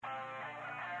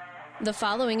The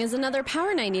following is another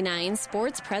Power 99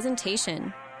 sports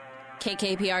presentation.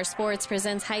 KKPR Sports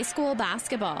presents high school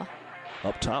basketball.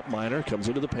 Up top, Minor comes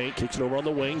into the paint, kicks it over on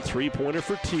the wing. Three-pointer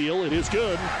for Teal. It is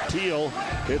good. Teal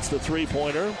hits the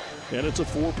three-pointer, and it's a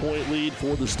 4-point lead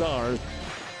for the Stars.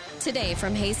 Today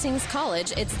from Hastings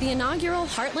College, it's the inaugural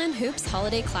Heartland Hoops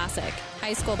Holiday Classic.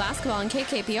 High school basketball on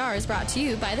KKPR is brought to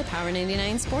you by the Power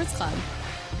 99 Sports Club.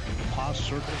 Haas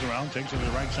circles around, takes it to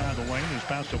the right side of the lane. His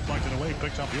pass deflected away,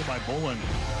 picked up here by Bolin.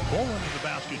 Bolin to the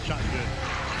basket, shot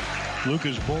good.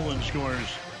 Lucas Bolin scores.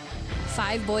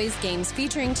 5 boys games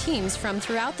featuring teams from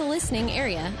throughout the listening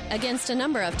area against a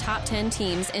number of top 10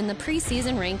 teams in the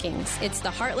preseason rankings. It's the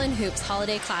Heartland Hoops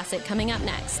Holiday Classic coming up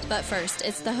next. But first,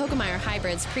 it's the Hoegemeyer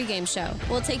Hybrids pregame show.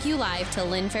 We'll take you live to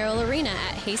Lynn Farrell Arena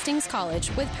at Hastings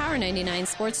College with Power 99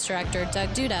 Sports Director Doug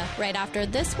Duda right after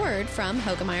this word from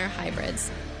Hoegemeyer Hybrids.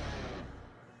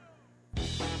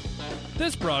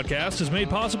 This broadcast is made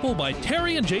possible by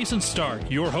Terry and Jason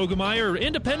Stark, your Hoegemeyer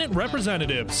independent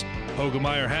representatives.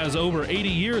 Hoegemeyer has over 80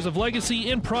 years of legacy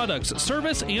in products,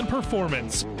 service, and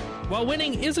performance. While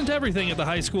winning isn't everything at the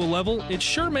high school level, it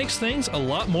sure makes things a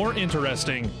lot more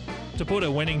interesting. To put a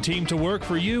winning team to work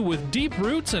for you with deep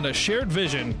roots and a shared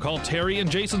vision, call Terry and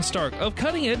Jason Stark of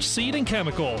Cutting Edge Seed and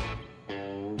Chemical.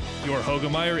 Your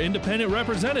Hoegemeyer independent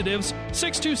representatives,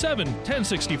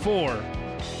 627-1064.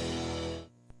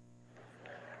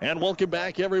 And welcome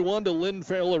back, everyone, to Lynn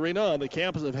Farrell Arena on the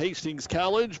campus of Hastings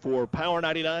College for Power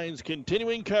 99's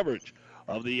continuing coverage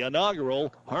of the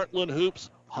inaugural Heartland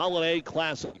Hoops Holiday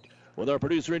Classic. With our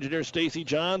producer-engineer Stacy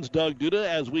Johns, Doug Duda,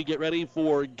 as we get ready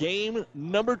for game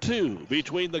number 2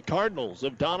 between the Cardinals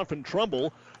of Doniphan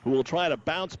Trumbull, who will try to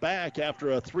bounce back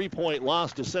after a 3-point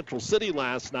loss to Central City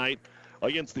last night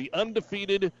against the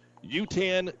undefeated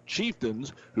Yutan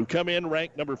Chieftains, who come in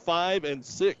ranked number 5 and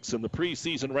 6 in the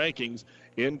preseason rankings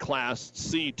in Class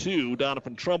C2.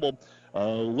 Doniphan Trumbull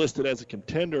listed as a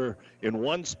contender in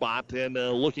one spot and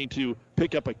looking to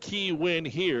pick up a key win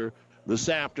here this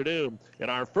afternoon.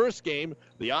 In our first game,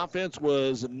 the offense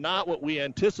was not what we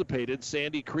anticipated.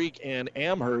 Sandy Creek and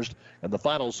Amherst, and the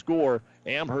final score,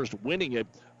 Amherst winning it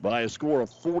by a score of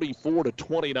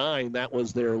 44-29. That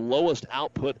was their lowest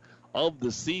output of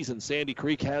the season. Sandy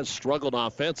Creek has struggled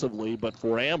offensively, but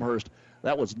for Amherst,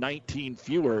 that was 19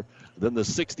 fewer than the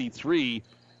 63,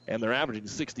 and they're averaging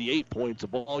 68 points a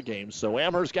ball game. So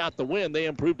Amherst got the win. They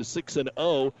improved to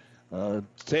 6-0.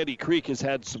 Sandy Creek has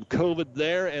had some COVID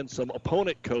there and some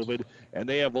opponent COVID, and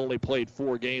they have only played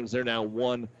 4 games. They're now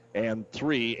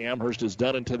 1-3. Amherst is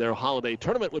done into their holiday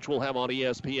tournament, which we'll have on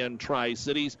ESPN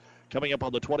Tri-Cities coming up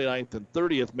on the 29th and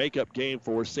 30th makeup game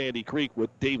for Sandy Creek with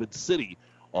David City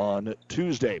on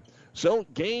Tuesday. So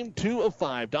game 2 of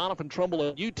 5, Doniphan Trumbull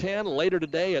and Yutan. Later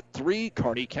today at 3,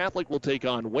 Kearney Catholic will take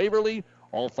on Waverly.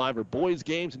 All 5 are boys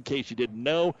games, in case you didn't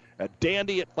know. At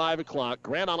Dandy at 5 o'clock,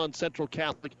 Grand Island Central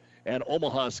Catholic and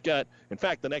Omaha Skutt. In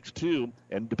fact, the next 2,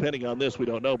 and depending on this, we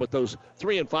don't know, but those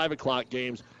 3 and 5 o'clock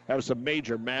games have some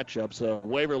major matchups.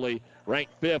 Waverly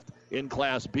ranked 5th in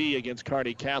Class B against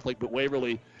Kearney Catholic, but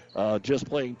Waverly just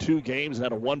playing 2 games and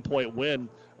had a 1-point win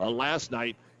last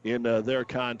night in their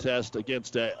contest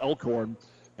against Elkhorn.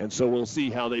 And so we'll see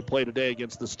how they play today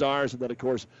against the Stars. And then, of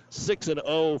course,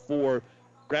 6-0 for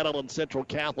Grand Island Central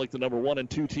Catholic, the number 1 and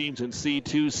 2 teams in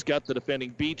C2. Skutt, the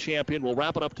defending B champion. We'll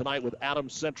wrap it up tonight with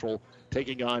Adams Central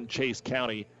taking on Chase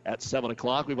County at 7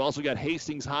 o'clock. We've also got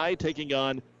Hastings High taking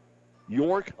on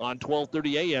York on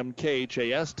 12:30 a.m.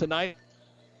 KHAS tonight.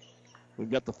 We've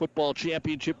got the football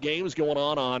championship games going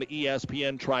on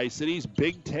ESPN Tri-Cities.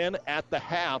 Big Ten at the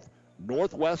half.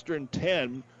 Northwestern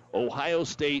 10, Ohio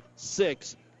State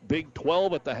 6, Big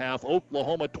 12 at the half,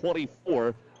 Oklahoma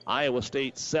 24, Iowa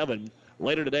State 7.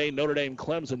 Later today, Notre Dame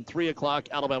Clemson 3 o'clock,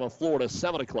 Alabama Florida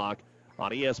 7 o'clock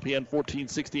on ESPN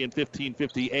 1460 and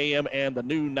 1550 AM and the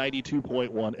new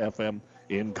 92.1 FM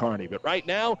in Kearney. But right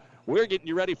now, we're getting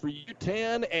you ready for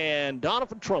Yutan and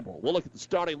Doniphan Trumbull. We'll look at the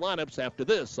starting lineups after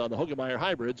this on the Hoegemeyer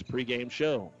Hybrids pregame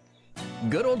show.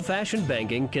 Good old-fashioned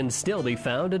banking can still be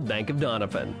found at Bank of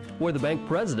Doniphan, where the bank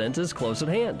president is close at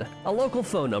hand. A local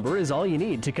phone number is all you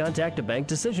need to contact a bank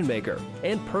decision maker,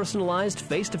 and personalized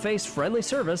face-to-face friendly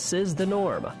service is the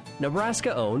norm.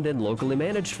 Nebraska-owned and locally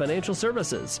managed financial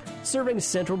services, serving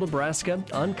central Nebraska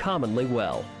uncommonly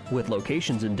well, with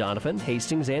locations in Doniphan,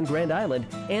 Hastings, and Grand Island,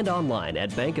 and online at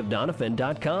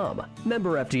bankofdoniphan.com.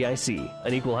 Member FDIC,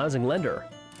 an equal housing lender.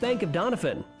 Bank of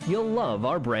Doniphan, you'll love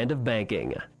our brand of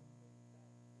banking.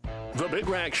 The Big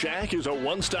Rack Shack is a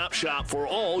one-stop shop for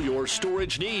all your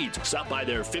storage needs. Stop by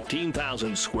their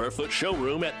 15,000 square foot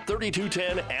showroom at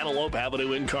 3210 Antelope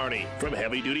Avenue in Kearney. From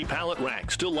heavy-duty pallet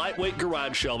racks to lightweight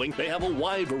garage shelving, they have a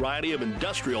wide variety of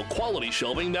industrial quality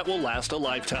shelving that will last a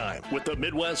lifetime. With the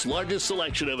Midwest's largest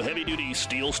selection of heavy-duty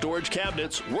steel storage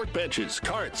cabinets, workbenches,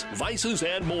 carts, vices,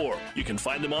 and more. You can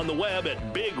find them on the web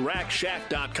at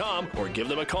BigRackShack.com or give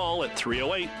them a call at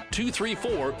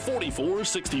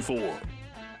 308-234-4464.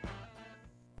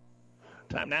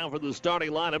 Time now for the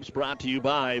starting lineups, brought to you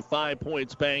by 5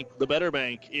 Points Bank, the better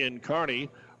bank in Kearney.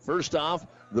 First off,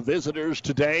 the visitors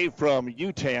today from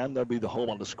Yutan. They'll be the home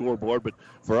on the scoreboard, but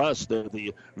for us, they're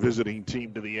the visiting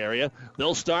team to the area.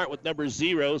 They'll start with number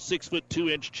 0,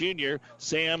 6'2" junior,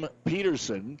 Sam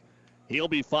Peterson. He'll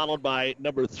be followed by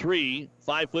number 3,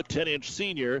 5'10"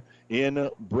 senior in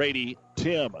Brady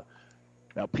Tim.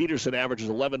 Now, Peterson averages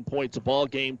 11 points a ball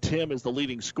game. Tim is the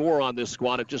leading scorer on this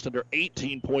squad at just under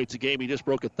 18 points a game. He just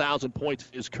broke 1,000 points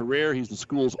in his career. He's the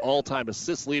school's all-time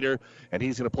assist leader, and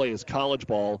he's going to play his college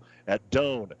ball at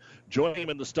Doane. Joining him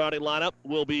in the starting lineup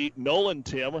will be Nolan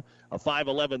Tim, a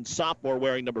 5'11 sophomore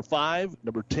wearing number 5,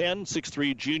 number 10,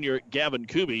 6'3 junior Gavin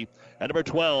Kuby, and number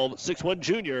 12, 6'1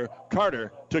 junior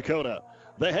Carter Takota.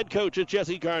 The head coach is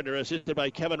Jesse Gardner, assisted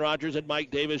by Kevin Rogers and Mike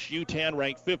Davis. Yutan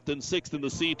ranked 5th and 6th in the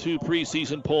C2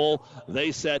 preseason poll.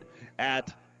 They set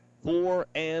at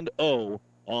 4-0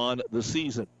 on the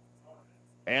season.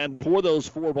 And for those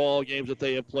 4 ball games that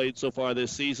they have played so far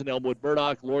this season, Elmwood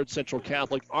Murdoch, Lord Central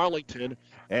Catholic, Arlington,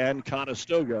 and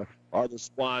Conestoga are the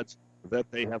squads that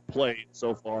they have played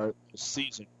so far this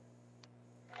season.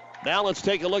 Now let's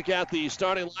take a look at the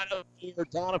starting lineup for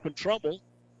Doniphan Trumbull.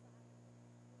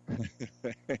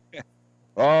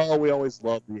 Oh, we always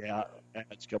love the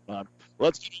ads. Come on.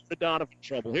 Let's get to Doniphan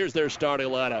Trumbull. Here's their starting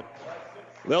lineup.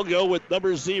 They'll go with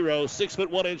number 0,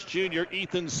 6'1" junior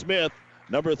Ethan Smith.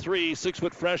 Number 3, 6'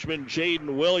 freshman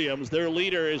Jaden Williams. Their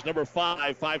leader is number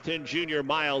 5, 5'10" junior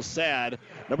Miles Sad.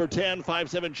 Number 10,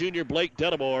 5'7" junior Blake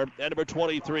Denimore. And number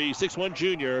 23, 6'1"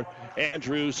 junior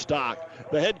Andrew Stock.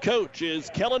 The head coach is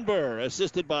Kellen Burr,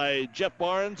 assisted by Jeff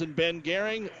Barnes and Ben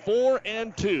Gehring.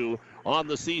 4-2 on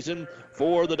the season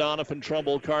for the Doniphan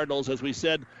Trumbull Cardinals. As we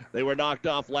said, they were knocked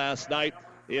off last night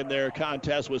in their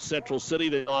contest with Central City.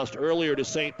 They lost earlier to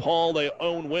St. Paul. They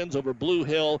own wins over Blue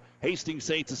Hill, Hastings,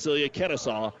 St. Cecilia,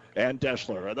 Kennesaw, and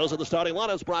Deschler. And those are the starting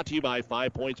lineups, brought to you by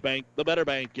 5 Points Bank, the better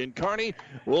bank in Kearney.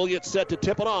 We'll get set to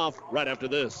tip it off right after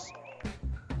this.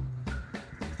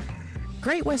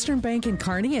 Great Western Bank in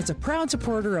Kearney is a proud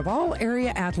supporter of all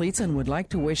area athletes and would like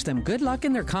to wish them good luck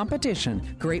in their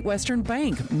competition. Great Western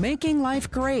Bank, making life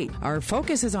great. Our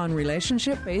focus is on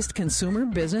relationship-based consumer,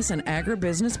 business, and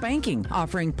agribusiness banking,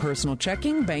 offering personal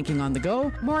checking, banking on the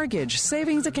go, mortgage,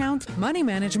 savings accounts, money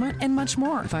management, and much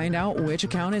more. Find out which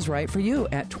account is right for you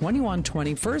at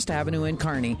 2120 First Avenue in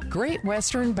Kearney. Great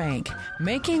Western Bank,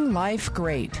 making life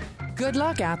great. Good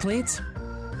luck, athletes.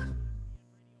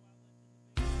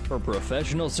 For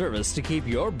professional service to keep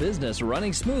your business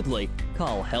running smoothly,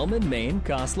 call Hellman, Maine,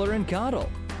 Kostler, and Cottle.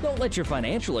 Don't let your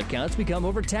financial accounts become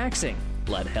overtaxing.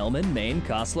 Let Hellman, Maine,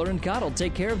 Kostler, and Cottle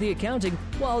take care of the accounting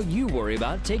while you worry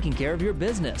about taking care of your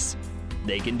business.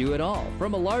 They can do it all,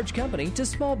 from a large company to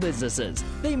small businesses.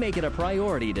 They make it a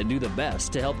priority to do the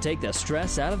best to help take the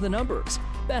stress out of the numbers.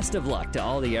 Best of luck to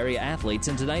all the area athletes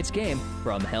in tonight's game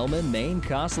from Hellman, Maine,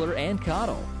 Kostler, and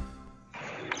Cottle.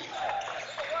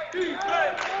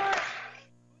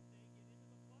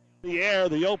 The air,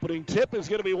 the opening tip is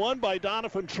going to be won by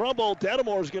Doniphan Trumbull.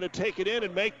 Denimore is going to take it in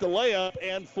and make the layup.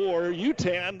 And for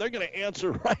Yutan, they're going to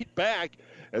answer right back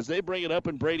as they bring it up.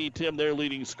 And Brady Tim, their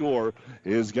leading scorer,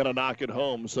 is going to knock it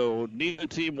home. So neither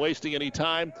team wasting any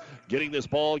time getting this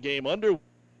ball game under.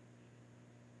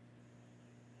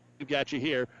 We've got you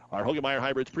here. Our Hogemeyer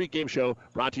Hybrids pregame show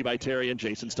brought to you by Terry and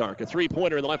Jason Stark. A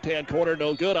three-pointer in the left-hand corner,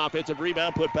 no good. Offensive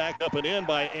rebound put back up and in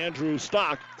by Andrew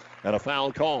Stock. And a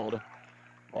foul called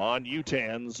on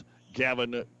Yutan's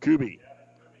Gavin Kuby.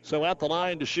 So at the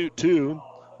line to shoot 2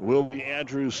 will be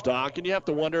Andrew Stock. And you have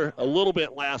to wonder a little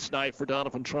bit last night for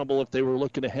Doniphan Trumbull if they were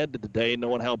looking ahead to today,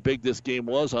 knowing how big this game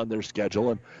was on their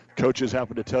schedule. And coaches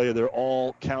happen to tell you they're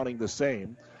all counting the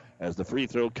same as the free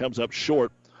throw comes up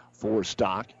short for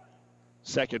Stock.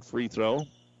 Second free throw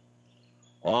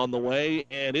on the way,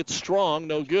 and it's strong,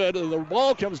 no good. The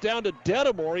ball comes down to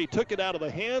Denimore. He took it out of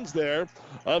the hands there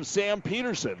of Sam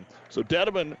Peterson. So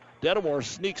Denimore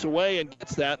sneaks away and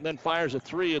gets that, and then fires a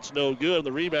 3. It's no good.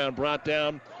 The rebound brought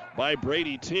down by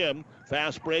Brady Tim.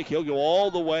 Fast break. He'll go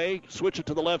all the way, switch it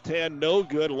to the left hand. No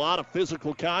good. A lot of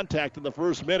physical contact in the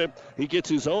first minute. He gets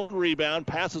his own rebound,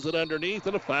 passes it underneath,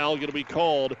 and a foul going to be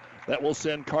called. That will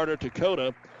send Carter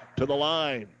Takota to the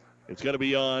line. It's going to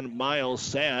be on Miles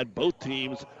Sad. Both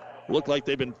teams look like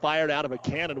they've been fired out of a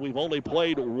cannon. We've only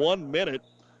played 1 minute,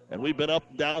 and we've been up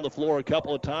and down the floor a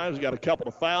couple of times. We've got a couple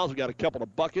of fouls. We've got a couple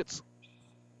of buckets.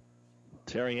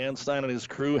 Terry Anstein and his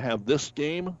crew have this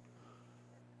game.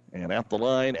 And at the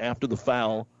line after the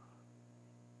foul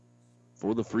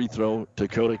for the free throw,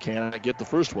 Dakota cannot get the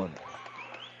first one.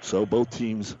 So both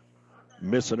teams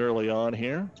missing early on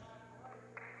here.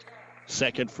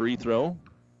 Second free throw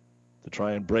to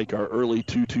try and break our early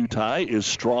 2-2 tie is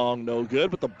strong, no good,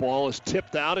 but the ball is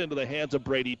tipped out into the hands of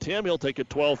Brady Tim. He'll take a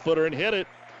 12-footer and hit it.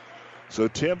 So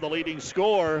Tim, the leading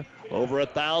scorer, over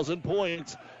 1,000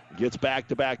 points, gets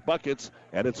back-to-back buckets,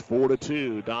 and it's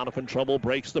 4-2. Doniphan Trumbull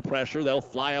breaks the pressure. They'll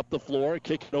fly up the floor,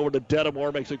 kick it over to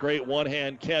Dedamore, makes a great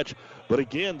one-hand catch. But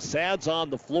again, Sad's on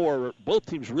the floor. Both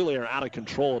teams really are out of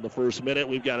control in the first minute.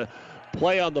 We've got a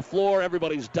play on the floor.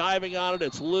 Everybody's diving on it.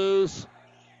 It's loose.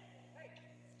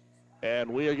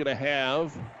 And we are going to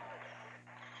have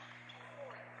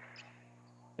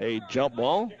a jump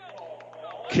ball.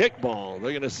 Kick ball.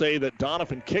 They're going to say that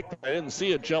Doniphan kicked. I didn't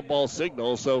see a jump ball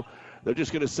signal, so they're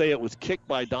just going to say it was kicked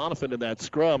by Doniphan in that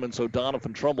scrum, and so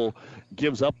Doniphan Trumbull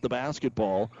gives up the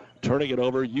basketball, turning it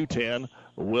over. Yutan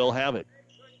will have it.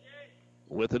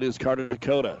 With it is Carter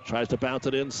Dakota. Tries to bounce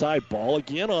it inside. Ball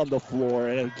again on the floor,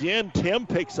 and again Tim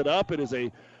picks it up. It is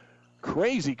a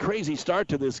crazy, crazy start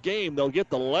to this game. They'll get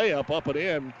the layup up and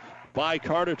in by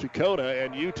Carter Dakota,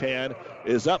 and Yutan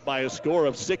is up by a score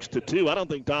of 6-2. I don't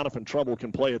think Doniphan Trumbull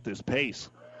can play at this pace.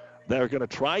 They're going to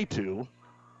try to,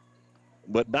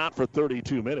 but not for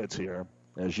 32 minutes here.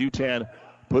 As Yutan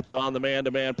puts on the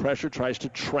man-to-man pressure, tries to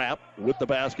trap with the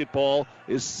basketball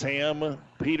is Sam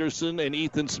Peterson, and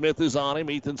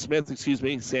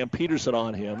Sam Peterson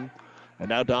on him. And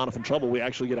now Doniphan Trumbull, we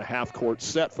actually get a half-court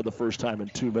set for the first time in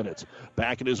 2 minutes.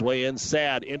 Backing his way in,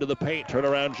 Sad into the paint.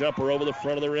 Turnaround jumper over the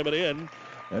front of the rim and in.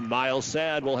 And Miles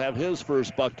Sad will have his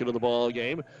first bucket of the ball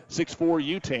game. 6-4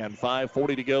 Yutan,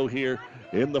 5:40 to go here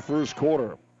in the first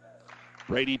quarter.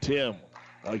 Brady Tim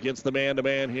against the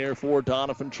man-to-man here for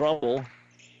Doniphan Trumbull.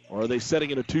 Or are they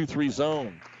setting in a 2-3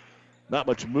 zone? Not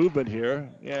much movement here.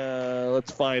 Yeah,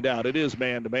 let's find out. It is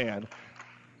man-to-man.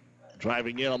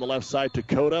 Driving in on the left side,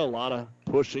 Dakota. A lot of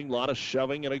pushing, a lot of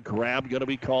shoving, and a grab going to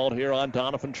be called here on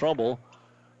Doniphan Trumbull.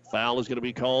 Foul is going to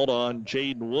be called on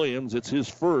Jaden Williams. It's his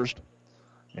first.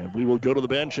 And we will go to the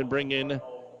bench and bring in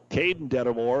Caden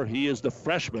Dedamore. He is the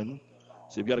freshman.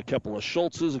 So you've got a couple of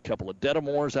Schultzes, a couple of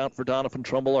Dedamores out for Doniphan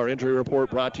Trumbull. Our injury report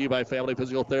brought to you by Family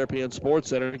Physical Therapy and Sports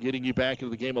Center, getting you back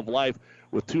into the game of life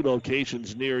with 2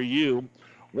 locations near you.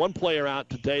 One player out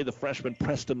today, the freshman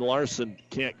Preston Larson,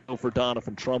 can't go for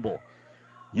Doniphan Trumbull.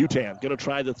 Yutan going to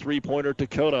try the three-pointer.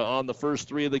 Dakota on the first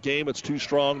 3 of the game. It's too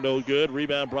strong, no good.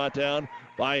 Rebound brought down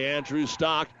by Andrew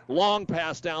Stock. Long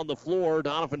pass down the floor.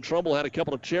 Doniphan Trumbull had a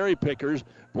couple of cherry pickers.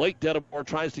 Blake Dedamore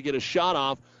tries to get a shot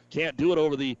off. Can't do it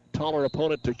over the taller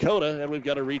opponent, Dakota. And we've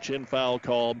got a reach-in foul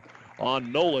called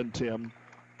on Nolan Tim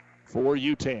for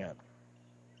Yutan.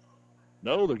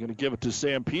 No, they're going to give it to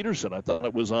Sam Peterson. I thought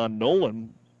it was on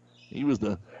Nolan. He was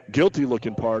the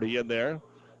guilty-looking party in there.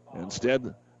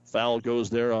 Instead, foul goes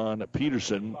there on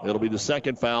Peterson. It'll be the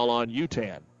second foul on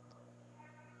Yutan.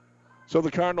 So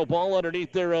the Cardinal ball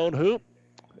underneath their own hoop.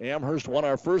 Amherst won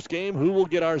our first game. Who will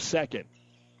get our second?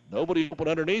 Nobody open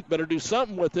underneath. Better do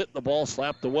something with it. The ball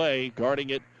slapped away. Guarding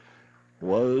it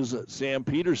was Sam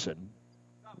Peterson.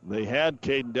 They had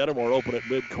Caden Dedamore open at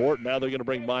midcourt. Now they're going to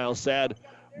bring Miles Sad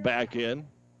back in.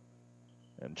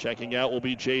 And checking out will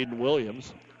be Jaden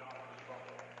Williams.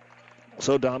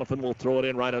 So Doniphan will throw it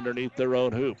in right underneath their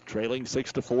own hoop. Trailing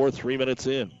 6-4, 3 minutes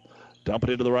in. Dump it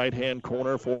into the right-hand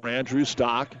corner for Andrew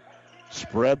Stock.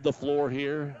 Spread the floor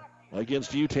here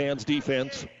against Yutan's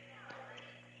defense.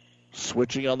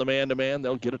 Switching on the man-to-man.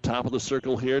 They'll get a top of the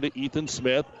circle here to Ethan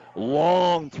Smith.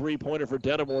 Long three-pointer for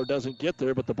Dedamore. Doesn't get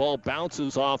there, but the ball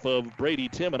bounces off of Brady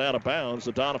Tim and out of bounds.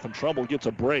 So Doniphan Trumbull gets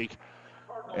a break,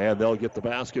 and they'll get the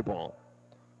basketball.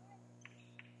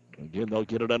 Again, they'll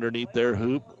get it underneath their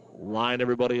hoop. Line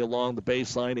everybody along the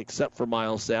baseline except for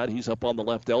Miles Sad. He's up on the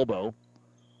left elbow,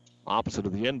 opposite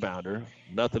of the inbounder.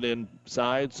 Nothing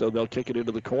inside, so they'll kick it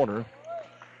into the corner.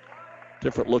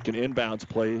 Different looking inbounds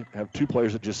play. Have 2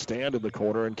 players that just stand in the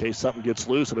corner in case something gets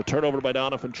loose. And a turnover by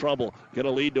Doniphan Trumbull. Going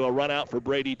to lead to a run out for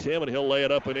Brady Tim, and he'll lay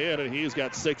it up and in, and he's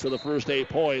got 6 of the first 8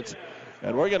 points.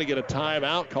 And we're going to get a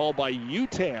timeout called by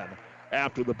Yutan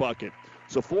after the bucket.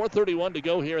 So 4:31 to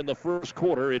go here in the first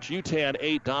quarter. It's Yutan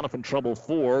 8, Doniphan Trumbull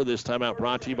 4. This timeout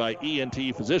brought to you by ENT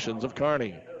Physicians of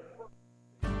Kearney.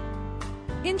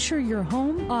 Insure your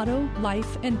home, auto,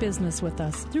 life, and business with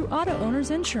us through Auto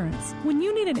Owners Insurance. When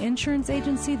you need an insurance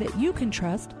agency that you can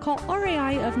trust, call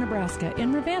RAI of Nebraska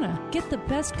in Ravenna. Get the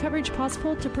best coverage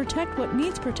possible to protect what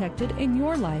needs protected in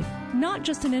your life. Not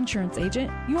just an insurance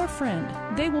agent, your friend.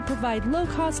 They will provide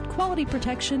low-cost, quality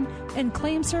protection and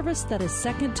claim service that is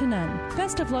second to none.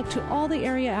 Best of luck to all the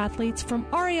area athletes from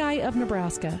RAI of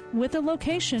Nebraska, with a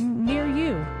location near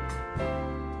you.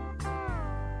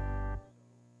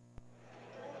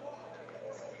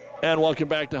 And welcome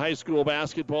back to high school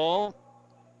basketball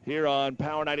here on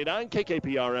Power 99,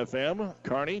 KKPR FM.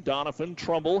 Kearney, Doniphan,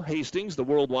 Trumbull, Hastings, the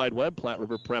World Wide Web,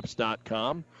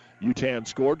 PlatteRiverPreps.com. Yutan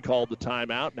scored, called the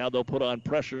timeout. Now they'll put on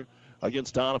pressure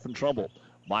against Doniphan Trumbull.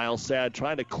 Miles Sad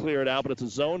trying to clear it out, but it's a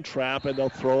zone trap, and they'll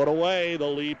throw it away. The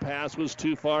lead pass was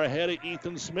too far ahead of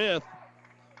Ethan Smith.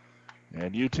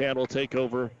 And Yutan will take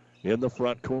over in the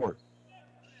front court.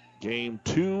 Game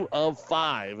 2 of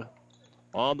 5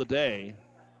 on the day.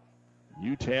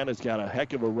 Yutan has got a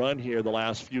heck of a run here the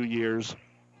last few years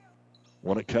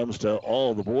when it comes to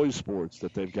all the boys' sports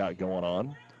that they've got going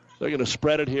on. They're going to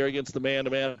spread it here against the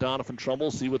man-to-man Doniphan Trumbull,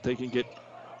 see what they can get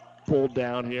pulled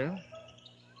down here.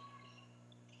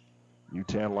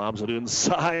 Yutan lobs it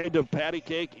inside to Patty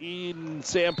Cake.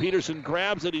 Sam Peterson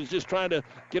grabs it. He's just trying to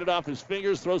get it off his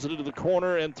fingers, throws it into the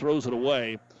corner, and throws it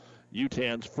away.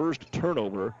 Yutan's first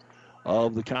turnover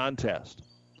of the contest.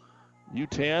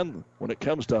 Yutan, when it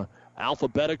comes to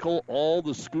alphabetical, all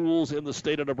the schools in the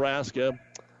state of Nebraska,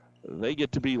 they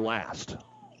get to be last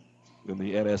in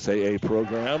the NSAA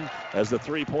program as the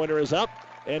three-pointer is up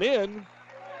and in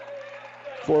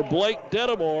for Blake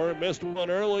Dedamore. Missed one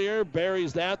earlier,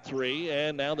 buries that three,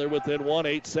 and now they're within 1,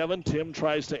 8-7. Tim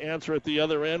tries to answer at the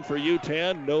other end for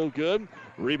Yutan. No good.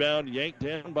 Rebound yanked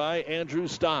in by Andrew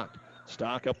Stock.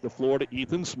 Stock up the floor to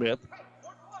Ethan Smith.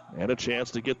 And a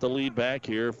chance to get the lead back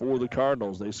here for the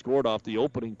Cardinals. They scored off the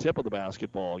opening tip of the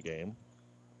basketball game.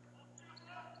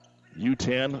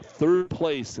 Yutan, third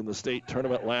place in the state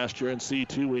tournament last year in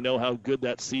C2. We know how good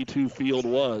that C2 field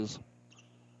was.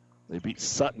 They beat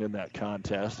Sutton in that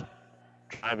contest.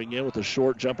 Driving in with a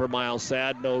short jumper, Miles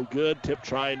Sad, no good. Tip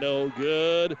try, no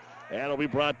good. And it'll be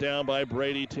brought down by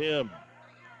Brady Tim.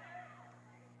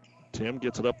 Tim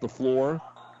gets it up the floor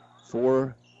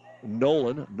for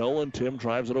Nolan. Tim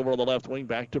drives it over on the left wing,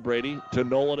 back to Brady, to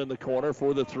Nolan in the corner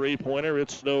for the three-pointer.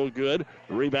 It's no good.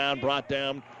 Rebound brought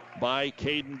down by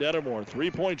Caden Dedamore.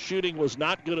 Three-point shooting was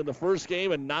not good in the first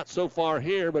game and not so far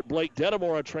here, but Blake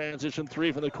Dedamore, a transition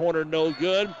three from the corner, no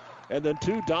good. And then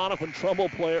two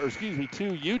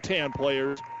Yutan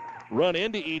players run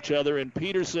into each other, and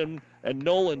Peterson and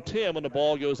Nolan Tim, and the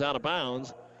ball goes out of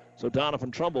bounds. So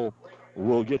Doniphan Trumbull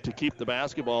will get to keep the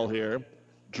basketball here.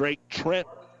 Drake Trent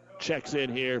checks in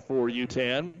here for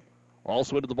Yutan.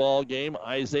 Also into the ball game,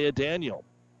 Isaiah Daniel,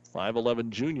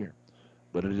 5'11 junior.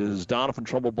 But it is Doniphan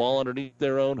Trumbull ball underneath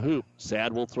their own hoop.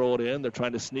 Sad will throw it in. They're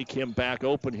trying to sneak him back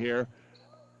open here.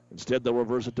 Instead, they'll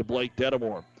reverse it to Blake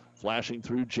Dedamore. Flashing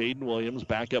through Jaden Williams.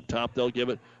 Back up top, they'll give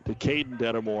it to Caden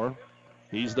Dedamore.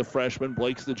 He's the freshman.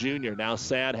 Blake's the junior. Now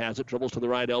Sad has it. Dribbles to the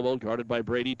right elbow, guarded by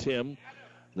Brady Tim.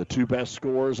 The two best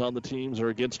scorers on the teams are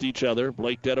against each other.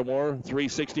 Blake Dedamore,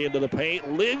 360 into the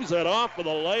paint. Leaves it off with a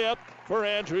layup for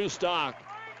Andrew Stock.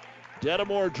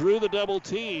 Dedamore drew the double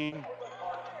team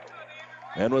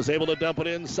and was able to dump it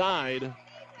inside.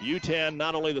 Yutan,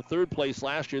 not only the third place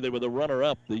last year, they were the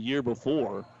runner-up the year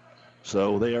before.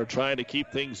 So they are trying to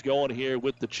keep things going here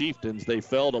with the Chieftains. They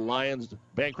fell to Lions,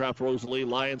 Bancroft Rosalie,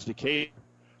 Lions Decatur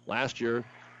last year.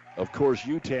 Of course,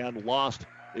 Yutan lost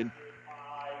in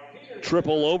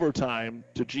triple overtime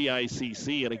to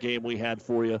GICC in a game we had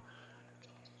for you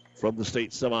from the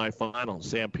state semifinals.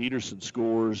 Sam Peterson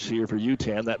scores here for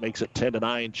Yutan. That makes it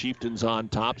 10-9. Chieftains on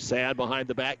top. Sad behind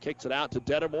the back, kicks it out to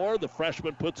Dedamore. The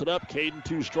freshman puts it up. Caden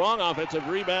too strong. Offensive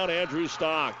rebound. Andrew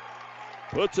Stock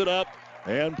puts it up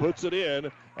and puts it in.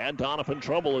 And Doniphan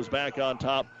Trumbull is back on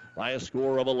top by a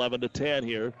score of 11-10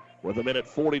 here with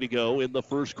 1:40 to go in the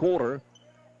first quarter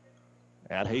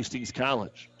at Hastings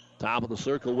College. Top of the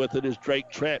circle with it is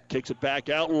Drake Trent. Kicks it back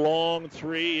out. Long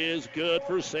three is good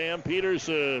for Sam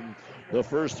Peterson. The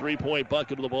first three-point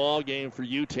bucket of the ball game for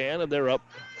Yutan, and they're up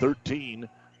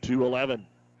 13-11.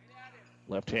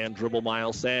 Left-hand dribble,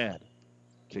 Miles Sad.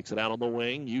 Kicks it out on the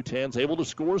wing. Yutan's able to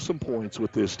score some points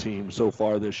with this team so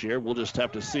far this year. We'll just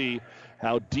have to see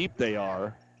how deep they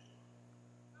are.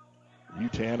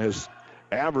 Yutan has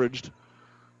averaged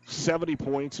 70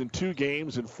 points in 2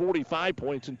 games and 45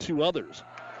 points in 2 others.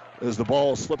 As the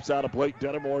ball slips out of Blake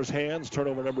Denimore's hands,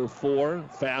 turnover number 4.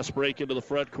 Fast break into the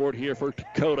front court here for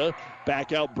Dakota.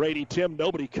 Back out Brady Tim.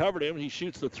 Nobody covered him. He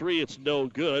shoots the 3. It's no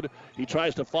good. He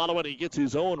tries to follow it. He gets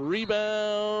his own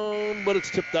rebound, but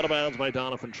it's tipped out of bounds by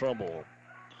Doniphan Trumbull.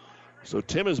 So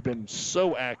Tim has been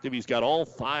so active. He's got all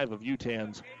 5 of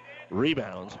Yutan's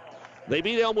rebounds. They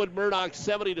beat Elmwood Murdoch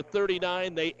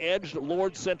 70-39. They edged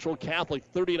Lord Central Catholic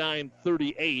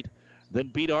 39-38. Then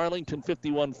beat Arlington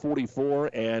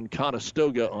 51-44 and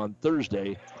Conestoga on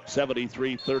Thursday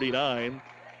 73-39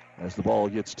 as the ball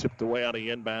gets tipped away on the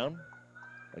inbound.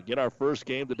 Again, our first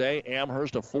game today,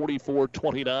 Amherst a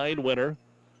 44-29 winner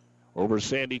over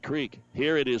Sandy Creek.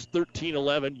 Here it is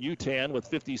 13-11 Yutan with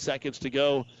 50 seconds to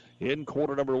go in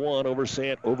quarter number 1 over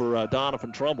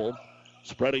Doniphan Trumbull.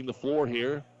 Spreading the floor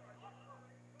here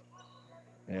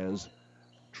as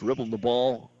dribbling the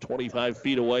ball 25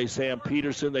 feet away. Sam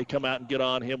Peterson, they come out and get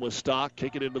on him with Stock.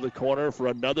 Kick it into the corner for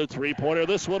another three-pointer.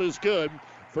 This one is good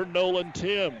for Nolan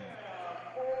Tim.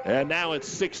 And now it's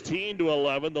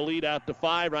 16-11. The lead out to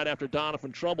 5 right after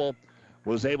Doniphan Trumbull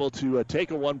was able to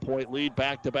take a 1-point lead.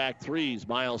 Back-to-back threes.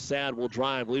 Miles Sad will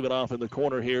drive, leave it off in the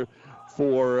corner here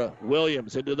for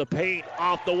Williams. Into the paint,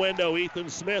 off the window. Ethan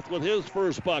Smith with his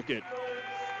first bucket.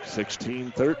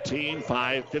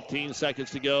 16-13, 15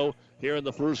 seconds to go here in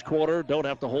the first quarter. Don't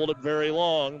have to hold it very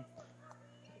long.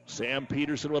 Sam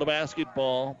Peterson with a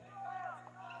basketball.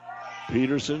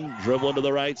 Peterson dribbling to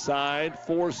the right side.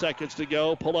 4 seconds to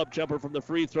go. Pull-up jumper from the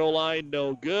free throw line.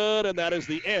 No good. And that is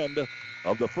the end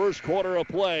of the first quarter of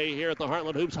play here at the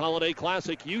Heartland Hoops Holiday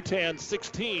Classic. Yutan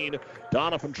 16,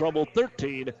 Doniphan Trumbull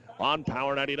 13 on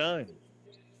Power 99.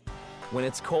 When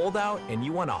it's cold out and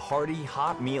you want a hearty,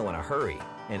 hot meal in a hurry,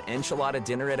 an enchilada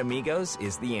dinner at Amigos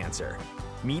is the answer.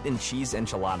 Meat and cheese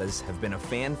enchiladas have been a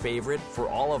fan favorite for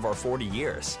all of our 40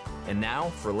 years. And now,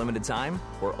 for a limited time,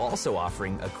 we're also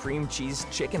offering a cream cheese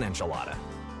chicken enchilada.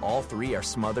 All 3 are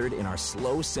smothered in our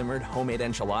slow-simmered homemade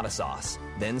enchilada sauce,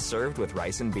 then served with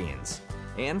rice and beans.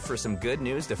 And for some good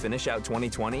news to finish out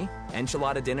 2020,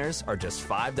 enchilada dinners are just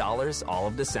 $5 all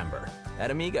of December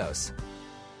at Amigos.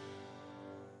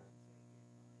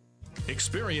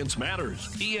 Experience matters.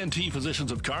 ENT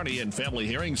Physicians of Kearney and Family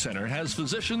Hearing Center has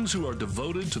physicians who are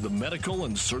devoted to the medical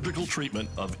and surgical treatment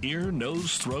of ear,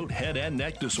 nose, throat, head, and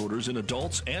neck disorders in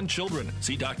adults and children.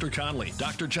 See Dr. Conley,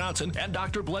 Dr. Johnson, and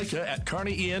Dr. Blakea at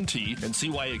Kearney ENT and see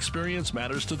why experience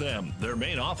matters to them. Their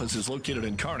main office is located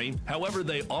in Kearney. However,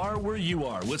 they are where you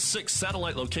are. With 6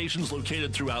 satellite locations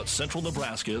located throughout central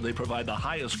Nebraska, they provide the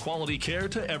highest quality care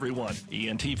to everyone.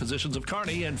 ENT Physicians of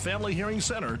Kearney and Family Hearing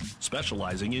Center,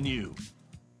 specializing in you.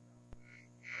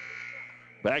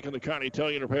 Back in the Kearney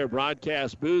Towing and Repair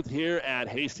broadcast booth here at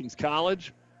Hastings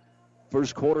College.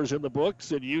 First quarter's in the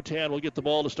books, and Yutan will get the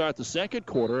ball to start the second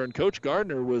quarter. And Coach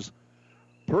Gardner was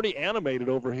pretty animated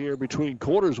over here between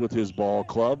quarters with his ball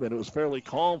club, and it was fairly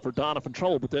calm for Doniphan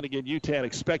Trumbull. But then again, Yutan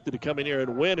expected to come in here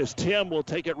and win as Tim will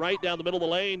take it right down the middle of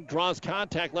the lane, draws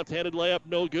contact, left-handed layup,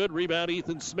 no good. Rebound,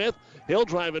 Ethan Smith. He'll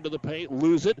drive into the paint,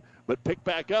 lose it, but picked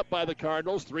back up by the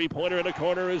Cardinals. Three-pointer in the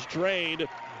corner is drained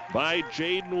by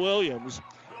Jaden Williams.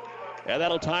 And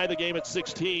that'll tie the game at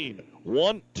 16.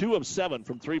 2 of 7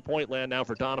 from three-point land now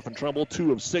for Doniphan Trumbull.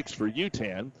 2 of 6 for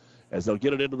Yutan as they'll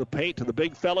get it into the paint to the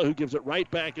big fella who gives it right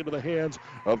back into the hands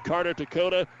of Carter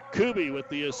Dakota. Kuby with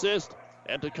the assist,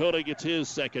 and Dakota gets his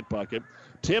second bucket.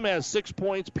 Tim has 6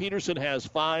 points. Peterson has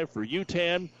 5 for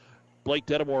Yutan. Blake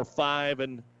Denimore 5,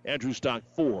 and Andrew Stock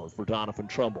 4 for Doniphan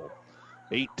Trumbull.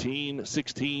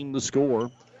 18-16 the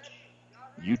score.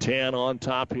 Yutan on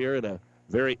top here in a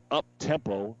very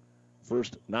up-tempo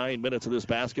first 9 minutes of this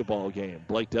basketball game.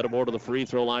 Blake Denimore to the free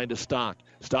throw line to Stock.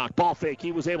 Stock, ball fake.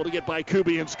 He was able to get by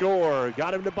Kuby and score.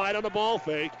 Got him to bite on the ball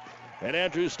fake. And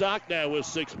Andrew Stock now with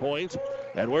 6 points.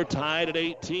 And we're tied at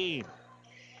 18.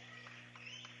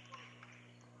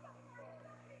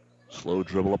 Slow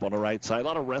dribble up on the right side. A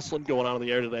lot of wrestling going on in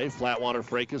the air today. Flatwater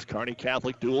Fracas, Kearney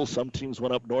Catholic duel. Some teams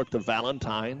went up north to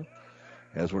Valentine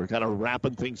as we're kind of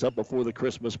wrapping things up before the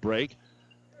Christmas break.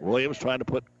 Williams trying to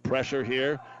put pressure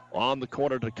here on the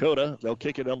corner. Dakota. They'll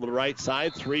kick it on the right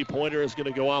side. Three-pointer is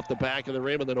going to go off the back of the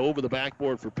rim and then over the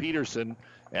backboard for Peterson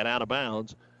and out of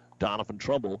bounds. Doniphan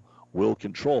Trumbull will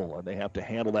control, and they have to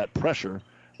handle that pressure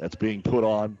that's being put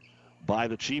on by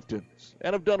the Chieftains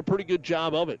and have done a pretty good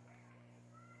job of it.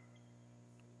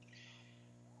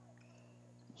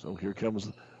 So here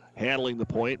comes handling the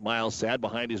point. Miles Sad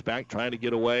behind his back trying to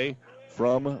get away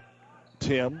from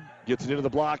Tim. Gets it into the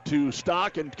block to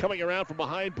Stock, and coming around from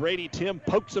behind, Brady Tim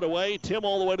pokes it away. Tim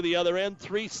all the way to the other end,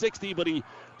 360, but he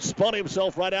spun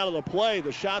himself right out of the play.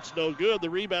 The shot's no good. The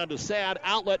rebound to Sad.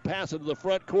 Outlet pass into the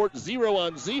front court,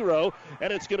 0-on-0,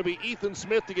 and it's going to be Ethan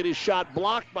Smith to get his shot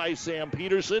blocked by Sam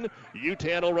Peterson.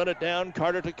 Yutan will run it down.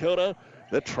 Carter Dakota.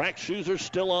 The track shoes are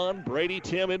still on. Brady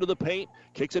Tim into the paint,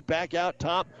 kicks it back out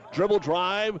top. Dribble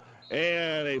drive,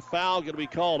 and a foul going to be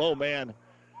called. Oh, man.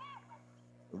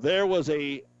 There was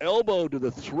a elbow to the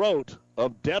throat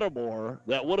of Dedamore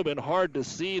that would have been hard to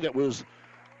see. That was,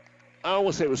 I don't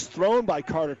want to say it was thrown by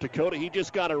Carter Dakota. He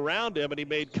just got around him and he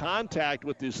made contact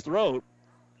with his throat.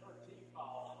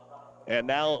 And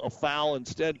now a foul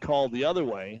instead called the other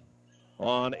way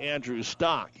on Andrew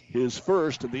Stock. His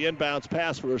first, and the inbounds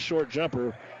pass for a short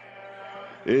jumper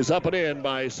is up and in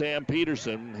by Sam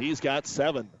Peterson. He's got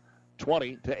 7.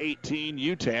 20-18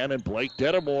 Yutan, and Blake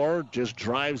Dedamore just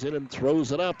drives in and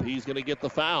throws it up. He's going to get the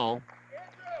foul.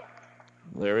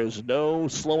 There is no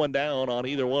slowing down on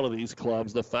either one of these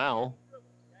clubs. The foul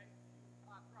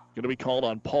going to be called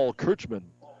on Paul Kirchman,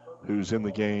 who's in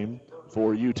the game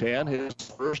for Yutan, his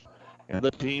first and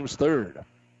the team's third.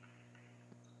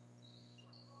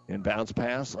 Inbounds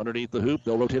pass underneath the hoop.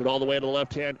 They'll rotate it all the way to the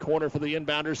left-hand corner for the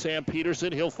inbounder, Sam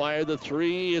Peterson. He'll fire the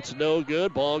three. It's no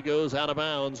good. Ball goes out of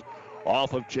bounds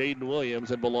off of Jaden Williams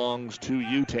and belongs to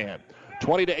Yutan.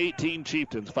 20-18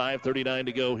 Chieftains. 5:39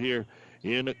 to go here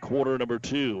in quarter number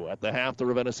 2. At the half, the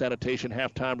Ravenna Sanitation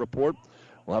halftime report.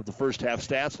 We'll have the first half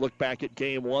stats, look back at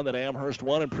game 1 that Amherst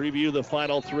won, and preview the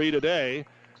final 3 today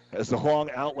as the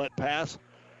long outlet pass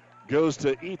goes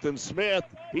to Ethan Smith.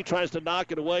 He tries to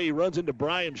knock it away. He runs into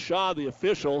Brian Shaw, the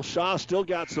official. Shaw still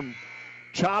got some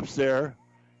chops there.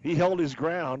 He held his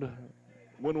ground.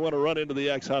 Wouldn't want to run into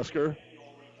the ex-Husker.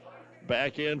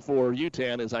 Back in for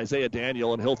Yutan is Isaiah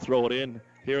Daniel, and he'll throw it in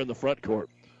here in the front court.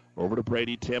 Over to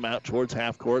Brady Tim out towards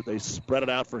half court. They spread it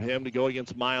out for him to go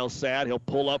against Miles Sad. He'll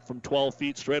pull up from 12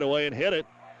 feet straight away and hit it.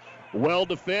 Well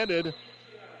defended.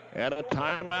 And a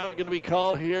timeout going to be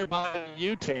called here by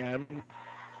Yutan.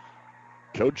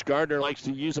 Coach Gardner likes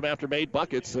to use them after made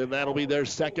buckets, and that'll be their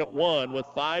second one with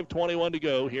 5:21 to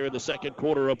go here in the second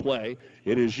quarter of play.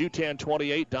 It is Yutan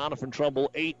 28, Doniphan Trumbull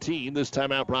 18. This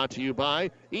timeout brought to you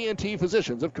by ENT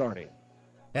Physicians of Kearney.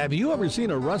 Have you ever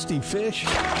seen a rusty fish?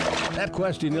 That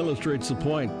question illustrates the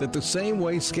point that the same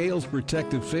way scales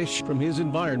protect a fish from his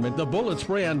environment, the bullet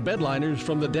spray on bed liners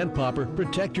from the Dent Popper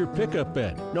protect your pickup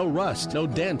bed. No rust, no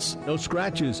dents, no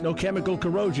scratches, no chemical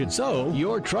corrosion. So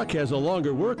your truck has a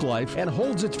longer work life and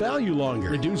holds its value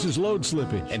longer, reduces load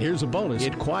slippage. And here's a bonus,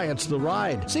 it quiets the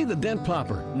ride. See the Dent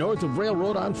Popper north of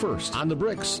Railroad on First, on the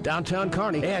Bricks, downtown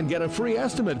Kearney, and get a free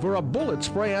estimate for a bullet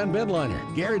spray on bed liner.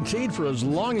 Guaranteed for as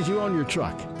long as you own your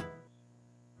truck.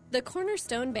 The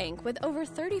Cornerstone Bank, with over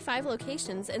 35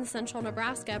 locations in central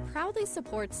Nebraska, proudly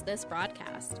supports this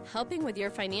broadcast. Helping with your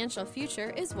financial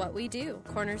future is what we do.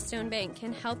 Cornerstone Bank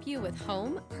can help you with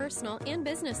home, personal, and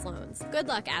business loans. Good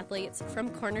luck, athletes. From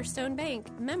Cornerstone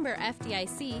Bank, member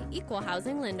FDIC, equal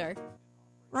housing lender.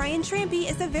 Ryan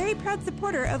Trampy is a very proud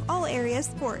supporter of all area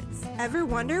sports. Ever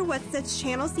wonder what sets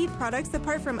Channel Seed products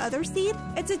apart from other seed?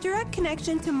 It's a direct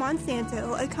connection to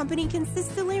Monsanto, a company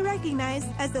consistently recognized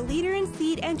as a leader in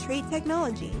seed and trait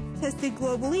technology. Tested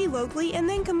globally, locally, and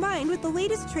then combined with the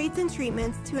latest traits and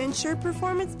treatments to ensure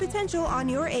performance potential on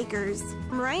your acres.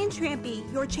 Ryan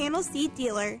Trampy, your Channel Seed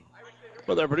dealer.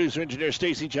 With our producer engineer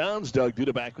Stacy Johns, Doug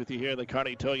Duda back with you here in the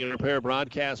Kearney Towing and Repair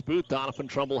broadcast booth. Doniphan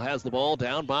Trumbull has the ball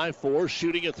down by 4,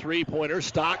 shooting a three-pointer.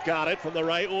 Stock got it from the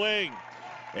right wing.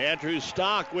 Andrew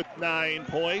Stock with 9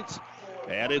 points,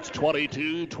 and it's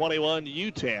 22-21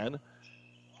 Yutan.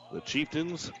 The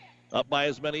Chieftains up by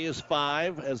as many as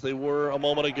 5 as they were a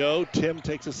moment ago. Tim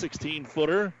takes a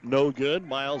 16-footer. No good.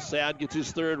 Miles Sad gets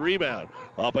his third rebound.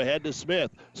 Up ahead to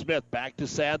Smith. Smith back to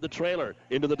Sad, the trailer.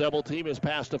 Into the double team. His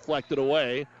pass deflected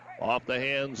away off the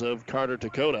hands of Carter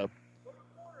Dakota.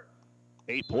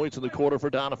 8 points in the quarter for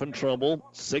Doniphan Trumbull.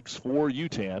 6 for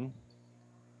Yutan.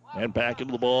 And back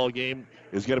into the ball game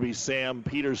is going to be Sam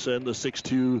Peterson, the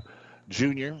 6'2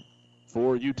 junior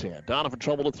for Yutan. Doniphan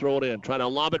Trumbull to throw it in. Trying to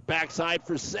lob it backside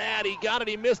for Sad. He got it.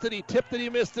 He missed it. He tipped it. He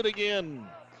missed it again.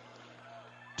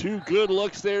 2 good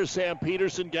looks there. Sam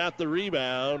Peterson got the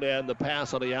rebound, and the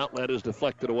pass on the outlet is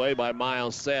deflected away by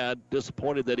Miles Sad.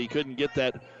 Disappointed that he couldn't get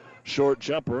that short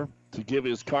jumper to give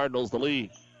his Cardinals the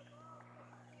lead.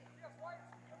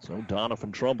 So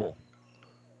Doniphan Trumbull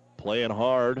playing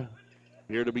hard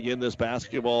here to begin this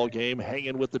basketball game,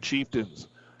 hanging with the Chieftains,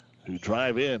 who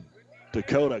drive in.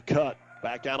 Dakota cut.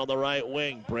 Back out on the right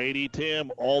wing. Brady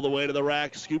Tim all the way to the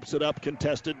rack. Scoops it up.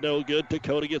 Contested. No good.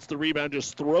 Dakota gets the rebound.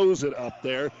 Just throws it up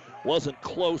there. Wasn't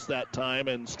close that time,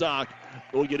 and Stock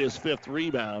will get his 5th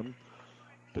rebound.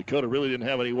 Dakota really didn't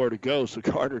have anywhere to go, so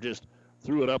Carter just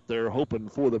threw it up there hoping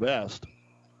for the best.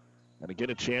 And again,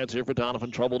 a chance here for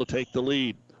Doniphan Trumbull to take the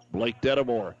lead. Blake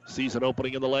Dedamore sees an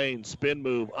opening in the lane. Spin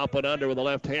move up and under with the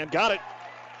left hand. Got it.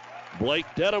 Blake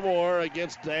Dedamore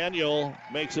against Daniel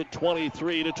makes it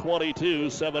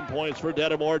 23-22. 7 points for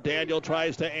Dedamore. Daniel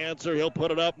tries to answer. He'll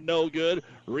put it up. No good.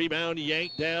 Rebound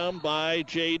yanked down by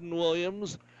Jaden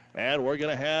Williams. And we're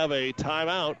going to have a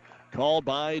timeout called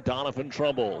by Doniphan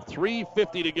Trumbull.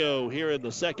 3:50 to go here in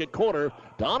the second quarter.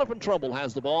 Doniphan Trumbull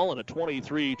has the ball in a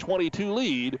 23-22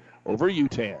 lead over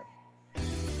Yutan.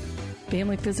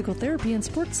 Family Physical Therapy and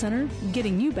Sports Center,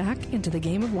 getting you back into the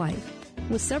game of life.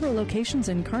 With several locations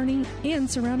in Kearney and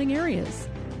surrounding areas.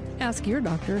 Ask your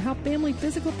doctor how Family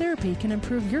Physical Therapy can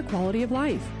improve your quality of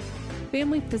life.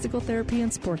 Family Physical Therapy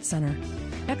and Sports Center.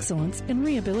 Excellence in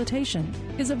Rehabilitation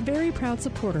is a very proud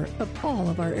supporter of all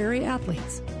of our area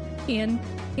athletes, in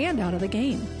and out of the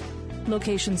game.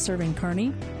 Locations serving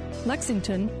Kearney,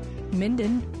 Lexington,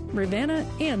 Minden, Ravenna,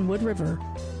 and Wood River.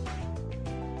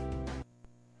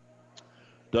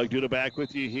 Doug Duda back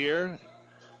with you here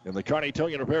in the Kearney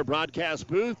Towing and Repair broadcast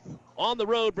booth. On the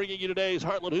road, bringing you today's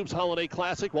Heartland Hoops Holiday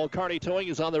Classic, while Kearney Towing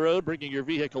is on the road, bringing your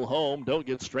vehicle home. Don't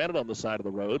get stranded on the side of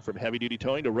the road. From heavy-duty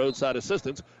towing to roadside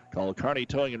assistance, call Kearney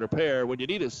Towing and Repair when you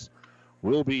need us.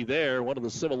 We'll be there. One of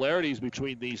the similarities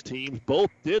between these teams,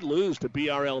 both did lose to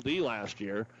BRLD last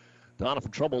year.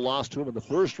 Doniphan Trumbull lost to them in the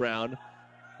first round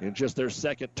in just their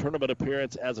second tournament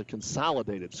appearance as a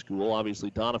consolidated school. Obviously,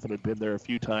 Doniphan had been there a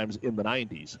few times in the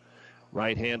 90s.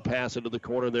 Right-hand pass into the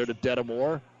corner there to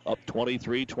Dedamore. Up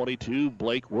 23-22.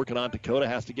 Blake working on Dakota.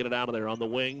 Has to get it out of there on the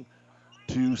wing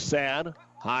to Sad.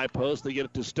 High post. They get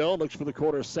it to Stone. Looks for the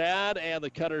corner. Sad. And the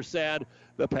cutter Sad.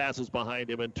 The pass is behind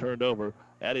him and turned over.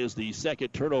 That is the second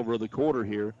turnover of the quarter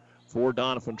here for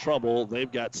Doniphan Trumbull.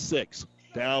 They've got 6.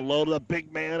 Down low to the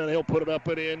big man, and he'll put it up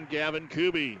and in. Gavin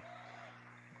Kuby.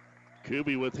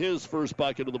 Kuby with his first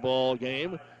bucket of the ball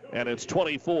game. And it's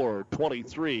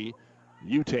 24-23.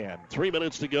 Yutan. 3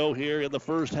 minutes to go here in the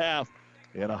first half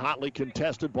in a hotly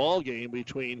contested ball game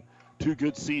between two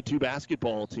good C2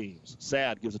 basketball teams.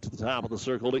 Sad gives it to the top of the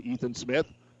circle to Ethan Smith.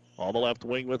 On the left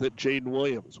wing with it, Jaden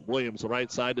Williams. Williams, the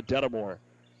right side to Dedamore.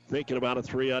 Thinking about a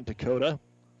 3 on Dakota.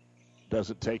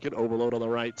 Doesn't take it. Overload on the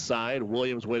right side.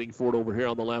 Williams waiting for it over here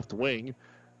on the left wing.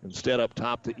 Instead up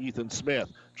top to Ethan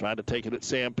Smith. Trying to take it at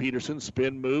Sam Peterson.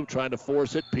 Spin move, trying to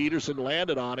force it. Peterson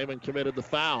landed on him and committed the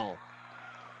foul.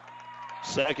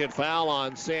 Second foul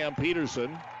on Sam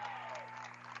Peterson.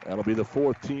 That'll be the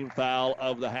 4th team foul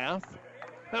of the half.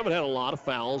 Haven't had a lot of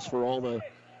fouls for all the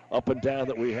up and down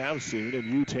that we have seen, and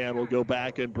Yutan will go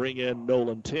back and bring in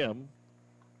Nolan Tim.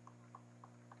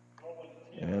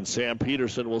 And Sam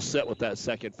Peterson will set with that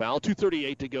second foul.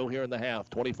 2:38 to go here in the half.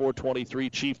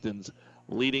 24-23 Chieftains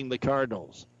leading the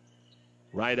Cardinals.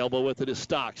 Right elbow with it is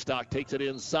Stock. Stock takes it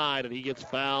inside, and he gets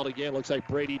fouled again. Looks like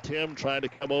Brady Tim trying to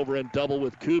come over and double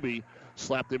with Kuby.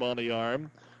 Slapped him on the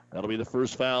arm. That'll be the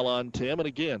first foul on Tim. And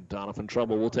again, Doniphan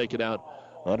Trumbull will take it out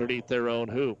underneath their own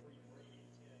hoop.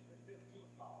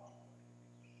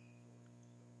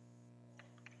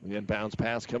 The inbounds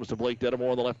pass comes to Blake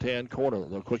Dedamore on the left-hand corner.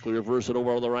 They'll quickly reverse it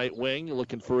over on the right wing.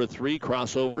 Looking for a 3.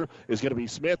 Crossover is going to be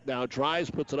Smith. Now tries,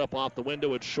 puts it up off the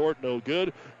window. It's short, no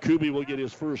good. Kuby will get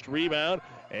his first rebound.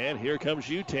 And here comes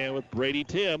Yutan with Brady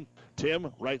Tim.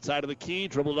 Tim, right side of the key,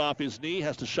 dribbled off his knee,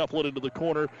 has to shuffle it into the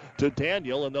corner to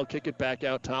Daniel, and they'll kick it back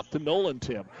out top to Nolan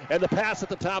Tim. And the pass at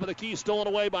the top of the key stolen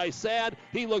away by Sad.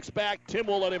 He looks back. Tim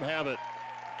will let him have it.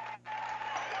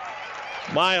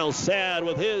 Miles Sad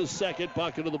with his second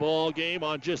bucket of the ball game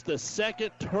on just the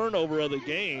second turnover of the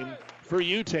game for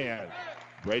Yutan.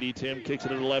 Brady Tim kicks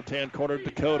it into the left-hand corner to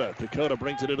Dakota. Dakota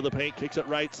brings it into the paint, kicks it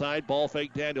right side. Ball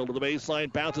fake Daniel to the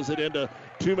baseline, bounces it into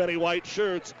too many white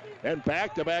shirts. And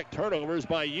back-to-back turnovers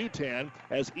by Yutan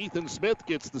as Ethan Smith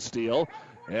gets the steal.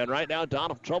 And right now,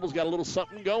 Doniphan Trumbull's got a little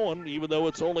something going, even though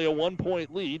it's only a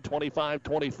 1-point lead,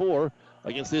 25-24,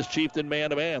 against this Chieftain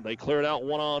man-to-man. They clear it out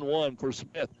one-on-one for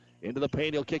Smith. Into the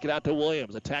paint, he'll kick it out to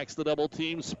Williams. Attacks the double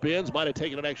team, spins, might have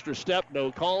taken an extra step.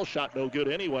 No call, shot no good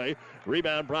anyway.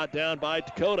 Rebound brought down by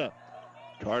Dakota.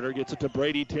 Carter gets it to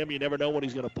Brady Tim. You never know when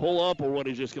he's going to pull up or when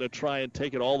he's just going to try and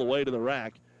take it all the way to the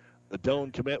rack. The Doan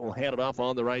commit will hand it off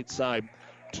on the right side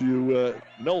to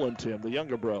Nolan Tim, the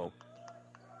younger bro.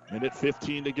 Minute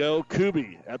 15 to go.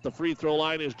 Kuby at the free throw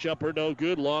line. His jumper no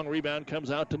good. Long rebound comes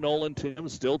out to Nolan Tim.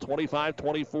 Still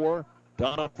 25-24.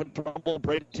 Doniphan Trumbull.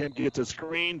 Brady Tim gets a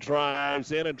screen,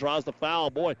 drives in and draws the foul.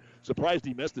 Boy, surprised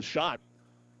he missed the shot.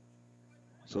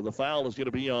 So the foul is going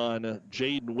to be on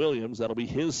Jaden Williams. That'll be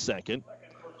his second.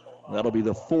 That'll be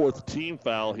the 4th team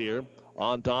foul here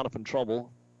on Doniphan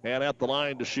Trumbull. And at the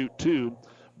line to shoot 2,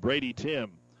 Brady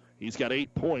Tim. He's got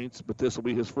 8 points, but this will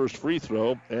be his first free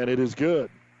throw, and it is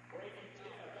good.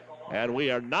 And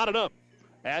we are knotted up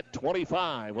at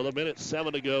 25 with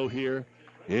 1:07 to go here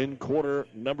in quarter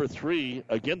number 3.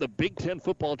 Again, the Big Ten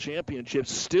football championship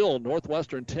still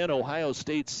Northwestern 10, Ohio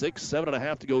State 6,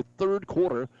 7.5 to go, third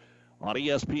quarter on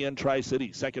ESPN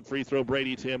Tri-City. Second free throw,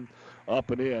 Brady Tim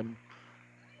up and in.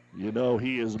 You know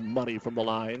he is money from the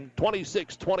line.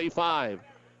 26-25.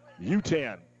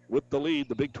 Yutan with the lead,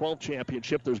 the Big 12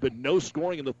 championship. There's been no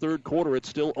scoring in the third quarter. It's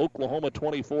still Oklahoma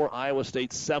 24, Iowa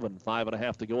State 7.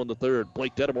 5.5 to go in the third.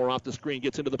 Blake Dedamore off the screen,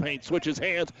 gets into the paint, switches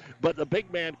hands, but the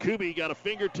big man, Kubi, got a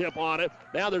fingertip on it.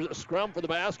 Now there's a scrum for the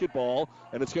basketball,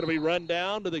 and it's going to be run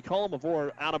down. Do they call him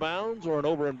for out of bounds or an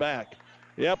over and back?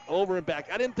 Yep, over and back.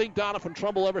 I didn't think Doniphan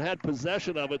Trumbull ever had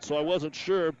possession of it, so I wasn't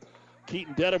sure.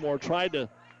 Keaton Dedamore tried to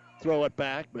throw it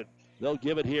back, but they'll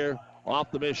give it here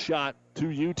off the missed shot to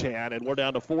Yutan, and we're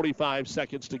down to 45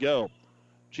 seconds to go.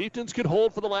 Chieftains could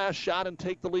hold for the last shot and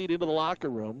take the lead into the locker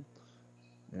room.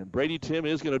 And Brady Tim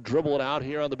is going to dribble it out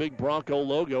here on the big Bronco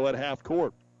logo at half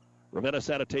court. Ravenna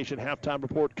Sanitation halftime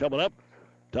report coming up.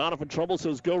 Doniphan Trumbull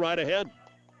says go right ahead.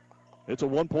 It's a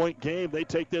 1-point game. They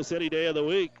take this any day of the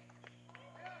week.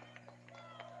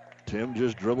 Tim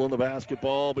just dribbling the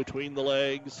basketball between the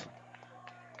legs.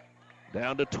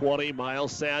 Down to 20.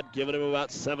 Miles Sad giving him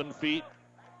about 7 feet.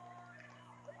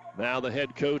 Now the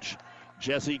head coach,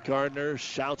 Jesse Gardner,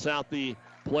 shouts out the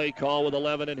play call with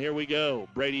 11, and here we go.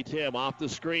 Brady Tim off the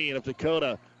screen of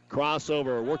Dakota.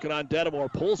 Crossover, working on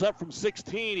Dedamore. Pulls up from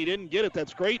 16. He didn't get it.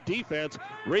 That's great defense.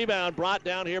 Rebound brought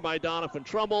down here by Doniphan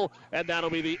Trumbull, and that'll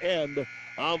be the end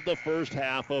of the first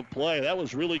half of play. That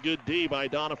was really good D by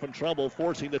Doniphan Trumbull,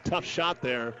 forcing the tough shot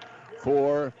there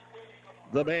for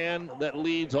the man that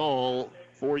leads all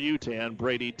for Yutan,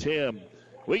 Brady Tim.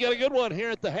 We got a good one here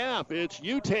at the half. It's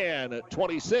Yutan at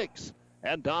 26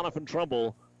 and Doniphan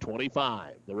Trumbull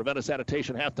 25. The Ravenna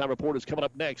Sanitation halftime report is coming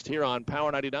up next here on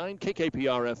Power 99,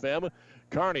 KKPR FM,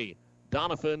 Kearney,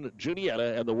 Doniphan,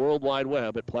 Juniata, and the World Wide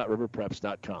Web at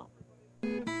PlatteRiverPreps.com.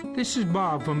 This is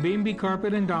Bob from B&B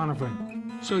Carpet in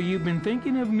Doniphan. So you've been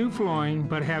thinking of new flooring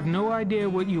but have no idea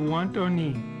what you want or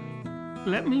need.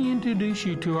 Let me introduce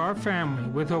you to our family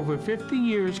with over 50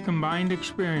 years combined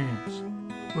experience.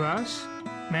 Russ,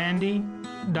 Mandy,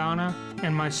 Donna,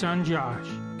 and my son Josh.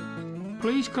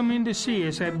 Please come in to see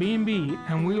us at B&B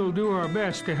and we will do our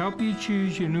best to help you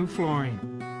choose your new flooring.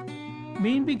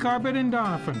 B&B Carpet in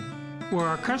Doniphan, where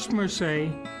our customers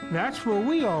say, that's where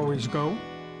we always go.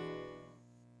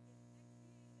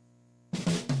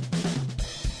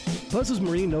 Buzz's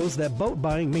Marine knows that boat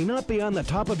buying may not be on the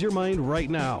top of your mind right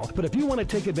now, but if you want to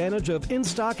take advantage of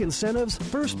in-stock incentives,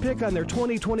 first pick on their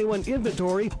 2021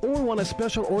 inventory, or want to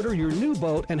special order your new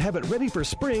boat and have it ready for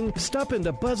spring, stop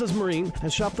into Buzz's Marine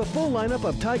and shop the full lineup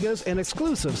of Taigas and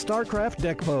exclusive StarCraft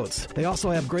deck boats. They also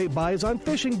have great buys on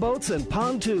fishing boats and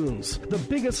pontoons. The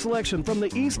biggest selection from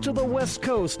the east to the west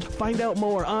coast. Find out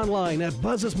more online at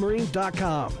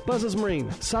buzzesmarine.com. Buzz's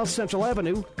Marine, South Central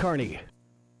Avenue, Kearney.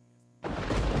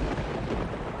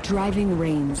 Driving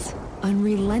rains,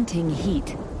 unrelenting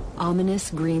heat,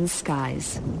 ominous green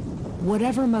skies.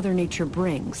 Whatever Mother Nature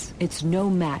brings, it's no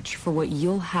match for what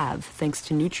you'll have thanks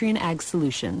to Nutrien Ag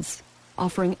Solutions,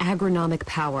 offering agronomic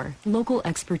power, local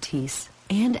expertise,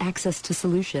 and access to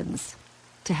solutions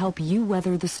to help you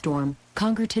weather the storm,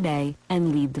 conquer today,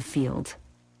 and lead the field.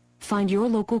 Find your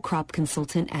local crop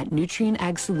consultant at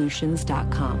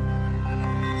nutrienagsolutions.com.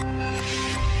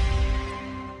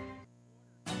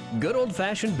 Good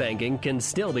old-fashioned banking can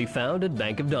still be found at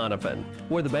Bank of Doniphan,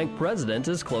 where the bank president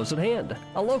is close at hand.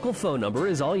 A local phone number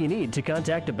is all you need to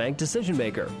contact a bank decision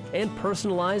maker, and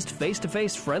personalized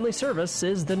face-to-face friendly service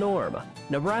is the norm.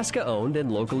 Nebraska-owned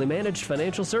and locally managed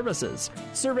financial services,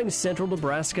 serving central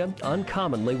Nebraska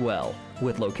uncommonly well,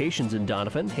 with locations in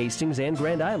Doniphan, Hastings, and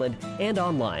Grand Island, and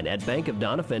online at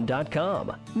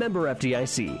bankofdoniphan.com. Member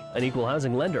FDIC, an equal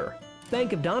housing lender.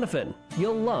 Bank of Doniphan,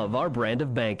 you'll love our brand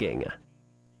of banking.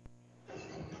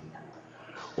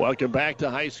 Welcome back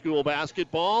to high school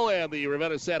basketball and the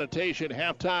Ravenna Sanitation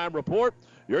halftime report.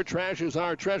 Your trash is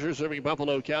our treasure, serving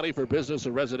Buffalo County for business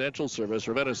and residential service.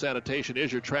 Ravenna Sanitation is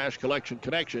your trash collection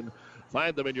connection.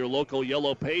 Find them in your local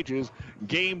yellow pages.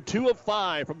 Game 2 of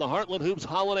 5 from the Heartland Hoops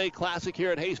Holiday Classic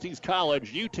here at Hastings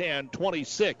College. Yutan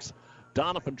 26,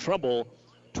 Doniphan Trumbull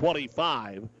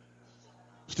 25.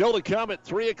 Still to come at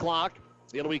 3 o'clock,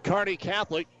 it'll be Kearney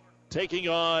Catholic taking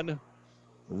on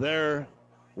their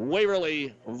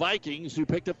Waverly Vikings, who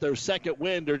picked up their second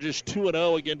win. They're just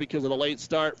 2-0 again because of the late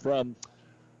start from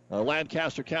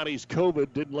Lancaster County's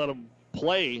COVID didn't let them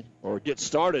play or get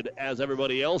started as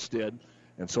everybody else did,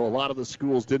 and so a lot of the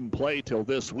schools didn't play till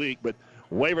this week. But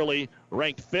Waverly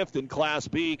ranked 5th in Class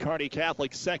B, Kearney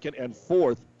Catholic 2nd and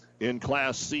 4th in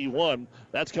Class C1.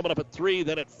 That's coming up at 3.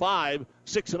 Then at 5,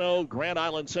 6-0, Grand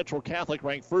Island Central Catholic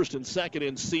ranked 1st and 2nd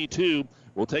in C2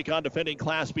 will take on defending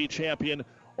Class B champion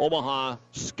Omaha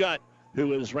Skutt,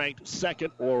 who is ranked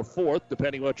 2nd or 4th,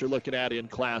 depending what you're looking at in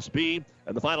Class B.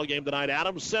 And the final game tonight,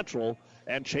 Adams Central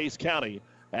and Chase County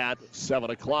at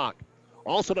 7 o'clock.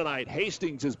 Also tonight,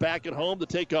 Hastings is back at home to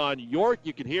take on York.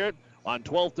 You can hear it on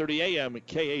 12:30 a.m. at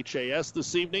KHAS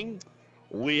this evening.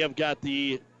 We have got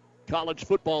the College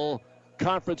Football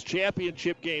Conference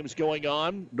Championship games going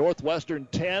on. Northwestern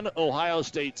 10, Ohio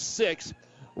State 6,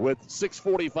 with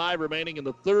 6:45 remaining in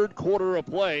the third quarter of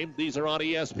play. These are on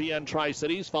ESPN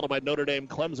Tri-Cities, followed by Notre Dame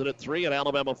Clemson at 3 and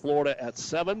Alabama Florida at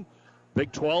 7.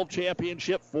 Big 12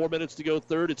 championship, 4 minutes to go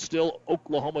third. It's still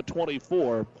Oklahoma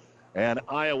 24 and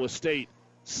Iowa State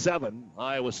 7.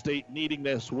 Iowa State needing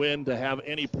this win to have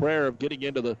any prayer of getting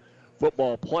into the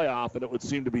football playoff, and it would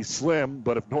seem to be slim.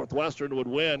 But if Northwestern would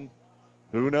win,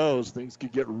 who knows? Things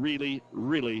could get really,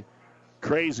 really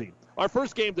crazy. Our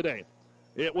first game today,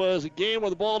 it was a game where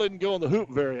the ball didn't go in the hoop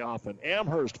very often.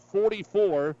 Amherst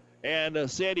 44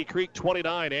 and Sandy Creek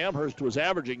 29. Amherst was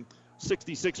averaging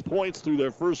 66 points through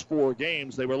their first 4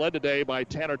 games. They were led today by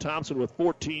Tanner Thompson with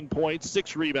 14 points,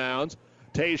 6 rebounds.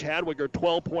 Tage Hadwiger,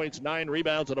 12 points, 9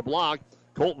 rebounds, and a block.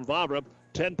 Colton Vavra,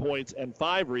 10 points and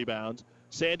 5 rebounds.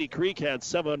 Sandy Creek had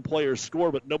 7 players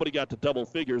score, but nobody got to double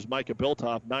figures. Micah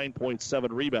Biltoff, 9.7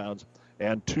 rebounds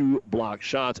and 2 block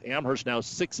shots. Amherst now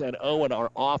 6-0 and are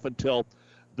off until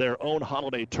their own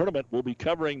holiday tournament. We'll be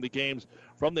covering the games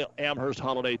from the Amherst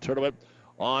holiday tournament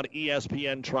on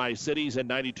ESPN Tri-Cities and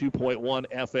 92.1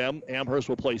 FM. Amherst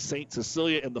will play St.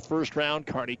 Cecilia in the first round.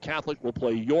 Kearney Catholic will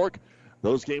play York.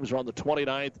 Those games are on the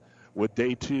 29th with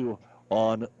day 2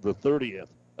 on the 30th.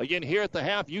 Again, here at the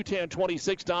half, Yutan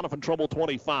 26, Doniphan Trumbull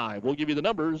 25. We'll give you the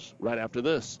numbers right after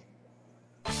this.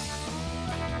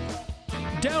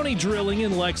 Downey Drilling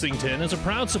in Lexington is a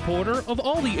proud supporter of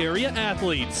all the area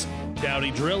athletes.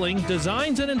 Downey Drilling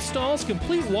designs and installs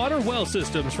complete water well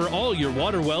systems for all your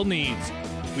water well needs.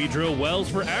 We drill wells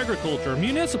for agriculture,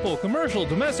 municipal, commercial,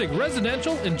 domestic,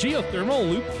 residential, and geothermal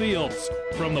loop fields.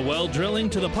 From the well drilling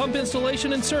to the pump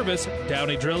installation and service,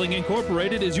 Downey Drilling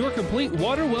Incorporated is your complete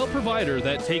water well provider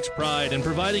that takes pride in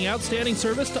providing outstanding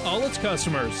service to all its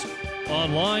customers.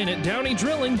 Online at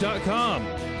downeydrilling.com.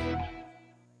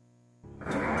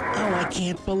 Oh, I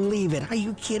can't believe it. Are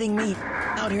you kidding me?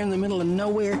 Out here in the middle of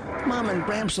nowhere, Mom and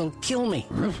Bramps will kill me.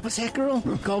 What's that, girl?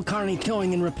 Call Kearney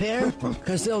Towing and Repair?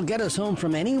 Because they'll get us home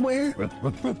from anywhere?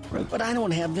 But I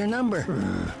don't have their number.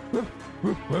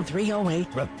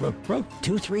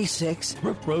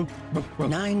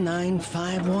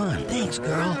 308-236-9951. Thanks,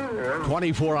 girl.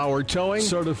 24-hour towing,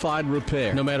 certified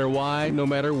repair. No matter why, no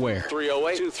matter where.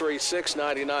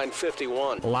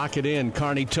 308-236-9951. Lock it in,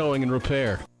 Kearney Towing and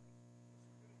Repair.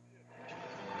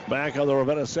 Back on the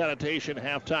Ravenna Sanitation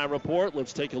halftime report.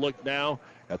 Let's take a look now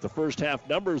at the first half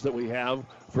numbers that we have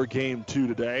for game 2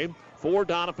 today. For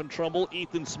Doniphan Trumbull,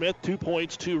 Ethan Smith, 2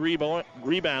 points, 2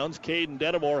 rebounds. Caden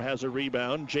Denimore has a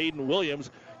rebound. Jaden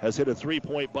Williams has hit a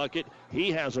 3-point bucket.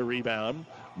 He has a rebound.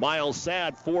 Miles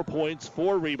Sadd, 4 points,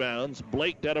 4 rebounds.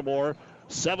 Blake Denimore,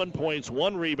 7 points,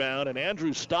 1 rebound. And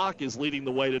Andrew Stock is leading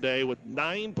the way today with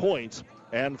 9 points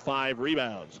and 5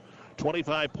 rebounds.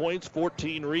 25 points,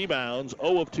 14 rebounds,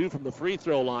 0 of 2 from the free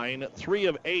throw line, 3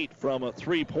 of 8 from a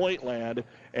 3-point land,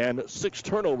 and 6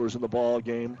 turnovers in the ball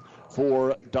game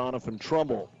for Doniphan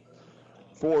Trumbull.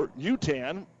 For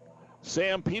Yutan,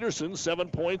 Sam Peterson, 7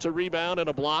 points, a rebound, and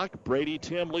a block. Brady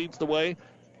Tim leads the way,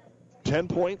 10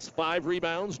 points, 5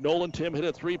 rebounds. Nolan Tim hit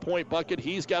a 3-point bucket.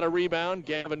 He's got a rebound.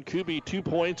 Gavin Kuby, 2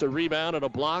 points, a rebound, and a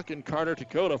block. And Carter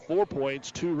Takota, 4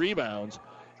 points, 2 rebounds.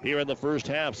 Here in the first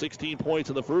half, 16 points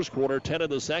in the first quarter, 10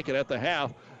 in the second. At the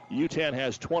half, Yutan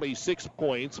has 26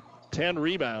 points, 10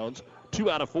 rebounds, 2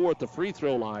 out of 4 at the free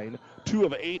throw line, 2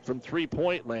 of 8 from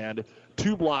 3-point land,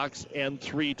 2 blocks and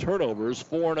 3 turnovers.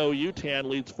 4-0 Yutan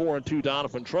leads 4-2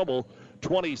 Doniphan Trumbull,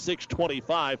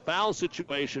 26-25. Foul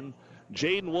situation,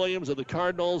 Jaden Williams of the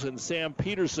Cardinals and Sam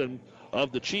Peterson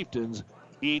of the Chieftains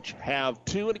each have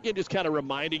 2. And again, just kind of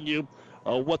reminding you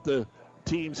what the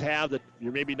teams have that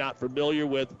you're maybe not familiar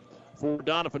with. For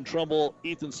Doniphan Trumbull,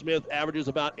 Ethan Smith averages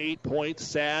about 8 points.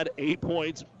 Sadd, 8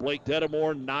 points. Blake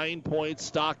Denimore, 9 points.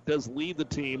 Stock does lead the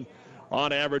team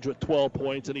on average with 12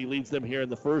 points, and he leads them here in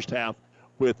the first half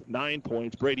with 9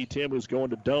 points. Brady Tim, who's going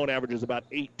to Doane, averages about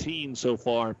 18 so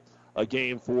far a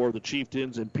game for the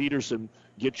Chieftains, and Peterson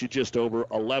gets you just over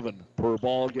 11 per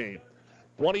ball game.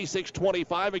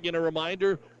 26-25, again, a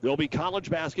reminder, there'll be college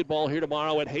basketball here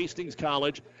tomorrow at Hastings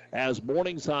College as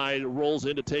Morningside rolls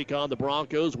in to take on the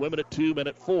Broncos. Women at 2, men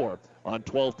at 4 on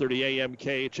 12:30 a.m.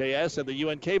 KHAS, and the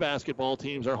UNK basketball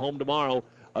teams are home tomorrow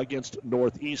against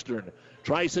Northeastern.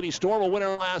 Tri-City Storm, a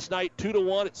winner last night,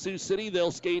 2-1 at Sioux City.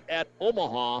 They'll skate at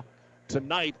Omaha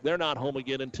tonight. They're not home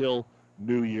again until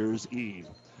New Year's Eve.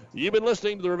 You've been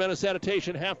listening to the Ravenna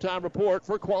Sanitation Halftime Report.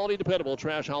 For quality, dependable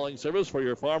trash hauling service for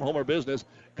your farm, home, or business,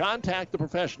 contact the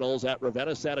professionals at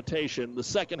Ravenna Sanitation. The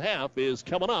second half is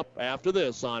coming up after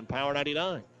this on Power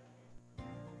 99.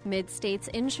 Mid-States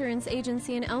Insurance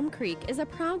Agency in Elm Creek is a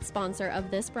proud sponsor of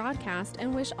this broadcast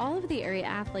and wish all of the area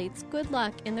athletes good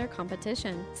luck in their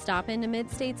competition. Stop into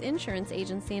Mid-States Insurance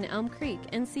Agency in Elm Creek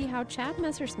and see how Chad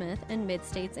Messersmith and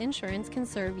Mid-States Insurance can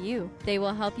serve you. They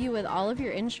will help you with all of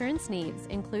your insurance needs,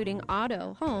 including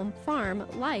auto, home, farm,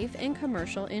 life, and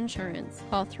commercial insurance.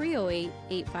 Call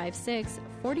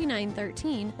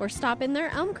 308-856-4913 or stop in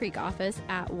their Elm Creek office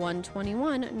at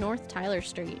 121 North Tyler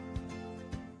Street.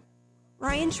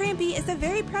 Ryan Trampy is a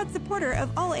very proud supporter of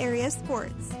all area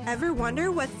sports. Ever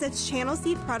wonder what sets Channel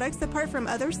Seed products apart from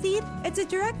other seed? It's a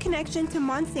direct connection to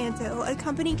Monsanto, a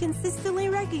company consistently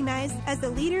recognized as a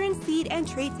leader in seed and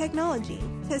trait technology.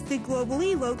 Tested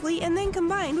globally, locally, and then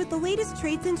combined with the latest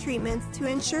traits and treatments to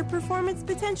ensure performance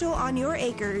potential on your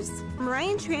acres. From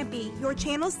Ryan Trampy, your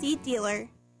Channel Seed dealer.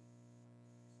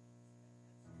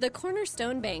 The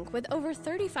Cornerstone Bank, with over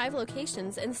 35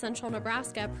 locations in central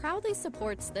Nebraska, proudly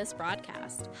supports this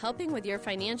broadcast. Helping with your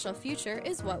financial future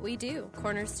is what we do.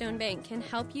 Cornerstone Bank can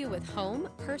help you with home,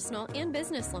 personal, and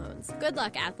business loans. Good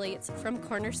luck, athletes. From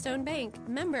Cornerstone Bank,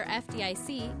 member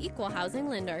FDIC, equal housing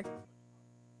lender.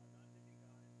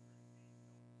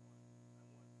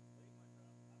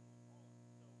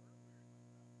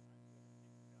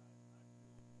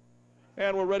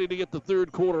 And we're ready to get the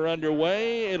third quarter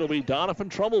underway. It'll be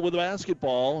Doniphan Trumbull with the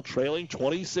basketball, trailing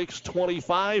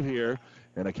 26-25 here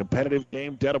in a competitive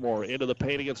game. Dedamore into the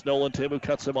paint against Nolan Tim, who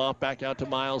cuts him off, back out to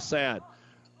Miles Sad.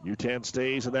 Yutan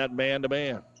stays in that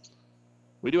man-to-man.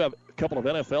 We do have a couple of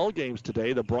NFL games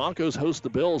today. The Broncos host the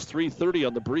Bills, 3:30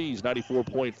 on the Breeze,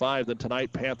 94.5. Then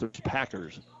tonight,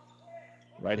 Panthers-Packers.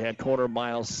 Right-hand corner,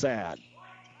 Miles Sad.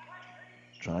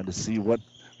 Trying to see what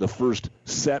the first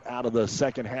set out of the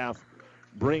second half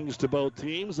brings to both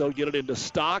teams. They'll get it into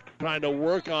Stock, trying to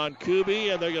work on Kuby,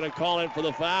 and they're going to call in for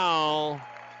the foul.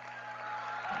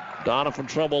 Doniphan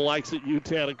Trumbull likes it.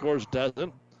 Yutan, of course,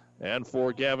 doesn't. And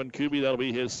for Gavin Kuby, that'll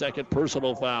be his second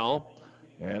personal foul.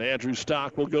 And Andrew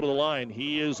Stock will go to the line.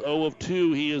 He is 0 of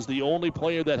 2. He is the only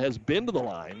player that has been to the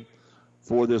line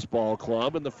for this ball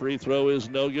club, and the free throw is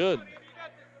no good.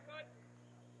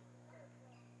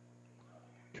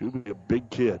 Kuby, a big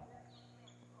kid.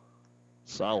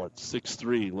 Solid,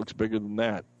 6'3", looks bigger than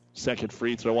that. Second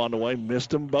free throw on the way, missed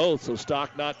them both, so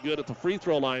Stock not good at the free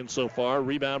throw line so far.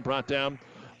 Rebound brought down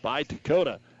by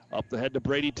Dakota. Up the head to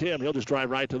Brady Tim. He'll just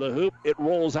drive right to the hoop. It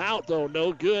rolls out, though,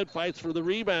 no good. Fights for the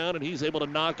rebound, and he's able to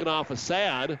knock it off a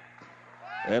Sad.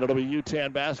 And it'll be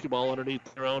Yutan basketball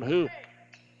underneath their own hoop.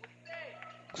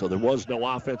 So there was no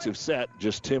offensive set,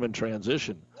 just Tim in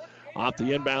transition. Off the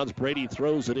inbounds, Brady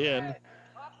throws it in.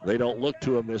 They don't look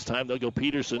to him this time. They'll go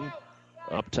Peterson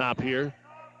up top here,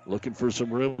 looking for some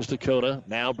room. Dakota.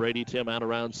 Now Brady Tim out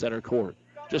around center court.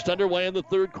 Just underway in the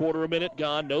third quarter, a minute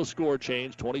gone, no score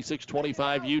change.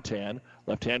 26-25 Yutan.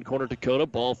 Left-hand corner Dakota,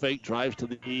 ball fake, drives to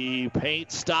the paint,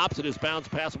 stops, and his bounce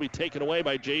pass will be taken away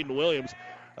by Jaden Williams.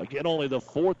 Again, only the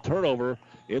fourth turnover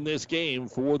in this game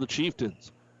for the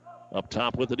Chieftains. Up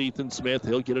top with it, Ethan Smith.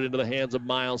 He'll get it into the hands of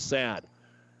Miles Sad.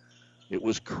 It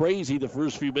was crazy the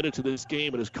first few minutes of this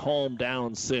game. It has calmed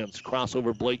down since.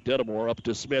 Crossover Blake Dedamore up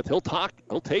to Smith. He'll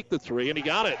take the three, and he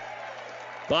got it.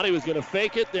 Thought he was going to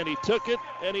fake it, then he took it,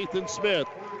 and Ethan Smith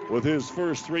with his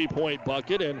first three-point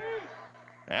bucket. And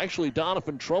actually,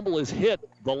 Doniphan Trumbull has hit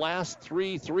the last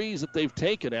 3 threes that they've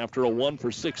taken after a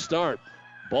 1-for-6 start.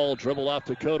 Ball dribbled off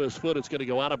Dakota's foot. It's going to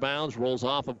go out of bounds, rolls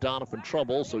off of Doniphan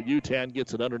Trumbull, so Yutan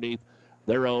gets it underneath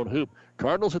their own hoop.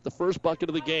 Cardinals hit the first bucket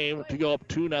of the game to go up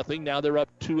 2-0. Now they're up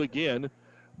 2 again.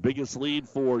 Biggest lead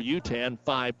for Yutan,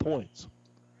 5 points.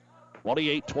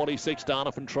 28-26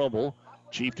 Doniphan Trumbull.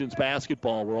 Chieftains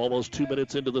basketball. We're almost 2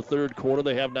 minutes into the third quarter.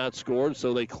 They have not scored,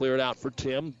 so they clear it out for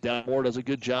Tim. Dedamore does a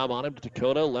good job on him to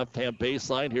Dakota. Left-hand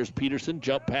baseline. Here's Peterson.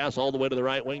 Jump pass all the way to the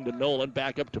right wing to Nolan.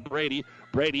 Back up to Brady.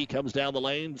 Brady comes down the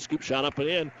lane. Scoop shot up and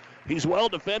in. He's well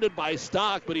defended by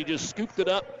Stock, but he just scooped it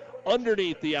up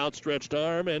underneath the outstretched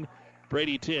arm, and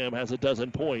Brady Tim has a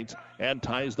dozen points and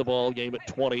ties the ball game at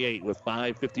 28 with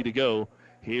 5:50 to go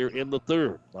here in the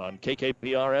third on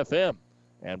KKPR-FM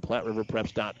and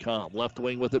PlatteRiverPreps.com. Left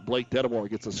wing with it, Blake Dedamore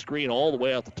gets a screen all the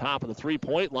way out the top of the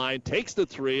three-point line, takes the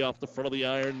three off the front of the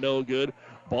iron, no good.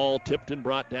 Ball tipped and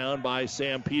brought down by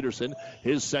Sam Peterson,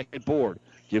 his second board.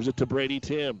 Gives it to Brady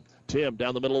Tim. Tim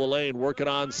down the middle of the lane, working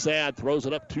on Sad, throws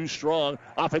it up too strong.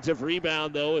 Offensive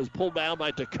rebound, though, is pulled down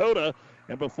by Dakota,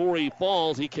 and before he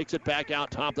falls, he kicks it back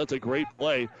out top. That's a great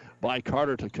play by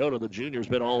Carter Dakota. The junior's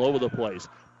been all over the place.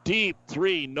 Deep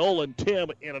three, Nolan Tim,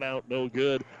 in and out, no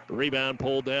good. Rebound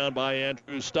pulled down by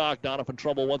Andrew Stock. Doniphan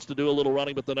Trumbull wants to do a little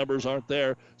running, but the numbers aren't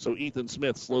there, so Ethan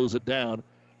Smith slows it down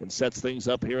and sets things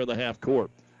up here in the half court.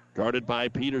 Guarded by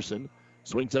Peterson,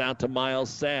 swings it out to Miles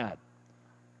Sad.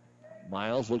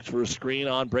 Miles looks for a screen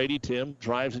on Brady Tim,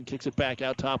 drives and kicks it back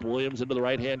out top. Williams into the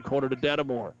right-hand corner to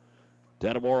Dedamore.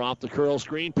 Dedamore off the curl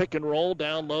screen, pick and roll,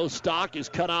 down low. Stock is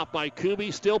cut off by Kuby,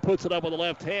 still puts it up with the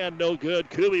left hand, no good.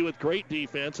 Kuby with great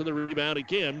defense, and the rebound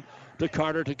again to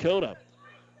Carter Dakota.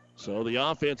 So the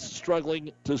offense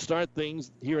struggling to start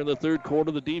things here in the third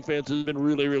quarter. The defense has been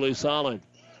really, really solid.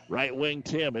 Right wing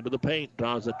Tim into the paint,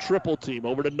 draws a triple team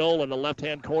over to Nolan. The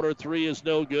left-hand corner three is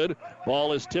no good.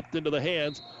 Ball is tipped into the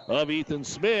hands of Ethan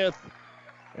Smith.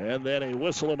 And then a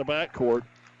whistle in the backcourt,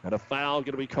 and a foul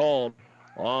going to be called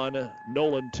on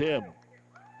Nolan Tim.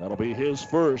 That'll be his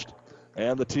first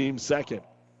and the team's second.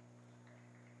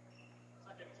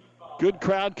 Good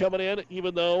crowd coming in,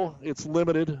 even though it's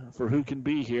limited for who can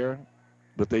be here.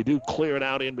 But they do clear it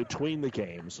out in between the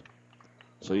games.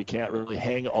 So you can't really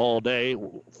hang all day.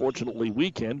 Fortunately, we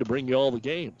can to bring you all the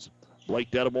games. Blake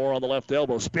Dedamore on the left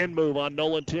elbow. Spin move on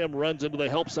Nolan Tim. Runs into the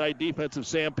help side defense of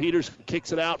Sam Peterson.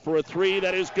 Kicks it out for a three.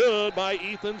 That is good by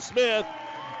Ethan Smith.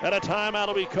 And a timeout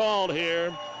will be called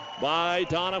here by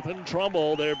Doniphan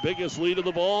Trumbull, their biggest lead of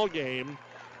the ball game.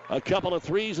 A couple of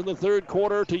threes in the third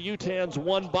quarter to Yutan's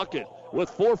one bucket with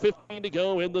 4:15 to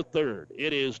go in the third.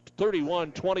 It is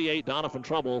 31-28. Doniphan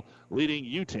Trumbull leading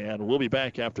Yutan. We'll be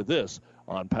back after this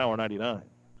on Power 99.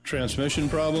 Transmission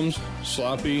problems,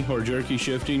 sloppy or jerky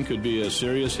shifting could be a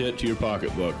serious hit to your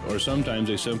pocketbook, or sometimes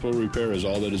a simple repair is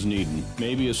all that is needed.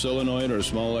 Maybe a solenoid or a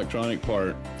small electronic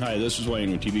part. Hi, this is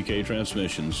Wayne with TBK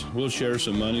Transmissions. We'll share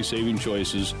some money-saving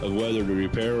choices of whether to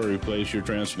repair or replace your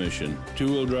transmission.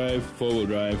 Two-wheel drive, four-wheel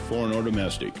drive, foreign or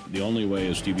domestic. The only way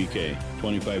is TBK.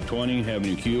 2520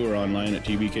 Avenue Q or online at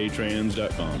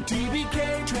tbktrans.com.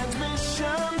 TBK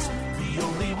Transmissions, the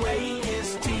only way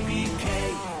is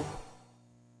TBK.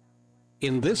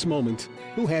 In this moment,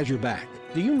 who has your back?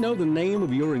 Do you know the name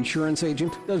of your insurance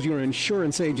agent? Does your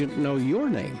insurance agent know your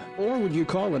name? Or would you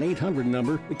call an 800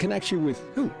 number that connects you with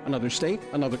who? Another state?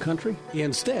 Another country?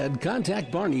 Instead,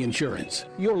 contact Barney Insurance,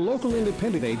 your local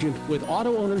independent agent with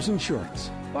Auto Owners Insurance.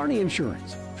 Barney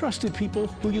Insurance. Trusted people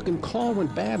who you can call when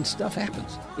bad stuff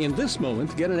happens. In this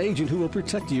moment, get an agent who will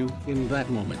protect you in that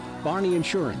moment. Barney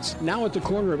Insurance, now at the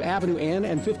corner of Avenue N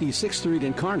and 56th Street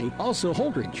in Kearney, also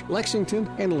Holdridge, Lexington,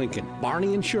 and Lincoln.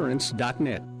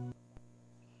 BarneyInsurance.net.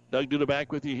 Doug Duda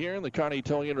back with you here in the Kearney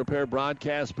Towing and Repair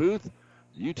broadcast booth.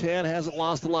 Yutan hasn't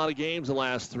lost a lot of games the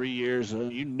last 3 years.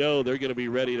 You know they're going to be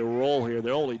ready to roll here.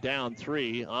 They're only down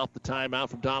three. Off the timeout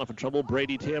from Doniphan Trumbull.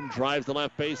 Brady Tim drives the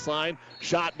left baseline.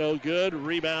 Shot no good.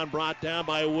 Rebound brought down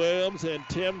by Williams, and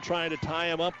Tim trying to tie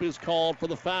him up is called for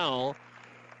the foul.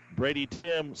 Brady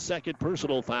Tim, second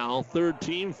personal foul, third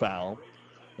team foul.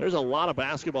 There's a lot of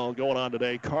basketball going on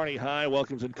today. Kearney High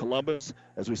welcomes in Columbus.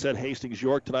 As we said, Hastings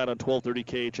York tonight on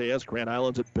 1230 KHAS. Grand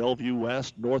Island's at Bellevue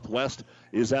West. Northwest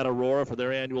is at Aurora for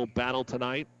their annual battle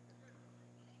tonight.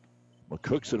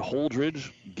 McCook's at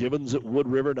Holdridge. Gibbons at Wood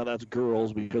River. Now that's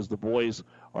girls because the boys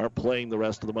aren't playing the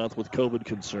rest of the month with COVID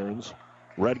concerns.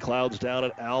 Red Cloud's down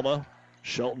at Alma.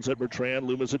 Shelton's at Bertrand.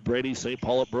 Loomis at Brady. St.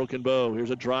 Paul at Broken Bow.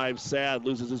 Here's a drive. Sad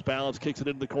loses his balance. Kicks it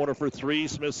into the corner for three.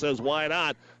 Smith says, why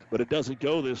not? But it doesn't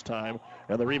go this time.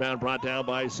 And the rebound brought down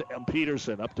by Sam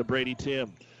Peterson. Up to Brady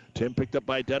Tim. Tim picked up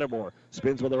by Dedamore.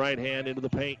 Spins with the right hand into the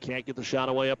paint. Can't get the shot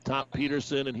away up top.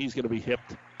 Peterson, and he's going to be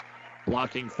hipped.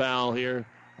 Blocking foul here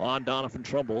on Doniphan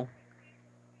Trumbull.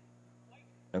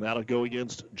 And that'll go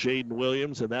against Jaden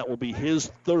Williams, and that will be his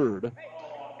third.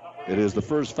 It is the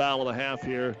first foul of the half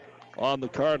here on the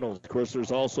Cardinals. Of course,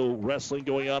 there's also wrestling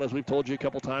going on, as we've told you a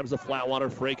couple times. The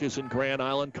Flatwater Fracas in Grand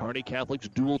Island. Kearney Catholic's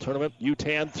dual tournament.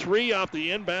 Yutan three off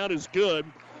the inbound is good.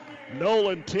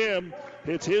 Nolan Tim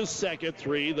hits his second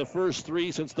three, the first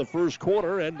three since the first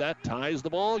quarter, and that ties the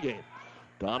ball game.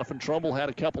 Doniphan Trumbull had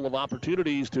a couple of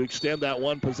opportunities to extend that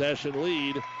one possession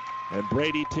lead, and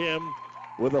Brady Tim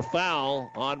with a foul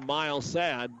on Miles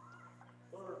Sad.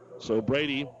 So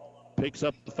Brady picks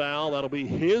up the foul. That'll be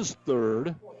his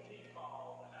third.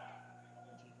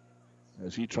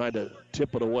 as he tried to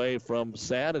tip it away from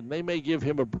Sad, and they may give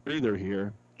him a breather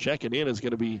here. Checking in is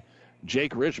going to be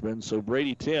Jake Richmond, so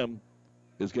Brady Tim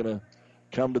is going to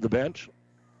come to the bench.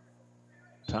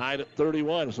 Tied at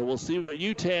 31, so we'll see what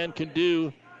Yutan can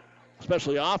do,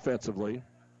 especially offensively.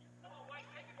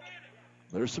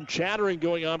 There's some chattering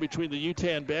going on between the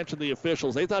Yutan bench and the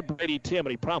officials. They thought Brady Tim,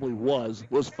 and he probably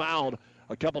was fouled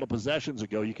a couple of possessions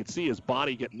ago. You could see his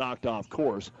body get knocked off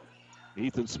course.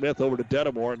 Ethan Smith over to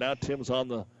Dedamore. Now Tim's on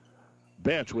the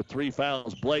bench with 3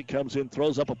 fouls. Blake comes in,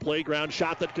 throws up a playground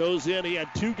shot that goes in. He had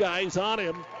 2 guys on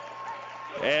him.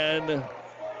 And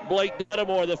Blake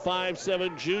Dedamore, the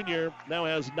 5'7 junior, now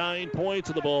has 9 points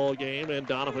in the ball game. And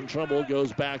Doniphan Trumbull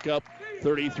goes back up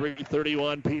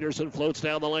 33-31. Peterson floats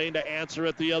down the lane to answer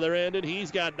at the other end, and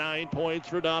he's got 9 points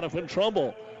for Doniphan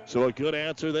Trumbull. So a good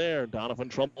answer there. Doniphan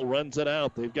Trumbull runs it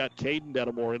out. They've got Caden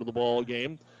Dedamore into the ball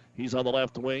game. He's on the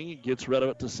left wing, gets rid of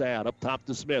it to Sad. Up top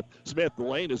to Smith. Smith, the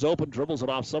lane is open, dribbles it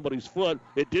off somebody's foot.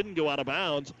 It didn't go out of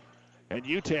bounds, and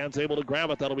Yutan's able to grab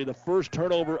it. That'll be the first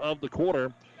turnover of the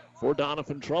quarter for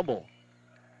Doniphan Trumbull.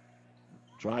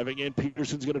 Driving in,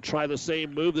 Peterson's going to try the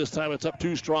same move. This time it's up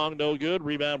too strong, no good.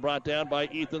 Rebound brought down by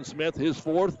Ethan Smith, his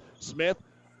 4th. Smith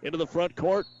into the front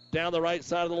court, down the right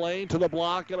side of the lane to the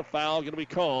block, and a foul going to be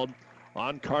called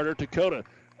on Carter Takota.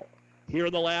 Here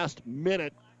in the last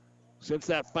minute, since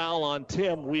that foul on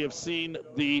Tim, we have seen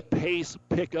the pace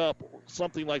pick up,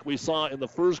 something like we saw in the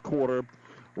first quarter,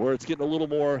 where it's getting a little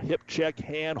more hip check,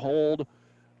 hand hold,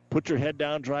 put your head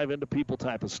down, drive into people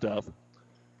type of stuff.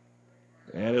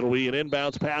 And it'll be an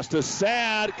inbounds pass to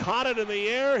Sad. Caught it in the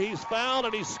air. He's fouled,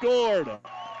 and he scored.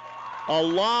 A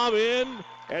lob in,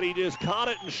 and he just caught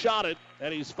it and shot it.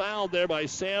 And he's fouled there by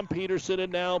Sam Peterson,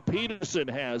 and now Peterson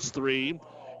has 3.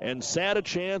 And Sad a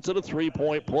chance at a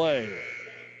 3-point play.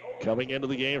 Coming into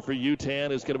the game for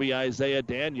Yutan is going to be Isaiah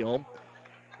Daniel.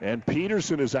 And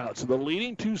Peterson is out. So the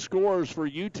leading 2 scorers for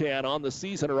Yutan on the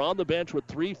season are on the bench with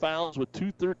 3 fouls with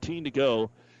 2:13 to go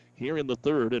here in the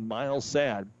third. And Miles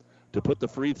Sad to put the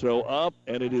free throw up,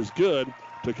 and it is good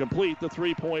to complete the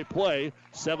 3-point play.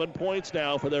 7 points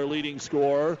now for their leading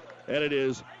scorer, and it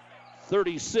is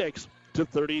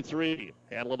 36-33.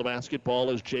 Handling the basketball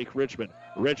is Jake Richmond.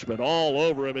 Richmond all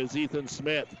over him is Ethan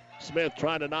Smith. Smith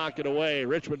trying to knock it away.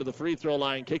 Richmond to the free throw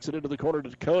line, kicks it into the corner to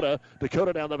Dakota.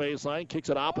 Dakota down the baseline, kicks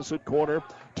it opposite corner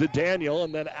to Daniel,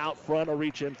 and then out front a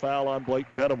reach-in foul on Blake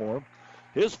Dedamore.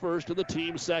 His first and the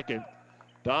team's second.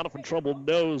 Doniphan Trumbull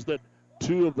knows that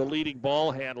 2 of the leading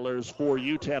ball handlers for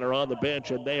Yutan are on the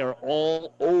bench, and they are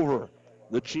all over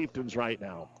the Chieftains right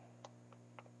now.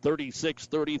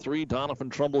 36-33,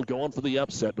 Doniphan Trumbull going for the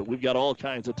upset, but we've got all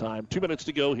kinds of time. 2 minutes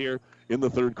to go here in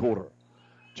the third quarter.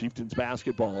 Chieftains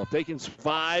basketball. If they can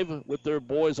survive with their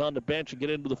boys on the bench and get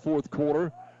into the fourth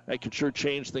quarter, that could sure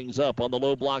change things up. On the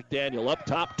low block, Daniel. Up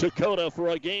top, Dakota for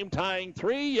a game-tying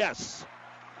 3. Yes.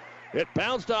 It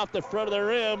bounced off the front of the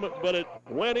rim, but it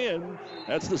went in.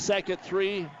 That's the second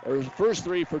 3, or first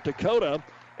 3 for Dakota.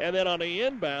 And then on the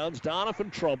inbounds,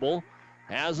 Doniphan Trumbull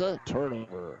has a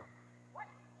turnover.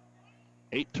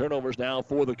 8 turnovers now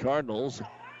for the Cardinals.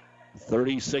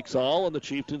 36 all, and the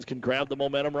Chieftains can grab the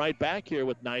momentum right back here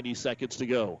with 90 seconds to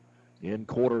go in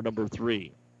quarter number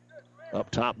 3. Up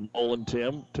top, Nolan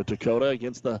Tim to Dakota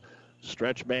against the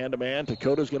stretch man-to-man.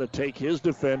 Dakota's going to take his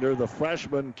defender, the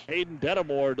freshman Caden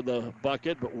Dedamore, to the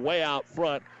bucket, but way out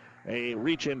front. A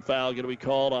reach-in foul going to be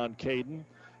called on Caden.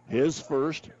 His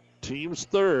first, team's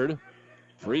third.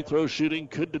 Free throw shooting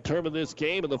could determine this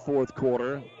game in the fourth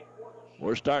quarter.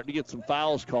 We're starting to get some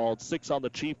fouls called. 6 on the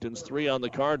Chieftains, 3 on the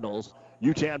Cardinals.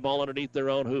 Yutan ball underneath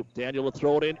their own hoop. Daniel will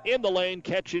throw it in the lane,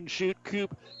 catch and shoot.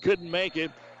 Coop couldn't make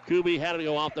it. Kubi had to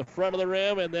go off the front of the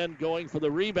rim, and then going for the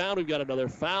rebound, we've got another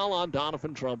foul on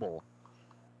Doniphan Trumbull.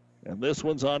 And this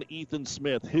one's on Ethan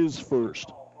Smith, his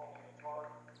first.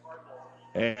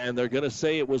 And they're going to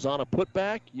say it was on a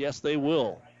putback? Yes, they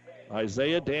will.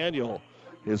 Isaiah Daniel,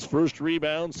 his first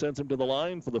rebound, sends him to the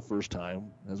line for the first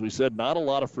time. As we said, not a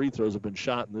lot of free throws have been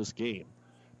shot in this game.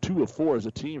 2 of 4 as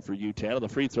a team for Yutan, and the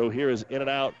free throw here is in and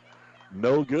out.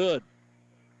 No good.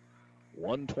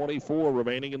 1:24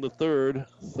 remaining in the third,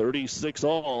 36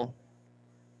 all.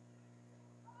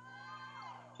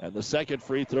 And the second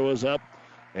free throw is up,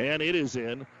 and it is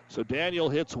in. So Daniel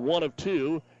hits 1 of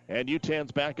 2, and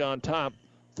Yutan's back on top,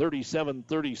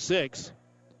 37-36,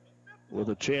 with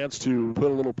a chance to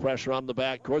put a little pressure on the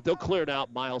backcourt. They'll clear it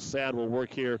out. Miles Sad will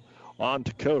work here on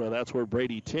Dakota. That's where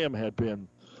Brady Tim had been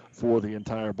for the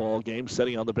entire ball game,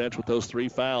 sitting on the bench with those 3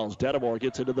 fouls. Dedamore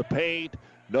gets into the paint.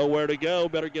 Nowhere to go.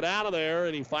 Better get out of there.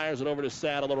 And he fires it over to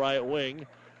Sad on the right wing.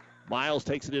 Miles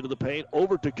takes it into the paint.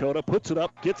 Over Dakota. Puts it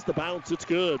up. Gets the bounce. It's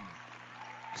good.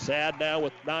 Sad now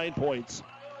with 9 points.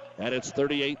 And it's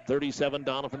 38-37.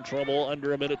 Doniphan Trumbull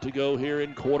under a minute to go here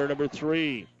in quarter number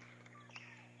 3.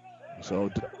 So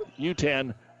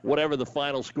Yutan, whatever the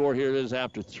final score here is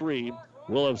after 3,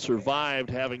 will have survived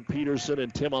having Peterson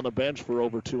and Tim on the bench for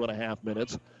over 2.5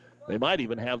 minutes. They might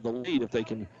even have the lead if they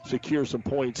can secure some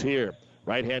points here.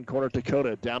 Right-hand corner,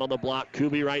 Dakota down on the block.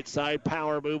 Kubi right side,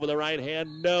 power move with the right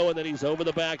hand. No, and then he's over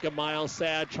the back of Miles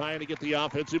Sad trying to get the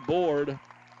offensive board.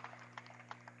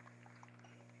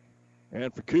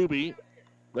 And for Kubi,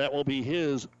 that will be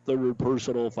his third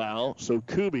personal foul. So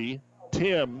Kubi,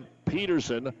 Tim,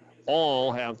 Peterson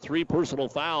all have 3 personal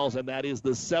fouls, and that is the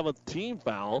 7th team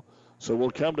foul. So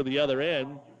we'll come to the other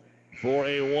end for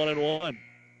a 1-and-1.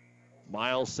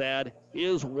 Miles Sad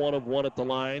is 1 of 1 at the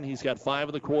line. He's got 5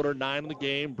 in the quarter, 9 in the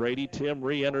game. Brady Tim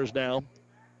re-enters now.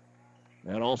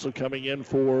 And also coming in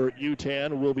for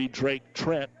Yutan will be Drake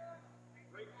Trent.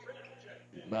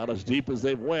 About as deep as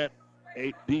they've went.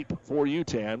 8 deep for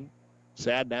Yutan.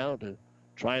 Sad now to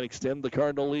try and extend the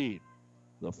Cardinal lead.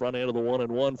 The front end of the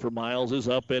 1-and-1 for Miles is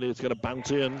up, and it's going to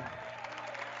bounce in.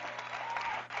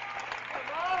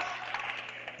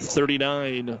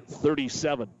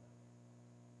 39-37.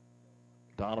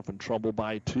 Doniphan Trumbull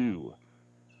by 2.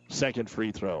 Second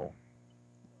free throw.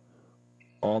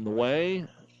 On the way,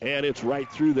 and it's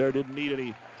right through there. Didn't need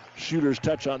any shooter's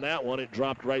touch on that one. It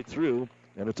dropped right through,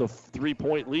 and it's a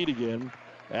 3-point lead again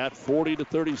at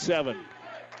 40-37.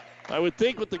 I would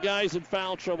think with the guys in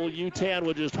foul trouble, Yutan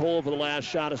would just hold for the last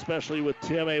shot, especially with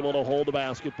Tim able to hold the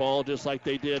basketball just like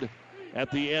they did at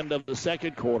the end of the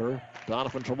second quarter.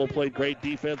 Doniphan Trumbull played great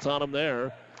defense on him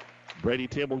there. Brady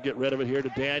Tim will get rid of it here to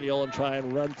Daniel and try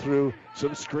and run through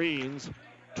some screens.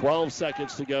 12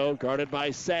 seconds to go, guarded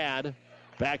by Sad.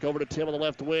 Back over to Tim on the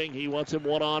left wing. He wants him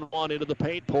one-on-one into the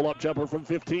paint. Pull-up jumper from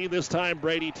 15. This time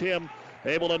Brady Tim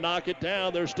able to knock it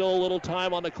down. There's still a little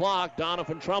time on the clock.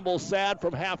 Doniphan Trumbull, Sad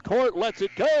from half court, lets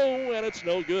it go, and it's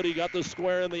no good. He got the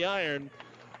square in the iron.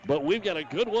 But we've got a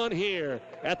good one here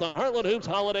at the Heartland Hoops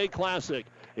Holiday Classic.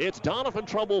 It's Doniphan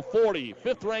Trumbull 40,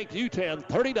 5th-ranked Yutan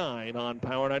 39 on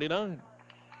Power 99.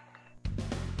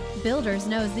 Builders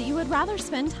knows that you would rather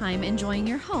spend time enjoying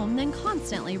your home than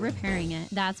constantly repairing it.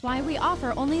 That's why we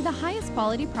offer only the highest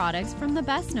quality products from the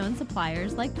best-known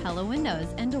suppliers like Pella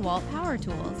Windows and DeWalt Power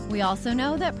Tools. We also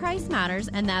know that price matters,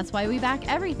 and that's why we back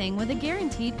everything with a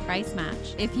guaranteed price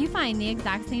match. If you find the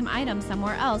exact same item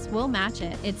somewhere else, we'll match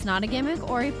it. It's not a gimmick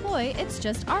or a ploy, it's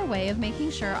just our way of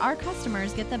making sure our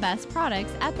customers get the best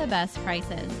products at the best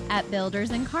prices. At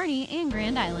Builders in Kearney and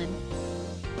Grand Island.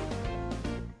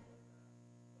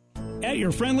 At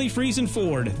your friendly Friesen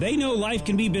Ford, they know life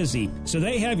can be busy, so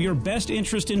they have your best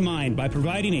interest in mind by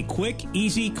providing a quick,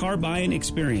 easy car buying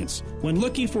experience. When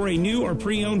looking for a new or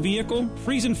pre-owned vehicle,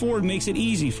 Friesen Ford makes it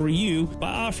easy for you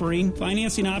by offering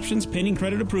financing options pending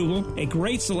credit approval, a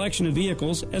great selection of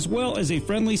vehicles, as well as a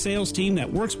friendly sales team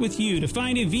that works with you to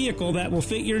find a vehicle that will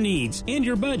fit your needs and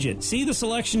your budget. See the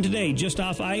selection today just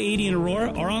off I-80 in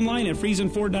Aurora or online at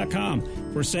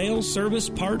FriesenFord.com. For sales, service,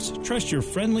 parts, trust your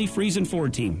friendly Friesen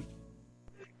Ford team.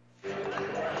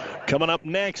 Coming up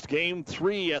next, Game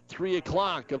 3 at 3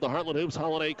 o'clock of the Heartland Hoops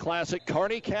Holiday Classic,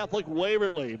 Kearney Catholic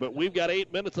Waverly. But we've got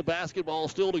 8 minutes of basketball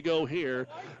still to go here.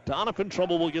 Doniphan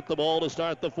Trumbull will get the ball to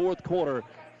start the fourth quarter.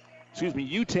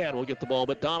 Yutan will get the ball,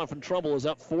 but Doniphan Trumbull is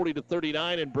up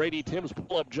 40-39, and Brady Tim's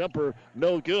pull-up jumper,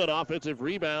 no good. Offensive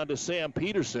rebound to Sam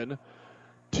Peterson.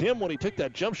 Tim, when he took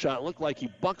that jump shot, looked like he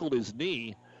buckled his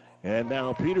knee. And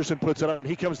now Peterson puts it up.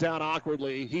 He comes down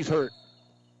awkwardly. He's hurt.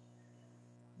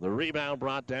 The rebound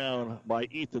brought down by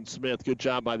Ethan Smith. Good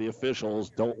job by the officials.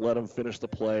 Don't let him finish the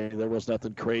play. There was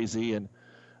nothing crazy, and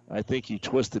I think he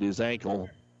twisted his ankle.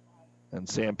 And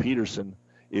Sam Peterson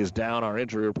is down. Our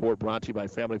injury report brought to you by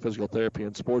Family Physical Therapy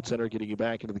and Sports Center, getting you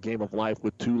back into the game of life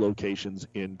with 2 locations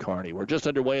in Kearney. We're just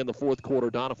underway in the fourth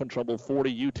quarter. Doniphan Trumbull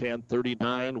 40, Yutan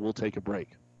 39. We'll take a break.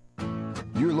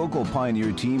 Your local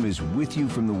Pioneer team is with you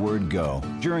from the word go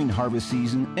during harvest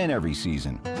season and every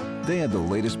season. They have the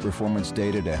latest performance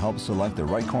data to help select the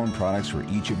right corn products for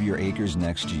each of your acres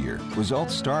next year.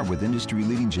 Results start with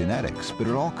industry-leading genetics, but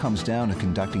it all comes down to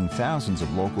conducting thousands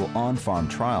of local on-farm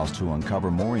trials to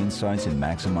uncover more insights and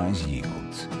maximize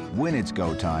yields. When it's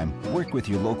go time, work with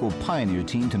your local Pioneer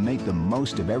team to make the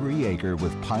most of every acre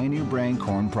with Pioneer brand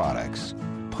corn products.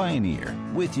 Pioneer,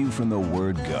 with you from the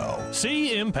word go.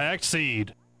 See Impact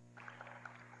Seed.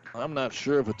 I'm not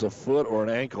sure if it's a foot or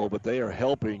an ankle, but they are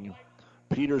helping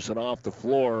Peterson off the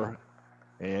floor,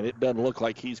 and it doesn't look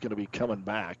like he's going to be coming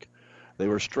back. They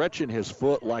were stretching his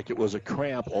foot like it was a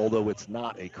cramp, although it's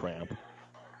not a cramp.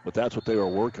 But that's what they were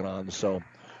working on, so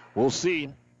we'll see.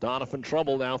 Doniphan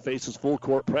Trumbull now faces full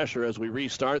court pressure as we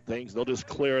restart things. They'll just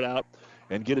clear it out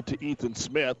and get it to Ethan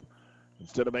Smith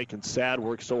instead of making Sad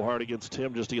work so hard against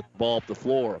Tim just to get the ball up the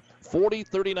floor.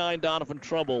 40-39 Doniphan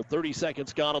Trumbull. 30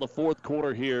 seconds gone in the fourth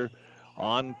quarter here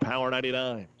on Power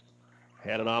 99.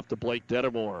 Hand it off to Blake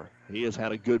Dedamore. He has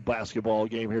had a good basketball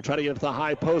game here. Trying to get to the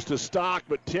high post to Stock,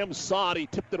 but Tim saw it. He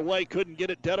tipped it away, couldn't get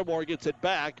it. Dedamore gets it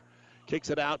back.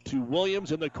 Kicks it out to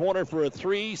Williams in the corner for a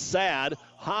three. Sad.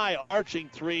 High arching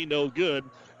three, no good.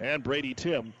 And Brady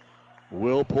Tim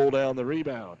will pull down the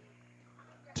rebound.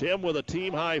 Tim with a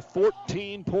team-high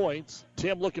 14 points.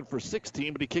 Tim looking for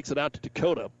 16, but he kicks it out to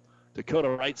Dakota. Dakota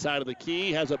right side of the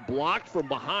key. Has it blocked from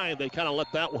behind. They kind of let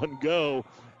that one go.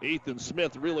 Ethan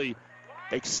Smith really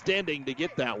extending to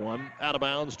get that one out of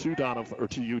bounds to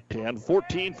Yutan.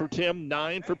 14 for Tim,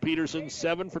 9 for Peterson,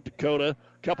 7 for Dakota.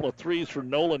 Couple of threes for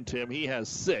Nolan Tim. He has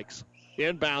 6.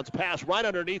 Inbounds pass right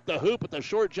underneath the hoop, but the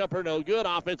short jumper no good.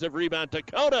 Offensive rebound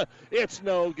Dakota. It's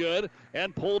no good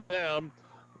and pulled down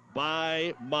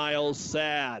by Miles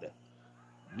Sad.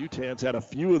 Yutan's had a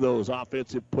few of those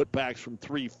offensive putbacks from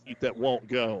 3 feet that won't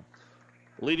go.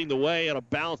 Leading the way in a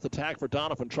balanced attack for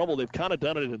Doniphan Trumbull. They've kind of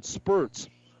done it in spurts.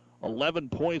 11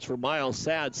 points for Miles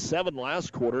Sad, 7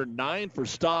 last quarter, 9 for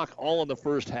Stock, all in the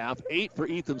first half, 8 for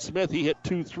Ethan Smith. He hit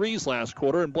 2 threes last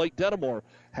quarter, and Blake Dedamore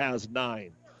has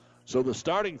 9. So the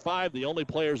starting 5, the only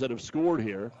players that have scored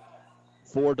here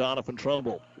for Doniphan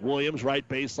Trumbull. Williams, right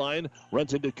baseline,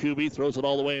 runs into Kuby, throws it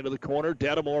all the way into the corner.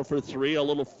 Dedamore for 3, a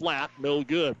little flat, no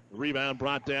good. Rebound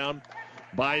brought down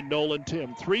by Nolan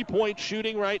Tim. 3-point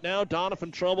shooting right now.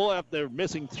 Doniphan Trumbull, after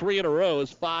missing 3 in a row, is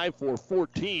 5 for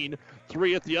 14.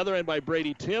 3 at the other end by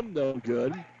Brady Tim, no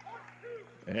good.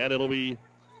 And it'll be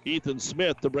Ethan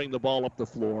Smith to bring the ball up the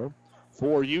floor.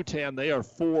 For Yutan, they are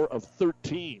 4 of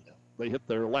 13. They hit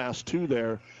their last 2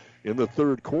 there in the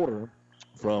third quarter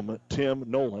from Tim,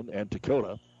 Nolan, and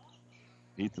Dakota.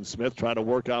 Ethan Smith trying to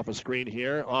work off a screen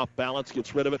here. Off balance,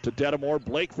 gets rid of it to Dedamore.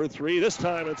 Blake for 3. This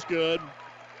time it's good.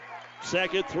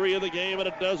 Second 3 of the game and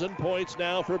a dozen points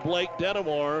now for Blake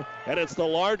Dedamore. And it's the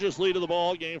largest lead of the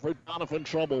ball game for Doniphan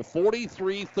Trumbull.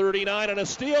 43-39 and a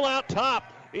steal out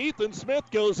top. Ethan Smith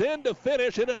goes in to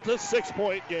finish, and it's a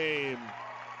 6-point game.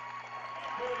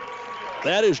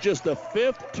 That is just the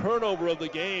 5th turnover of the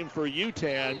game for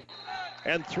Yutan.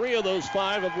 And 3 of those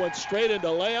 5 have went straight into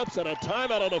layups and a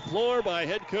timeout on the floor by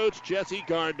head coach Jesse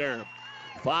Gardner.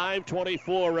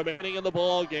 5:24 remaining in the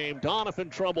ball game. Doniphan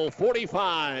Trumbull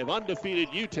 45, undefeated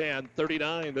Yutan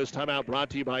 39. This timeout brought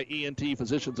to you by ENT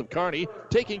Physicians of Kearney,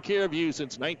 taking care of you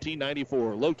since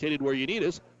 1994. Located where you need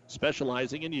us,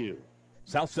 specializing in you.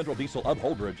 South Central Diesel of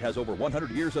Holdridge has over 100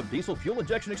 years of diesel fuel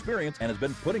injection experience and has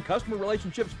been putting customer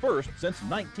relationships first since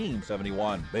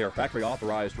 1971. They are factory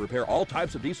authorized to repair all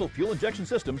types of diesel fuel injection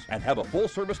systems and have a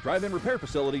full-service drive-in repair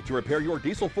facility to repair your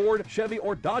diesel Ford, Chevy,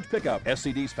 or Dodge pickup.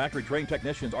 SCD's factory-trained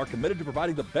technicians are committed to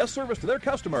providing the best service to their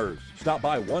customers. Stop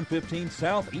by 115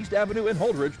 South East Avenue in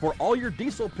Holdridge for all your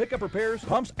diesel pickup repairs,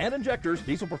 pumps and injectors,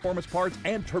 diesel performance parts,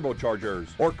 and turbochargers.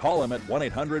 Or call them at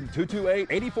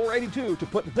 1-800-228-8482 to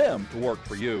put them to work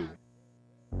for you.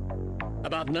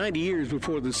 About 90 years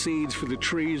before the seeds for the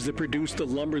trees that produce the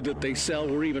lumber that they sell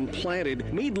were even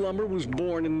planted, Mead Lumber was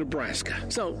born in Nebraska.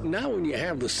 So now when you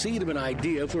have the seed of an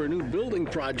idea for a new building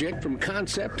project from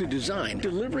concept to design,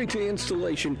 delivery to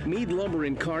installation, Mead Lumber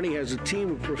in Kearney has a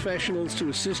team of professionals to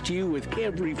assist you with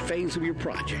every phase of your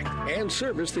project and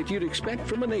service that you'd expect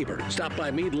from a neighbor. Stop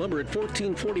by Mead Lumber at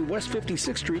 1440 West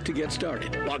 56th Street to get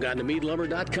started. Log on to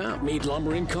meadlumber.com. Mead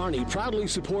Lumber in Kearney proudly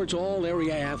supports all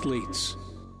area athletes.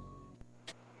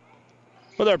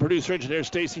 With our producer engineer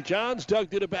Stacy Johns,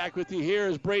 Doug Duda back with you here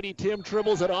as Brady Tim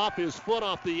dribbles it off his foot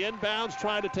off the inbounds,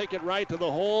 trying to take it right to the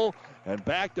hole, and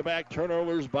back-to-back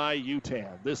turnovers by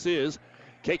Yutan. This is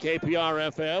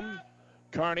KKPR-FM,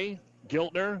 Kearney,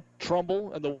 Giltner,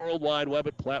 Trumbull, and the World Wide Web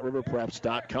at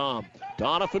PlatteRiverPreps.com.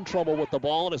 Doniphan Trumbull with the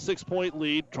ball in a 6-point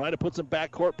lead, trying to put some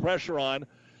backcourt pressure on,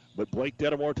 but Blake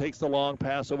Dedamore takes the long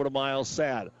pass over to Miles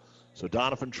Sad. So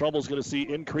Doniphan Trumbull's going to see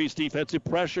increased defensive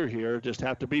pressure here. Just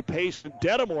have to be patient.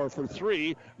 Dedamore for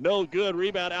 3. No good.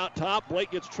 Rebound out top.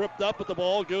 Blake gets tripped up, but the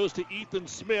ball goes to Ethan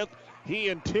Smith. He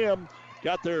and Tim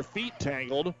got their feet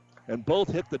tangled, and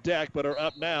both hit the deck, but are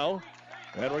up now.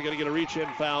 And we're going to get a reach-in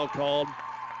foul called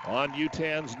on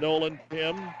Yutan's Nolan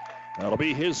Tim. That'll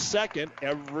be his second.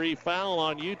 Every foul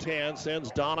on Yutan sends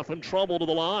Doniphan Trumbull to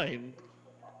the line.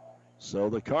 So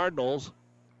the Cardinals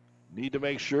need to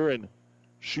make sure and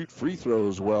shoot free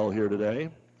throws well here today.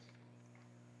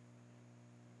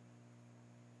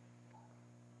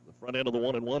 The front end of the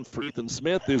 1-and-1 for Ethan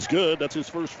Smith is good. That's his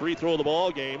first free throw of the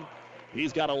ball game.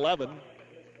 He's got 11.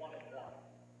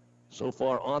 So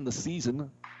far on the season,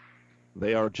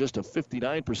 they are just a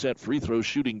 59% free throw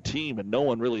shooting team, and no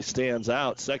one really stands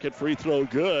out. Second free throw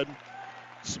good.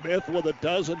 Smith with a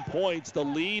dozen points. The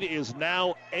lead is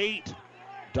now 8.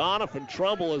 Doniphan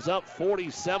Trumbull is up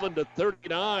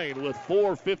 47-39 with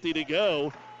 4:50 to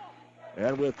go.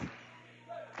 And with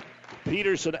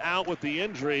Peterson out with the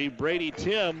injury, Brady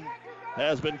Tim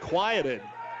has been quieted.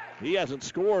 He hasn't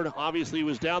scored. Obviously, he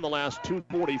was down the last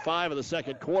 2:45 of the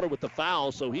second quarter with the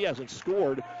foul, so he hasn't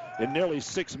scored in nearly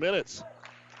 6 minutes.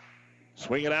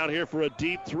 Swing it out here for a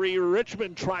deep three.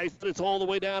 Richmond tries it. It's all the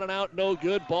way down and out. No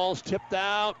good. Ball's tipped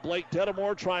out. Blake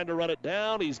Dedamore trying to run it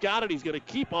down. He's got it. He's going to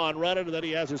keep on running, and then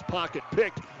he has his pocket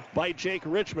picked by Jake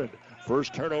Richmond.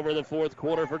 First turnover of the fourth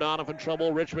quarter for Doniphan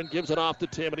Trumbull. Richmond gives it off to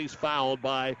Tim, and he's fouled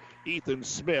by Ethan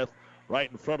Smith right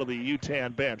in front of the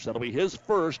Yutan bench. That'll be his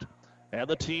first and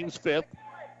the team's 5th.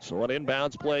 So an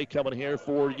inbounds play coming here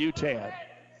for Yutan.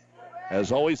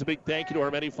 As always, a big thank you to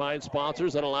our many fine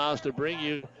sponsors that allow us to bring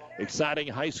you exciting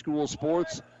high school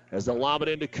sports. As they lob it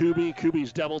into Kubi.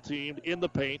 Kubi's double-teamed in the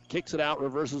paint. Kicks it out,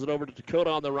 reverses it over to Dakota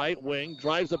on the right wing.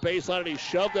 Drives the baseline, and he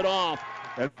shoved it off.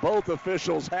 And both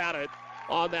officials had it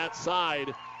on that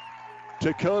side.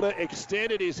 Dakota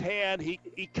extended his hand. He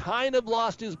kind of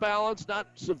lost his balance, not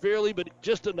severely, but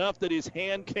just enough that his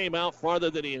hand came out farther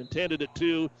than he intended it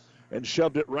to and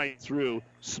shoved it right through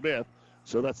Smith.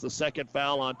 So that's the second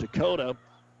foul on Dakota.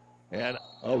 And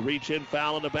a reach-in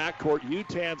foul in the backcourt.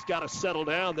 Yutan's got to settle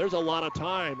down. There's a lot of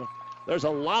time. There's a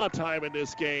lot of time in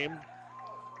this game.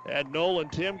 And Nolan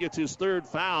Tim gets his third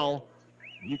foul.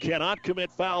 You cannot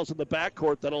commit fouls in the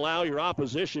backcourt that allow your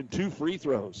opposition 2 free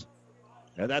throws.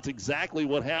 And that's exactly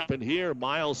what happened here.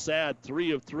 Miles Sad,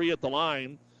 3 of 3 at the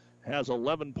line, has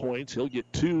 11 points. He'll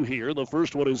get 2 here. The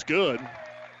first one is good.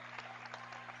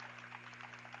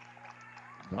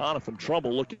 Doniphan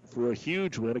Trumbull looking for a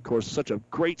huge win. Of course, such a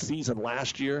great season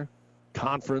last year.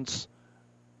 Conference,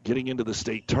 getting into the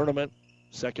state tournament.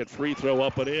 Second free throw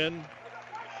up and in.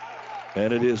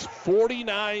 And it is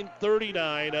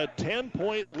 49-39, a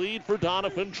 10-point lead for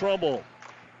Doniphan Trumbull.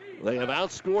 They have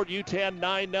outscored Yutan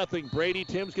 9-0. Brady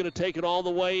Tim's going to take it all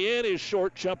the way in. His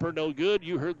short jumper no good.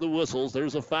 You heard the whistles.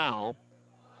 There's a foul.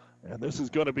 And this is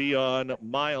going to be on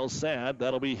Miles Sad.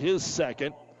 That'll be his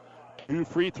second. 2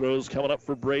 free throws coming up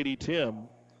for Brady Tim.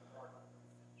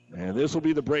 And this will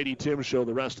be the Brady Tim show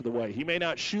the rest of the way. He may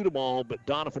not shoot them all, but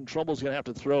Doniphan Trumbull's going to have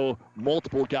to throw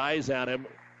multiple guys at him,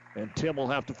 and Tim will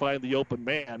have to find the open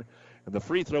man. And the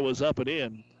free throw is up and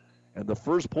in. And the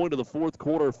first point of the fourth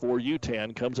quarter for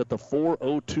Yutan comes at the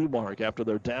 4:02 mark after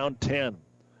they're down 10.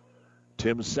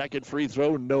 Tim's second free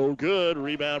throw, no good.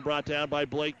 Rebound brought down by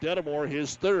Blake Dedamore,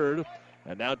 his third.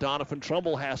 And now Doniphan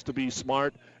Trumbull has to be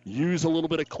smart, use a little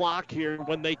bit of clock here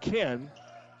when they can.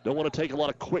 Don't want to take a lot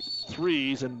of quick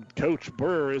threes, and Coach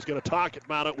Burr is going to talk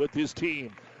about it with his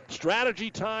team.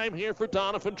 Strategy time here for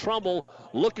Doniphan Trumbull,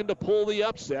 looking to pull the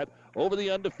upset over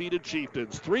the undefeated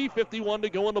Chieftains. 3:51 to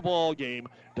go in the ball game.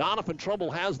 Doniphan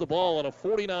Trumbull has the ball in a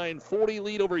 49-40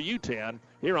 lead over Yutan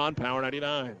here on Power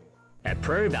 99. At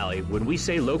Prairie Valley, when we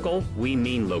say local, we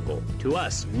mean local. To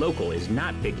us, local is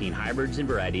not picking hybrids and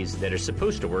varieties that are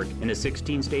supposed to work in a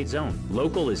 16-state zone.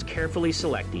 Local is carefully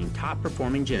selecting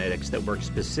top-performing genetics that work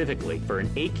specifically for an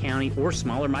 8-county or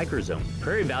smaller microzone.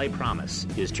 Prairie Valley Promise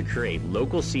is to create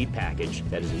local seed package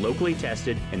that is locally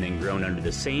tested and then grown under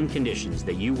the same conditions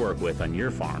that you work with on your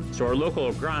farm. So our local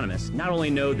agronomists not only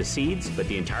know the seeds, but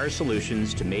the entire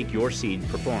solutions to make your seed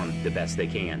perform the best they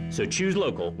can. So choose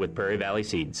local with Prairie Valley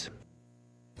Seeds.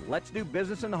 Let's do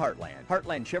business in the Heartland.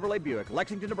 Heartland Chevrolet Buick,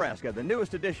 Lexington, Nebraska, the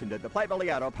newest addition to the Platte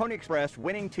Valley Auto Pony Express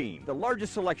winning team. The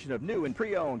largest selection of new and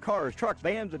pre-owned cars, trucks,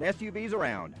 vans, and SUVs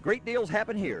around. Great deals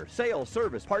happen here. Sales,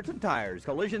 service, parts and tires,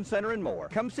 collision center, and more.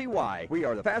 Come see why. We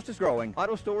are the fastest growing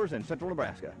auto stores in central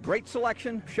Nebraska. Great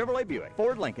selection, Chevrolet Buick,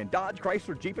 Ford, Lincoln, Dodge,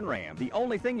 Chrysler, Jeep, and Ram. The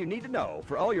only thing you need to know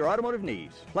for all your automotive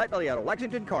needs. Platte Valley Auto,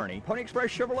 Lexington, Kearney, Pony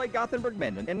Express Chevrolet, Gothenburg,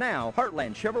 Menden, and now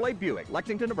Heartland Chevrolet Buick,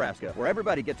 Lexington, Nebraska, where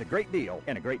everybody gets a great deal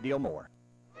and a great deal more.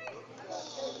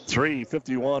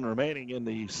 3:51 remaining in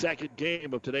the second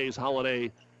game of today's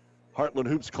Holiday Heartland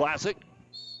Hoops Classic.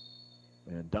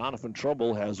 And Doniphan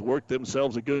Trumbull has worked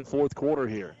themselves a good fourth quarter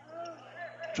here.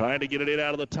 Trying to get it in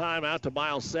out of the timeout to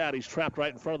Miles Sad. He's trapped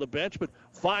right in front of the bench, but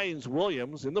finds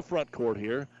Williams in the front court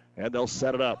here, and they'll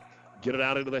set it up. Get it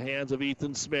out into the hands of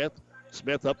Ethan Smith.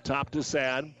 Smith up top to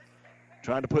Sad.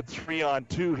 Trying to put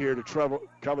 3-on-2 here to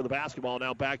cover the basketball.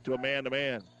 Now back to a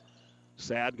man-to-man.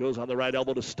 Sad goes on the right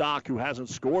elbow to Stock, who hasn't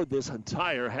scored this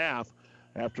entire half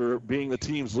after being the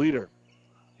team's leader.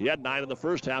 He had 9 in the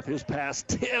first half. His pass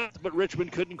 10th, but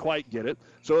Richmond couldn't quite get it.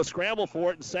 So a scramble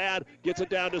for it, and Sad gets it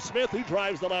down to Smith, who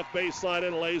drives the left baseline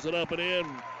and lays it up and in.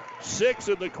 6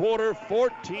 in the quarter,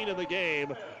 14 in the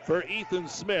game for Ethan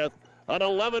Smith. An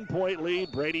 11-point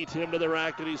lead. Brady Tim to the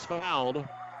rack, and he's fouled.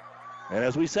 And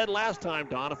as we said last time,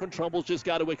 Doniphan Trumbull's just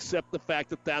got to accept the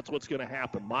fact that that's what's going to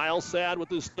happen. Miles Sad with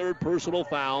his 3rd personal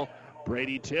foul.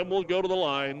 Brady Tim will go to the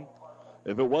line.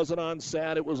 If it wasn't on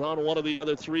Sad, it was on one of the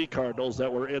other 3 Cardinals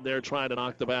that were in there trying to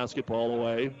knock the basketball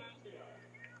away.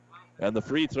 And the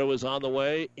free throw is on the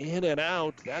way. In and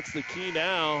out. That's the key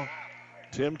now.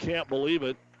 Tim can't believe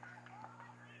it.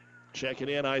 Checking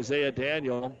in Isaiah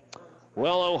Daniel.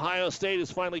 Well, Ohio State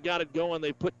has finally got it going.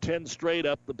 They put 10 straight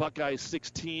up. The Buckeyes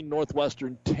 16,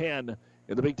 Northwestern 10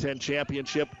 in the Big Ten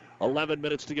Championship. 11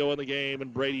 minutes to go in the game,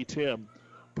 and Brady Tim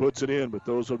puts it in, but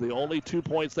those are the only 2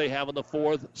 points they have in the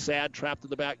 4th. Sad trapped in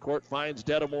the backcourt, finds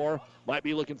Dedamore. Might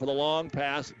be looking for the long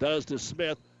pass. Does to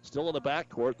Smith. Still in the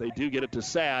backcourt. They do get it to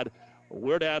Sad.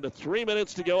 We're down to 3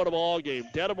 minutes to go in the ball game.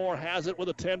 Dedamore has it with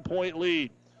a 10-point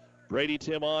lead. Brady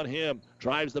Tim on him.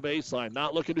 Drives the baseline.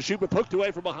 Not looking to shoot, but poked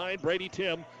away from behind. Brady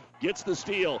Tim gets the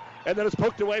steal. And then it's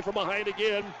poked away from behind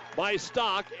again by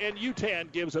Stock, and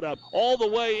Yutan gives it up. All the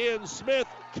way in. Smith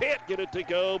can't get it to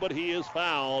go, but he is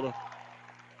fouled.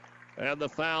 And the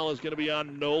foul is going to be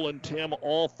on Nolan Tim.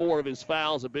 All 4 of his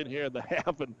fouls have been here in the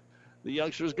half, and the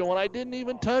youngster's going, I didn't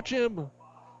even touch him.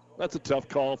 That's a tough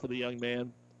call for the young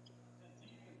man.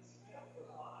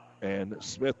 And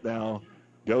Smith now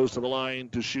goes to the line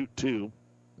to shoot 2.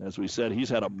 As we said, he's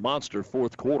had a monster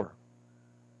 4th quarter.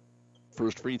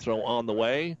 First free throw on the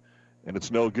way, and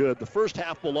it's no good. The first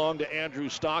half belonged to Andrew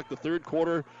Stock. The 3rd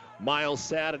quarter, Miles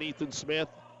Sad and Ethan Smith.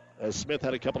 As Smith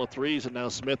had a couple of threes, and now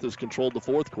Smith has controlled the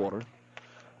 4th quarter.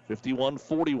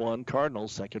 51-41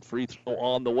 Cardinals. 2nd free throw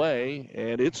on the way,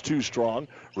 and it's too strong.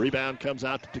 Rebound comes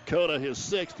out to Dakota, his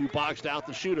 6th, who boxed out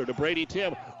the shooter. To Brady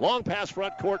Tim. Long pass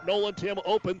front court. Nolan Tim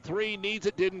open 3, needs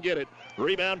it, didn't get it.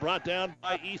 Rebound brought down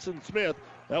by Ethan Smith.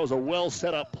 That was a well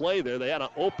set up play there. They had an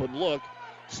open look.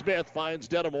 Smith finds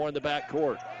Dedamore in the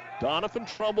backcourt.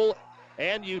 Doniphan Trumbull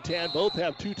and Yutan both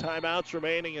have 2 timeouts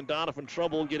remaining, and Doniphan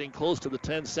Trumbull, getting close to the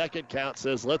 10-second count,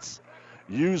 says let's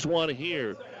use one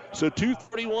here. So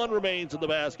 2:31 remains in the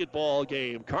basketball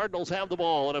game. Cardinals have the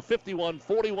ball in a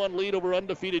 51-41 lead over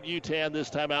undefeated Yutan. This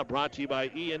timeout brought to you by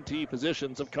ENT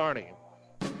Physicians of Kearney.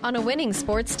 On a winning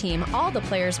sports team, all the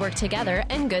players work together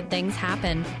and good things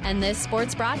happen. And this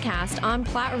sports broadcast on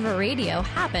Platte River Radio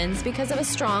happens because of a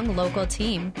strong local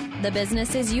team. The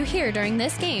businesses you hear during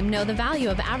this game know the value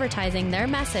of advertising their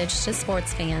message to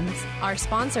sports fans. Our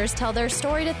sponsors tell their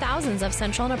story to thousands of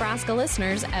Central Nebraska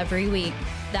listeners every week.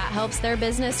 That helps their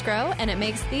business grow, and it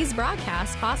makes these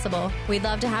broadcasts possible. We'd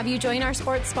love to have you join our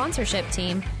sports sponsorship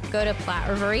team. Go to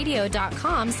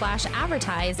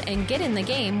PlatteRiverRadio.com/advertise and get in the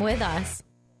game with us.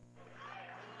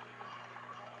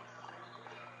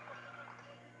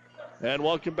 And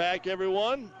welcome back,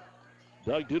 everyone.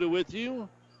 Doug Duda with you.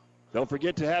 Don't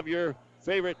forget to have your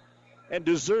favorite and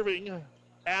deserving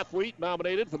athlete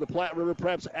nominated for the Platte River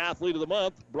Preps Athlete of the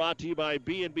Month, brought to you by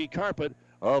B&B Carpet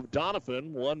of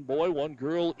Doniphan. 1 boy, 1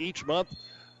 girl each month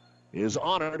is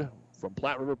honored from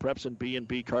Platte River Preps and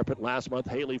B&B Carpet. Last month,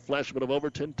 Haley Fleshman of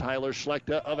Overton, Tyler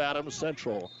Schlechter of Adams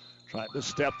Central. Trying to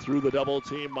step through the double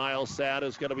team. Miles Sad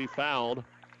is going to be fouled.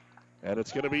 And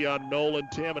it's going to be on Nolan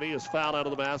Tim, and he is fouled out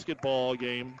of the basketball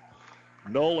game.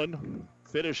 Nolan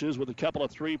finishes with a couple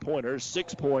of 3-pointers,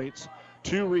 6 points,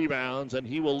 2 rebounds, and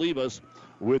he will leave us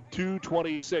with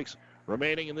 2:26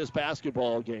 remaining in this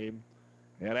basketball game.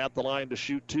 And at the line to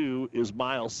shoot 2 is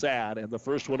Miles Sad, and the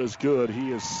first one is good.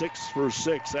 He is 6 for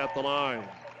 6 at the line.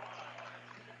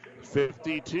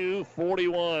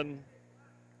 52-41.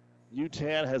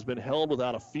 Yutan has been held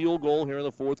without a field goal here in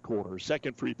the 4th quarter.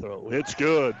 Second free throw. It's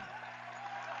good.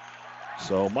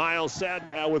 So Miles Sad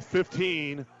now with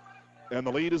 15, and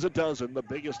the lead is a dozen, the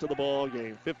biggest of the ball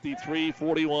game.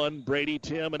 53-41. Brady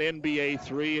Tim, an NBA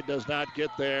 3. It does not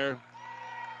get there.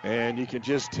 And you can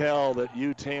just tell that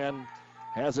Yutan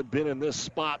hasn't been in this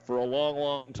spot for a long,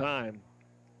 long time.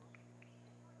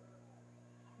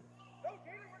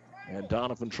 And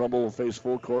Doniphan Trumbull will face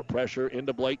full court pressure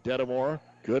into Blake Dedamore.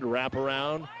 Good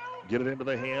wraparound. Get it into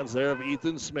the hands there of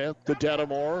Ethan Smith to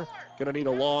Dedamore. Going to need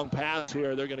a long pass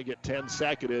here. They're going to get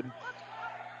 10-seconded.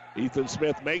 Ethan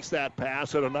Smith makes that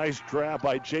pass, and a nice grab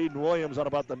by Jaden Williams on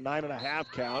about the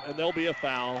 9.5 count, and there'll be a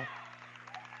foul.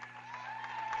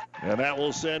 And that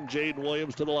will send Jaden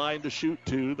Williams to the line to shoot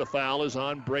 2. The foul is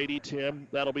on Brady Tim.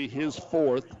 That'll be his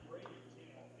 4th.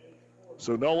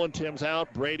 So Nolan Tim's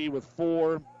out. Brady with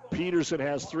 4. Peterson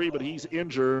has 3, but he's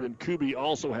injured, and Kuby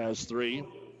also has 3.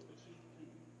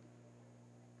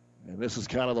 And this is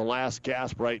kind of the last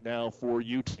gasp right now for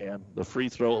Yutan. The free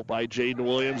throw by Jaden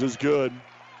Williams is good.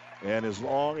 And as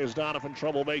long as Doniphan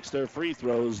Trumbull makes their free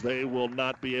throws, they will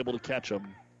not be able to catch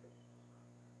them.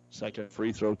 Second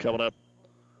free throw coming up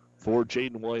for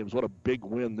Jaden Williams. What a big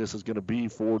win this is going to be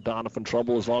for Doniphan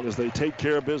Trumbull as long as they take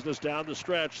care of business down the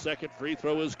stretch. Second free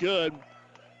throw is good.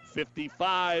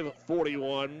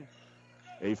 55-41.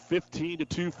 A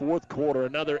 15-2 fourth quarter.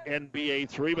 Another NBA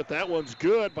three, but that one's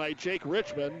good by Jake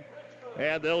Richmond.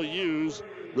 And they'll use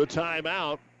the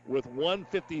timeout with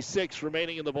 1:56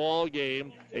 remaining in the ball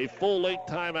game. A full-length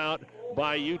timeout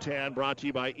by Yutan, brought to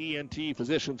you by ENT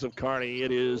Physicians of Kearney.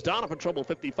 It is Doniphan Trumbull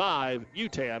 55,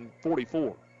 Yutan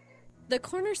 44. The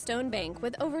Cornerstone Bank,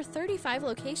 with over 35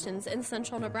 locations in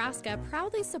central Nebraska,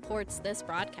 proudly supports this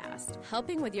broadcast.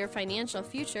 Helping with your financial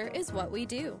future is what we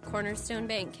do. Cornerstone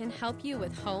Bank can help you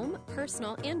with home,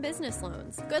 personal, and business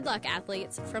loans. Good luck,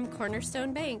 athletes. From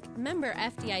Cornerstone Bank, member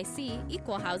FDIC,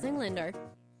 equal housing lender.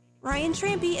 Ryan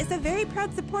Trampy is a very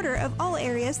proud supporter of all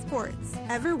area sports.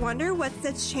 Ever wonder what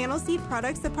sets Channel Seed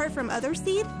products apart from other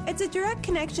seed? It's a direct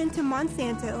connection to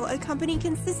Monsanto, a company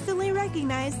consistently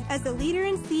recognized as a leader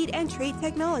in seed and trait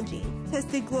technology.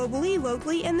 Tested globally,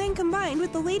 locally, and then combined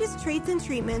with the latest traits and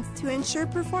treatments to ensure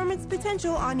performance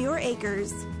potential on your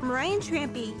acres. Ryan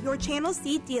Trampy, your Channel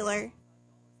Seed dealer.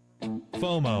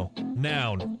 FOMO,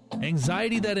 noun,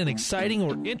 anxiety that an exciting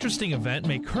or interesting event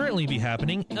may currently be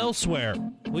happening elsewhere.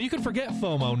 Well, you can forget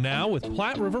FOMO now with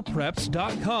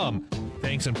PlatteRiverPreps.com.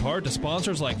 Thanks in part to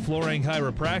sponsors like Florang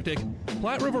Chiropractic,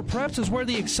 Platte River Preps is where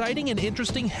the exciting and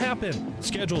interesting happen.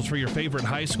 Schedules for your favorite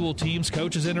high school teams,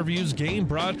 coaches' interviews, game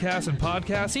broadcasts, and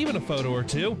podcasts, even a photo or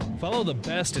two. Follow the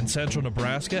best in central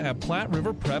Nebraska at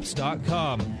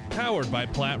PlatteRiverPreps.com. Powered by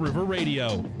Platte River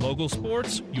Radio. Local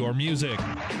sports, your music.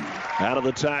 Out of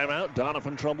the timeout,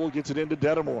 Doniphan Trumbull gets it into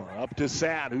Dedamore. Up to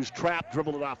Sad, who's trapped,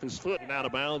 dribbled it off his foot, and out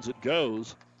of bounds it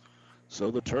goes.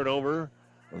 So the turnover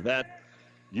that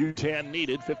Yutan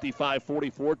needed,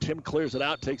 55-44. Tim clears it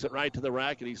out, takes it right to the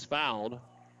rack, and he's fouled.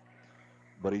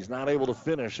 But he's not able to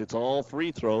finish. It's all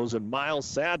free throws, and Miles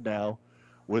Sad now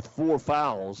with 4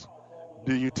 fouls.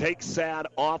 Do you take Sad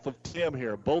off of Tim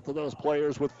here? Both of those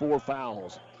players with 4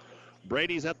 fouls.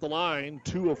 Brady's at the line,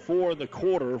 2 of 4 in the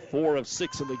quarter, 4 of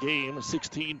 6 in the game.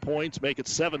 16 points, make it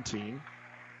 17.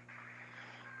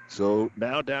 So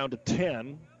now down to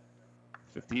 10.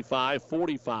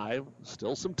 55-45.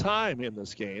 Still some time in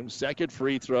this game. Second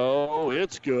free throw,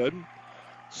 it's good.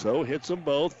 So hits them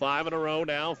both. 5 in a row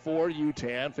now for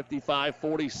Yutan.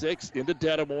 55-46 into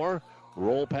Dedamore.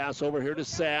 Roll pass over here to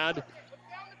Sad.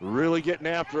 Really getting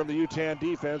after him, the Yutan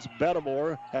defense.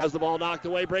 Dedamore has the ball knocked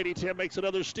away. Brady Tim makes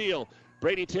another steal.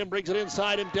 Brady Tim brings it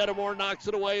inside, and Dedamore knocks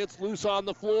it away. It's loose on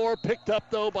the floor. Picked up,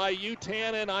 though, by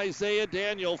Yutan, and Isaiah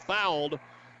Daniel fouled.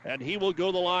 And he will go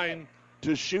to the line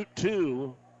to shoot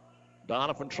 2.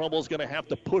 Doniphan Trumbull's going to have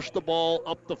to push the ball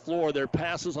up the floor. Their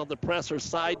passes on the press are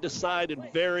side to side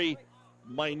and very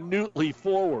minutely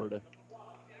forward.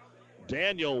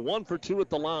 Daniel 1 for 2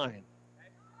 at the line.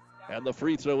 And the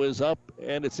free throw is up,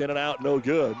 and it's in and out, no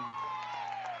good.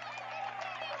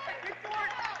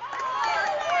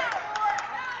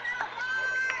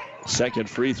 Second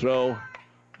free throw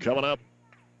coming up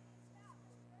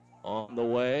on the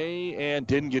way, and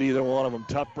didn't get either one of them.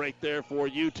 Tough break there for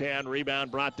Yutan. Rebound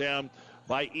brought down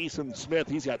by Eason Smith.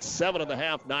 He's got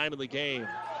 7.5, 9 in the game.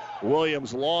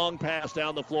 Williams, long pass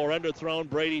down the floor, underthrown.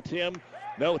 Brady Tim.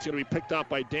 No, it's going to be picked up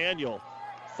by Daniel.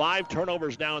 5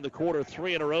 turnovers now in the quarter,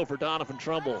 3 in a row for Doniphan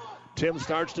Trumbull. Tim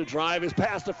starts to drive. His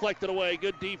pass deflected away.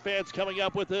 Good defense coming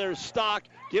up with their stock.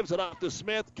 Gives it off to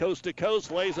Smith. Coast to coast.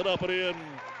 Lays it up and in.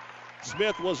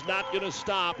 Smith was not going to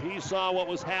stop. He saw what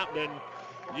was happening.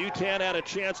 Yutan had a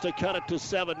chance to cut it to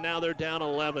 7. Now they're down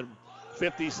 11.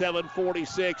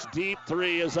 57-46. Deep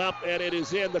 3 is up, and it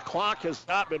is in. The clock has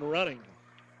not been running.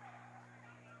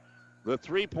 The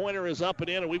three-pointer is up and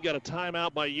in, and we've got a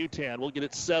timeout by Yutan. We'll get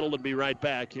it settled and be right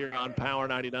back here on Power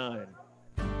 99.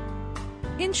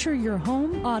 Insure your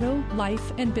home, auto,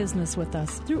 life, and business with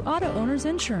us through Auto Owners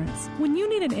Insurance. When you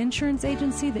need an insurance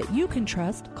agency that you can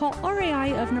trust, call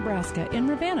RAI of Nebraska in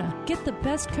Ravenna. Get the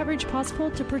best coverage possible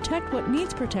to protect what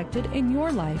needs protected in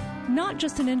your life. Not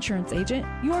just an insurance agent,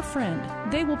 your friend.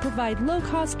 They will provide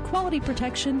low-cost, quality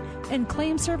protection and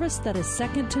claim service that is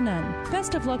second to none.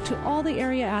 Best of luck to all the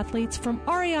area athletes from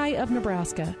RAI of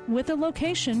Nebraska, with a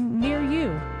location near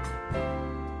you.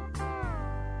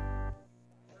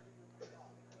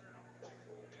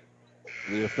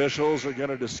 The officials are going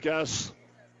to discuss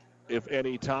if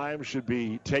any time should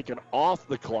be taken off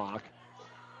the clock.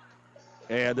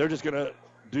 And they're just going to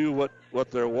do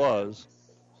what there was.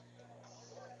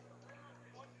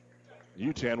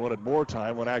 Yutan wanted more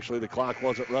time when actually the clock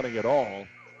wasn't running at all.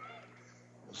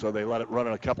 So they let it run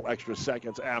in a couple extra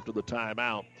seconds after the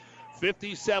timeout.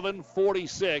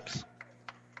 57-46.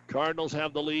 Cardinals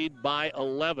have the lead by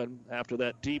 11 after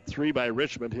that deep three by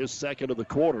Richmond, his second of the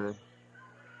quarter.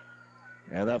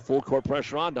 And that full court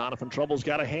pressure on. Doniphan Trumbull's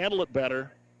got to handle it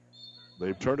better.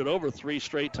 They've turned it over 3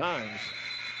 straight times.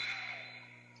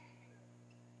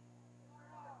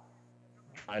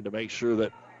 Trying to make sure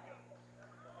that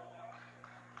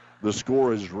the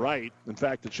score is right. In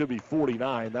fact, it should be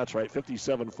 49. That's right,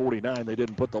 57-49. They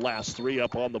didn't put the last 3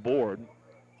 up on the board.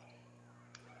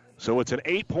 So it's an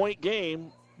 8-point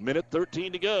game. Minute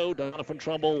 13 to go. Doniphan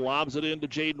Trumbull lobs it into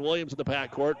Jaden Williams in the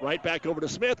backcourt. Right back over to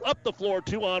Smith. Up the floor,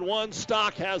 2-on-1.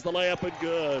 Stock has the layup and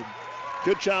good.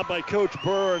 Good job by Coach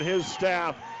Burr and his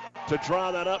staff to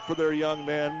draw that up for their young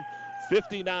men.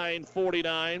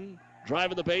 59-49.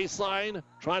 Driving the baseline.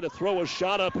 Trying to throw a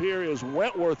shot up here is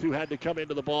Wentworth, who had to come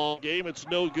into the ball game. It's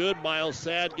no good. Miles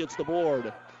Sad gets the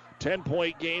board.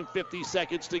 10-point game, 50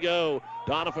 seconds to go.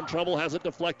 Doniphan Trumbull has it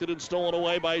deflected and stolen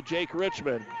away by Jake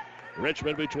Richmond.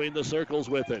 Richmond between the circles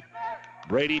with it.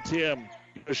 Brady Tim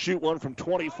to shoot one from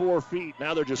 24 feet.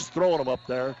 Now they're just throwing them up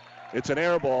there. It's an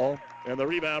air ball, and the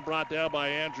rebound brought down by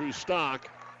Andrew Stock.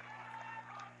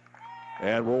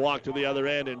 And we'll walk to the other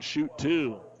end and shoot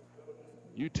 2.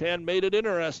 Yutan made it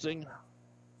interesting,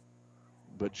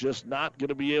 but just not going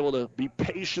to be able to be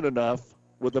patient enough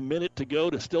with a minute to go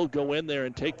to still go in there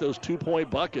and take those 2-point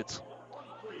buckets.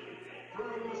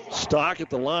 Stock at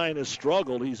the line has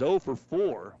struggled. He's 0 for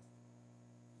 4.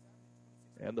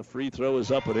 And the free throw is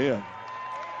up and in.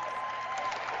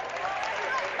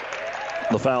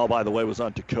 The foul, by the way, was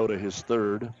on Dakota, his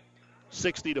third.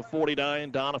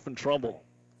 60-49, Doniphan Trumbull.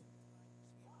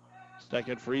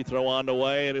 Second free throw on the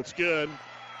way, and it's good.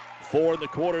 4 in the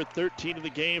quarter, 13 in the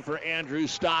game for Andrew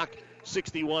Stock.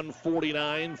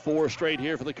 61-49, 4 straight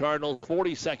here for the Cardinals.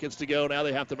 40 seconds to go. Now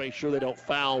they have to make sure they don't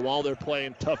foul while they're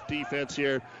playing tough defense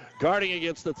here. Guarding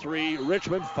against the 3.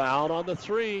 Richmond fouled on the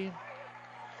 3.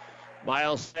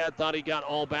 Miles Sad thought he got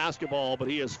all basketball, but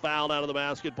he is fouled out of the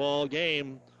basketball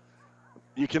game.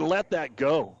 You can let that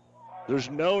go. There's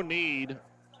no need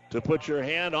to put your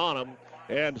hand on him.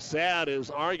 And Sad is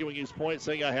arguing his point,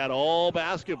 saying, I had all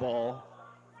basketball.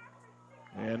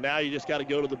 And now you just got to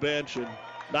go to the bench and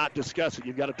not discuss it.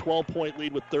 You've got a 12-point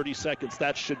lead with 30 seconds.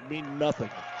 That should mean nothing.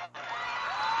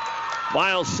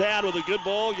 Miles Sad with a good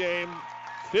ball game.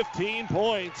 15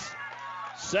 points,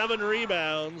 7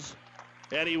 rebounds.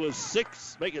 And he was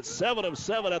 7 of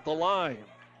 7 at the line.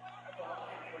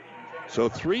 So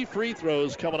 3 free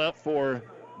throws coming up for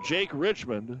Jake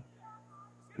Richmond,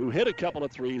 who hit a couple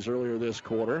of threes earlier this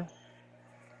quarter.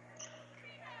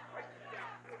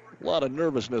 A lot of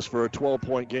nervousness for a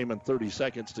 12-point game and 30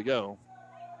 seconds to go.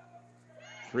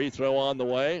 Free throw on the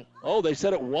way. Oh, they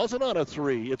said it wasn't on a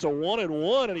 3. It's a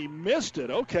 1-and-1, and he missed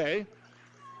it. Okay.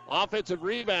 Offensive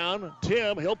rebound.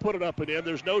 Tim, he'll put it up and in.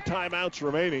 There's no timeouts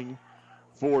remaining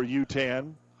for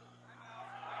Yutan.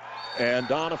 And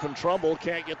Doniphan Trumbull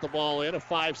can't get the ball in. A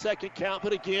 5-second count,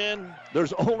 but again,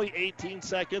 there's only 18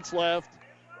 seconds left.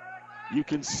 You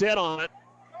can sit on it.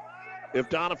 If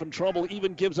Doniphan Trumbull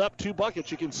even gives up 2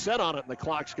 buckets, you can sit on it, and the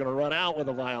clock's going to run out with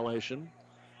a violation.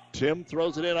 Tim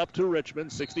throws it in up to Richmond,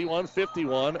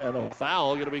 61-51, and a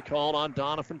foul going to be called on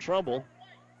Doniphan Trumbull.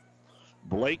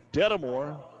 Blake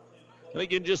Dedamore. And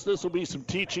again, just this will be some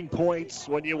teaching points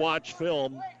when you watch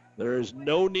film. There is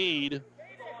no need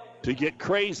to get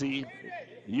crazy.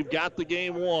 You've got the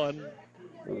game won.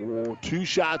 2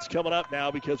 shots coming up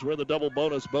now because we're in the double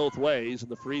bonus both ways,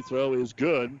 and the free throw is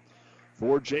good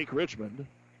for Jake Richmond.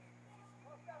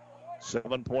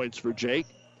 7 points for Jake.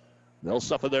 They'll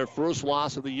suffer their first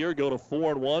loss of the year, go to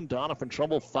 4-1. Doniphan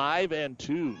Trumbull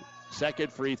 5-2.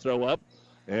 Second free throw up,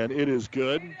 and it is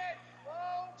good.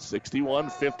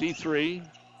 61-53.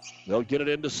 They'll get it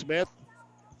into Smith.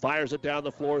 Fires it down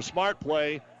the floor. Smart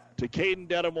play to Caden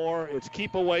Dedamore. It's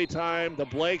keep away time. The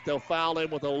Blake, they'll foul him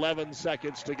with 11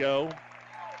 seconds to go.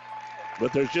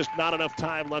 But there's just not enough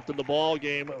time left in the ball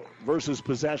game versus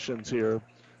possessions here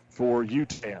for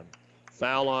Yutan.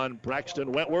 Foul on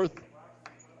Braxton Wentworth.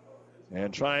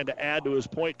 And trying to add to his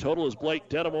point total is Blake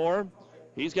Dedamore.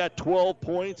 He's got 12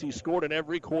 points. He scored in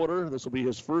every quarter. This will be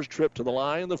his first trip to the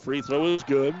line. The free throw is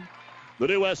good. The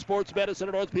New West Sports Medicine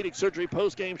and Orthopedic Surgery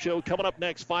postgame show coming up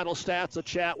next. Final stats, a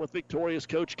chat with victorious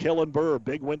coach Kellen Burr.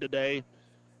 Big win today,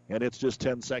 and it's just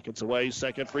 10 seconds away.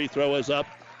 Second free throw is up,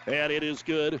 and it is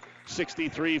good.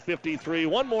 63-53.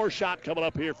 One more shot coming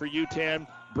up here for Yutan.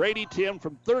 Brady Tim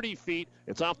from 30 feet.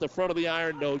 It's off the front of the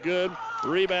iron, no good.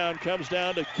 Rebound comes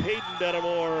down to Caden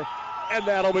Dedamore, and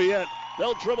that'll be it.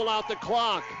 They'll dribble out the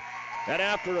clock. And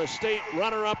after a state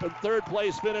runner-up and third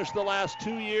place finish the last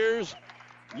 2 years,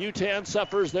 Yutan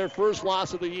suffers their first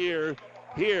loss of the year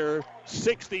here,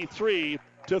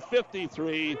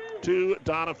 63-53 to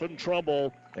Doniphan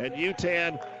Trumbull. And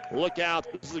Yutan, look out,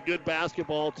 this is a good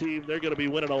basketball team. They're going to be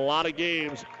winning a lot of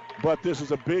games, but this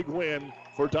is a big win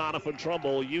for Doniphan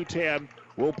Trumbull. Yutan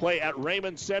will play at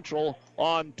Raymond Central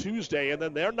on Tuesday, and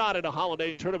then they're not in a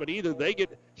holiday tournament either. They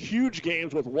get huge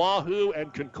games with Wahoo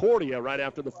and Concordia right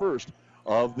after the first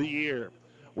of the year.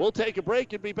 We'll take a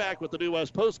break and be back with the New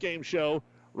West postgame show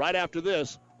right after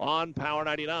this on Power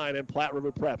 99 and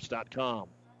PlatteRiverPreps.com.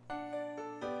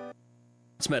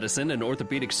 Medicine and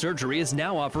Orthopedic Surgery is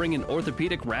now offering an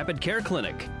orthopedic rapid care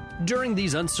clinic. During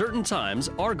these uncertain times,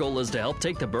 our goal is to help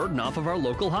take the burden off of our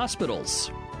local hospitals.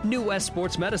 New West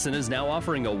Sports Medicine is now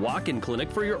offering a walk-in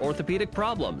clinic for your orthopedic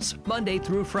problems, Monday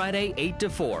through Friday, 8 to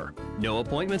 4. No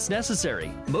appointments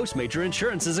necessary. Most major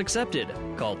insurance is accepted.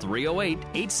 Call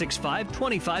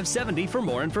 308-865-2570 for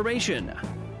more information.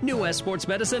 New West Sports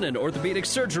Medicine and Orthopedic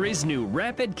Surgery's new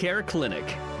Rapid Care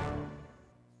Clinic.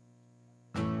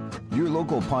 Your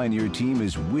local Pioneer team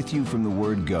is with you from the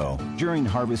word go during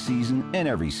harvest season and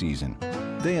every season.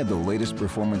 They have the latest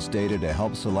performance data to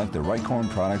help select the right corn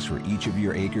products for each of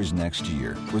your acres next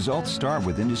year. Results start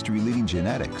with industry-leading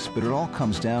genetics, but it all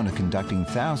comes down to conducting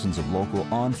thousands of local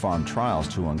on-farm trials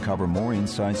to uncover more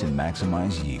insights and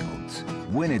maximize yields.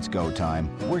 When it's go time,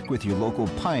 work with your local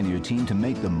Pioneer team to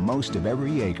make the most of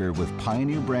every acre with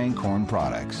Pioneer brand corn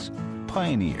products.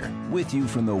 Pioneer, with you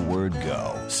from the word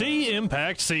go. See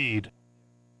Impact Seed.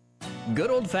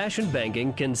 Good old-fashioned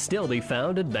banking can still be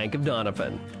found at Bank of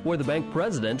Doniphan, where the bank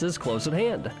president is close at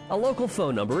hand. A local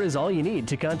phone number is all you need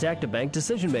to contact a bank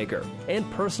decision maker, and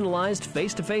personalized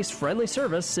face-to-face friendly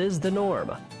service is the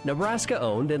norm.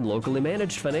 Nebraska-owned and locally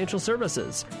managed financial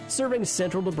services, serving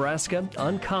central Nebraska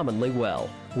uncommonly well,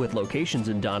 with locations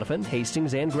in Doniphan,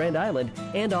 Hastings, and Grand Island,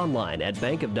 and online at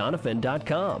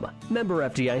bankofdoniphan.com. Member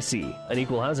FDIC, an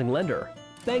equal housing lender.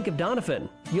 Bank of Doniphan,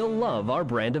 you'll love our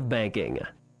brand of banking.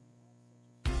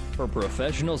 For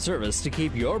professional service to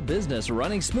keep your business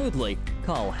running smoothly,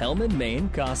 call Hellman, Maine,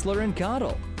 Kostler &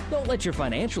 Cottle. Don't let your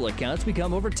financial accounts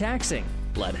become overtaxing.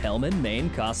 Let Hellman, Maine,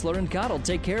 Kostler & Cottle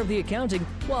take care of the accounting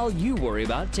while you worry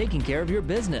about taking care of your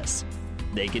business.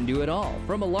 They can do it all,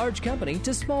 from a large company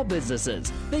to small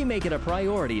businesses. They make it a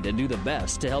priority to do the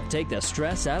best to help take the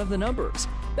stress out of the numbers.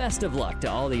 Best of luck to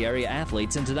all the area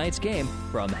athletes in tonight's game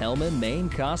from Hellman, Maine,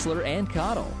 Kostler &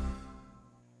 Cottle.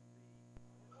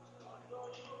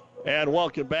 And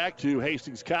welcome back to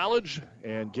Hastings College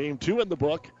and game 2 in the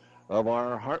book of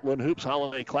our Heartland Hoops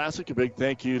Holiday Classic. A big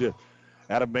thank you to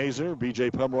Adam Mazer, B.J.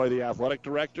 Pomeroy, the athletic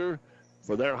director,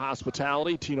 for their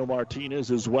hospitality. Tino Martinez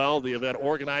as well, the event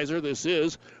organizer. This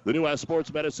is the New West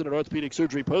Sports Medicine and Orthopedic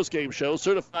Surgery postgame show.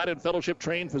 Certified and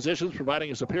fellowship-trained physicians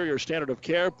providing a superior standard of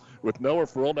care with no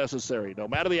referral necessary. No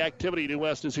matter the activity, New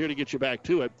West is here to get you back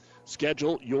to it.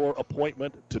 Schedule your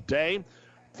appointment today.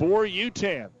 For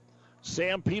Yutan,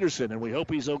 Sam Peterson, and we hope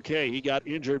he's okay. He got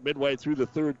injured midway through the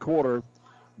third quarter,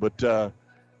 but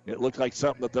it looked like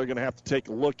something that they're going to have to take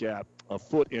a look at, a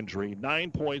foot injury. 9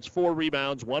 points, 4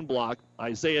 rebounds, 1 block.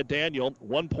 Isaiah Daniel,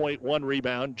 1 point, 1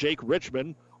 rebound. Jake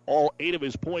Richmond, all 8 of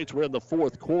his points were in the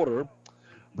fourth quarter.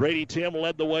 Brady Tim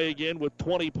led the way again with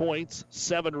 20 points,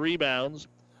 7 rebounds.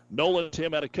 Nolan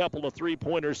Tim had a couple of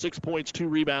three-pointers, 6 points, 2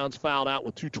 rebounds, fouled out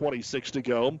with 2:26 to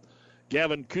go.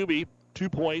 Gavin Kuby, 2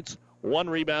 points, 1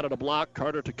 rebound and a block.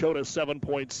 Carter Takota, 7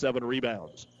 points, 7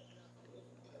 rebounds.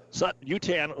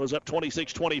 Yutan was up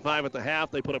 26-25 at the half.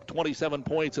 They put up 27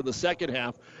 points in the second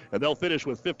half, and they'll finish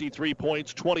with 53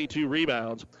 points, 22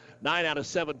 rebounds, 9 out of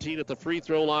 17 at the free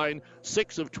throw line,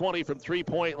 6 of 20 from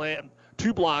three-point land,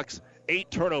 2 blocks,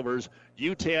 8 turnovers.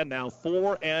 Yutan now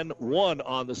 4-1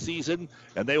 on the season,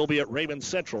 and they will be at Raymond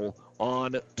Central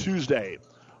on Tuesday.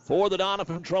 For the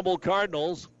Doniphan Trumbull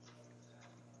Cardinals,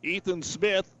 Ethan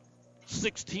Smith,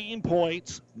 16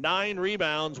 points, 9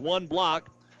 rebounds, 1 block.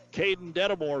 Caden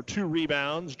Dedamore, 2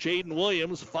 rebounds. Jaden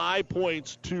Williams, 5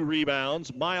 points, 2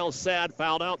 rebounds. Miles Sad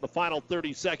fouled out in the final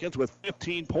 30 seconds with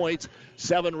 15 points,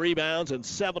 7 rebounds, and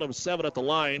 7 of 7 at the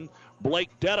line. Blake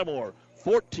Dedamore,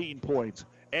 14 points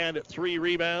and 3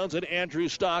 rebounds. And Andrew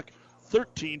Stock,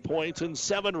 13 points and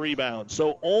 7 rebounds.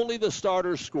 So only the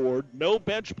starters scored. No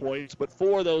bench points, but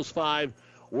 4 of those 5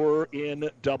 were in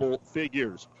double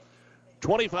figures.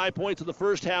 25 points in the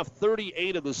first half,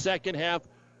 38 in the second half,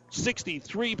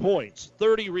 63 points,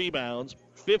 30 rebounds,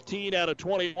 15 out of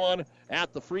 21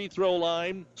 at the free throw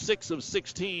line, 6 of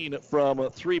 16 from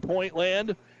three-point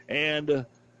land, and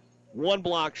 1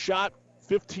 block shot,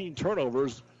 15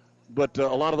 turnovers. but a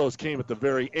lot of those came at the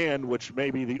very end, which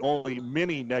may be the only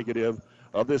mini negative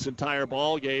of this entire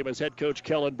ball game as head coach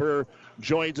Kellen Burr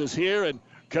joins us here. And,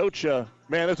 Coach, man,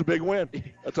 that's a big win.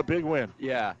 That's a big win.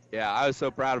 Yeah, I was so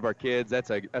proud of our kids. That's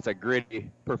a gritty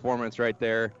performance right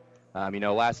there.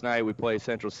 Last night we played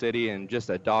Central City and just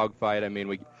a dogfight. I mean,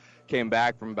 we came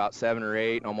back from about 7 or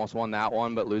 8 and almost won that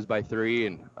one, but lose by 3.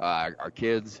 And our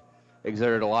kids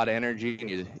exerted a lot of energy.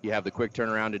 And you have the quick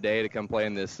turnaround today to come play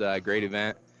in this great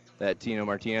event that Tino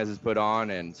Martinez has put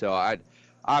on. And so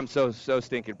I'm so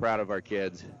stinking proud of our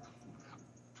kids.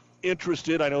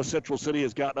 Interested. I know Central City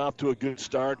has gotten off to a good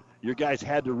start. Your guys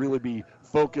had to really be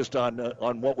focused on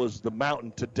what was the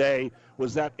mountain today.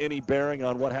 Was that any bearing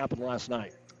on what happened last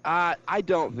night? I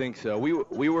don't think so. We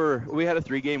had a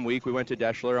 3-game week. We went to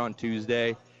Deschler on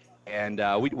Tuesday, and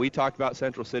we talked about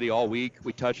Central City all week.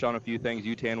 We touched on a few things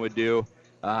Yutan would do.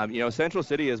 Central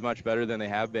City is much better than they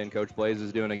have been. Coach Blaze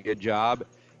is doing a good job,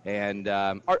 and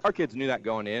our kids knew that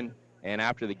going in. And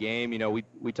after the game,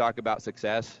 we talk about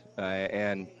success,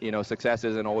 and success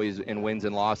isn't always in wins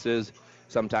and losses.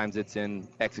 Sometimes it's in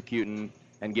executing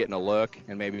and getting a look,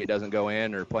 and maybe it doesn't go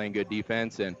in, or playing good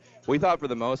defense. And we thought for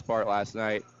the most part last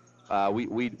night,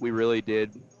 we really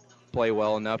did play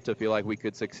well enough to feel like we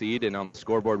could succeed. And on the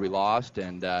scoreboard, we lost.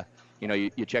 And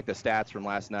you check the stats from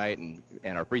last night, and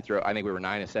our free throw. I think we were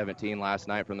 9 of 17 last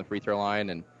night from the free throw line,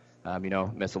 and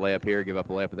miss a layup here, give up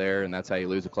a layup there, and that's how you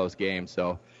lose a close game.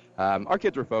 So. Our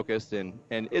kids were focused, and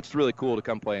it's really cool to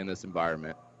come play in this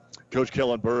environment. Coach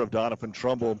Kellen Burr of Doniphan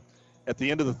Trumbull. At the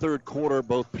end of the third quarter,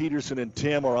 both Peterson and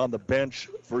Tim are on the bench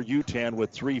for Yutan with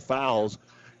 3 fouls.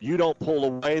 You don't pull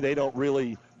away. They don't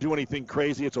really do anything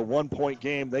crazy. It's a 1-point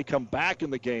game. They come back in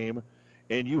the game,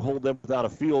 and you hold them without a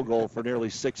field goal for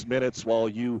nearly 6 minutes while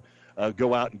you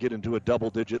go out and get into a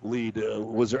double-digit lead.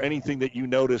 Was there anything that you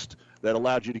noticed that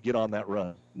allowed you to get on that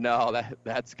run? No,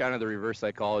 that's kind of the reverse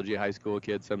psychology of high school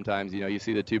kids sometimes. You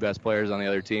see the 2 best players on the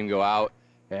other team go out,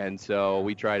 and so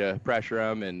we try to pressure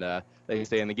them, and they can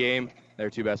stay in the game. Their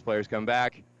 2 best players come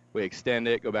back. We extend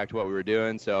it, go back to what we were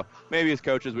doing. So maybe as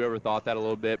coaches we overthought that a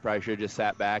little bit. Probably should have just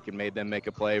sat back and made them make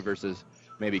a play versus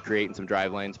maybe creating some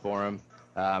drive lanes for them.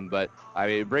 But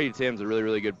Brady Tim's a really,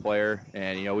 really good player,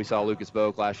 and we saw Lucas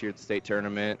Vogt last year at the state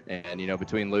tournament, and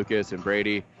between Lucas and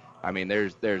Brady,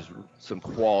 there's some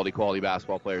quality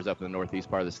basketball players up in the northeast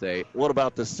part of the state. What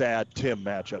about the sad Tim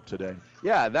matchup today?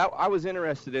 Yeah, I was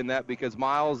interested in that because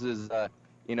Miles is,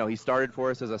 he started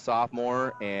for us as a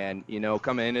sophomore, and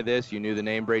coming into this, you knew the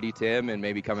name Brady Tim, and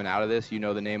maybe coming out of this, the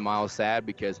name Miles Sad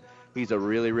because he's a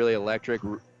really, really electric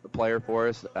player for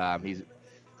us.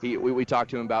 We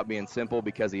talked to him about being simple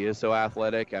because he is so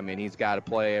athletic. He's got to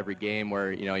play every game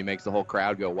where, he makes the whole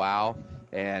crowd go, wow.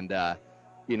 And,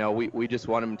 we just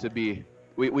want him to be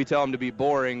we tell him to be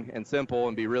boring and simple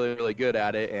and be really, really good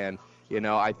at it. And,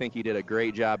 I think he did a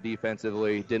great job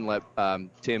defensively. Didn't let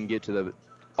Tim get to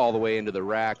all the way into the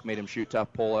rack, made him shoot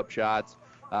tough pull-up shots,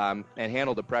 and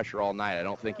handled the pressure all night. I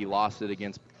don't think he lost it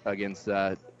against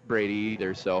Brady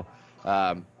either. So,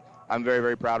 I'm very,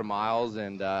 very proud of Miles,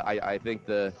 and I think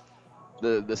the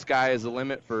sky is the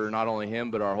limit for not only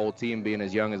him but our whole team being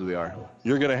as young as we are.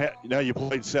 You're going to have now. You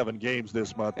played 7 games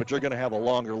this month, but you're going to have a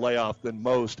longer layoff than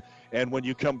most. And when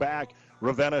you come back,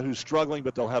 Ravenna, who's struggling,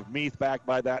 but they'll have Meath back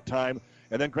by that time.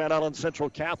 And then Grand Island Central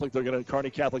Catholic, Kearney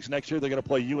Catholics next year. They're going to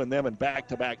play you and them in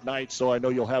back-to-back nights. So I know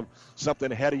you'll have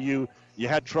something ahead of you. You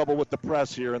had trouble with the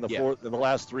press here in the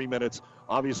last 3 minutes.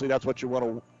 Obviously, that's what you want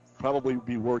to probably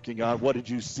be working on. What did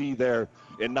you see there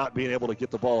in not being able to get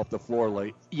the ball up the floor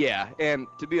late? Yeah, and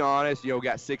to be honest, we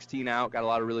got 16 out, got a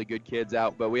lot of really good kids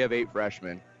out, but we have 8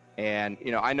 freshmen. And,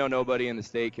 I know nobody in the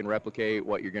state can replicate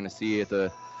what you're going to see at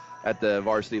the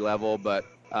varsity level, but,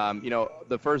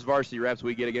 the first varsity reps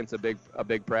we get against a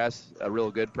big press, a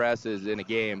real good press, is in a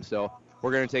game. So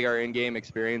we're going to take our in-game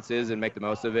experiences and make the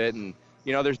most of it. And,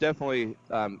 there's definitely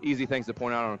easy things to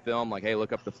point out on film, like, hey,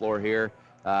 look up the floor here.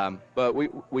 But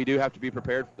we do have to be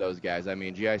prepared for those guys.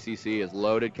 GICC is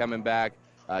loaded coming back.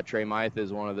 Trey Meith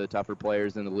is one of the tougher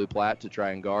players in the Lou Platte to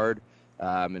try and guard.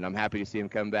 And I'm happy to see him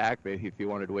come back. Maybe if he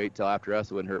wanted to wait till after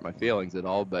us, it wouldn't hurt my feelings at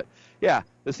all. But, yeah,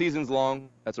 the season's long.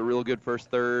 That's a real good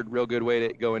first third, real good way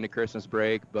to go into Christmas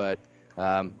break. But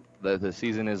the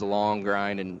season is a long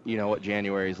grind, and you know what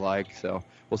January's like. So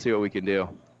we'll see what we can do.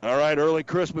 All right, early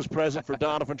Christmas present for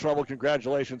Doniphan Trumbull.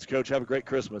 Congratulations, Coach. Have a great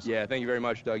Christmas. Yeah, thank you very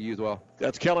much, Doug. You as well.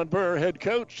 That's Kellen Burr, head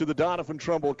coach to the Doniphan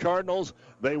Trumbull Cardinals.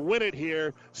 They win it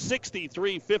here,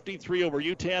 63-53 over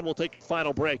Yutan. We'll take a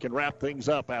final break and wrap things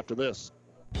up after this.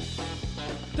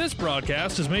 This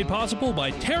broadcast is made possible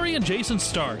by Terry and Jason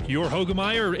Stark, your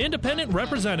Hogemeyer independent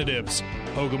representatives.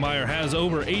 Hogemeyer has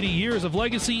over 80 years of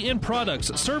legacy in products,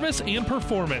 service, and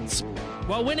performance.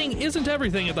 While winning isn't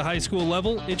everything at the high school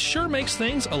level, it sure makes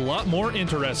things a lot more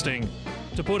interesting.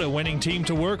 To put a winning team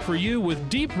to work for you with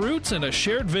deep roots and a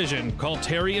shared vision, call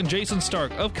Terry and Jason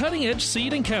Stark of Cutting Edge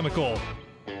Seed and Chemical.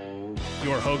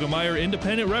 Your Hogemeyer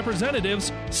independent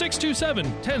representatives,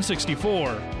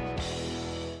 627-1064.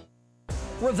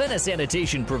 Ravenna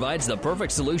Sanitation provides the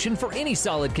perfect solution for any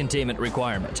solid containment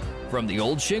requirement. From the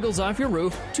old shingles off your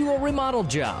roof to a remodel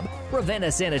job,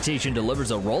 Ravenna Sanitation delivers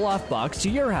a roll-off box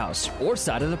to your house or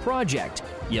side of the project.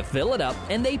 You fill it up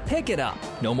and they pick it up.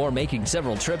 No more making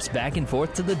several trips back and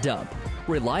forth to the dump.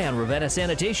 Rely on Ravenna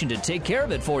Sanitation to take care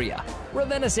of it for you.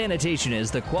 Ravenna Sanitation is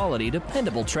the quality,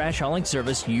 dependable trash hauling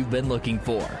service you've been looking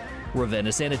for.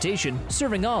 Ravenna Sanitation,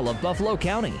 serving all of Buffalo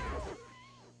County.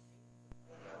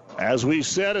 As we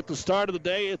said at the start of the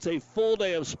day, it's a full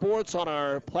day of sports on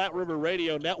our Platte River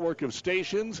Radio network of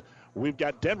stations. We've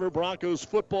got Denver Broncos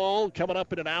football coming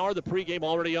up in an hour. The pregame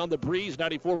already on the Breeze,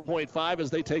 94.5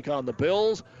 as they take on the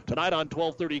Bills. Tonight on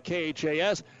 1230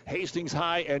 KHAS, Hastings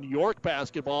High and York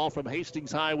basketball from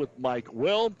Hastings High with Mike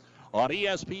Will. On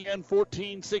ESPN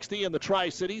 1460 in the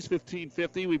Tri-Cities,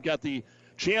 1550, we've got the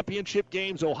championship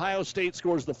games. Ohio State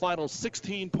scores the final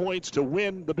 16 points to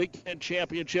win the Big Ten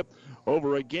championship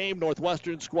over a game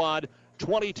Northwestern squad,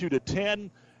 22-10.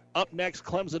 Up next,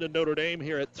 Clemson and Notre Dame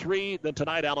here at 3. Then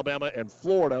tonight, Alabama and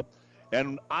Florida.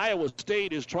 And Iowa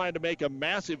State is trying to make a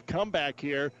massive comeback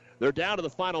here. They're down to the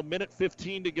final minute,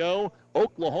 15 to go.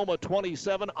 Oklahoma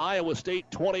 27, Iowa State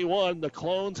 21. The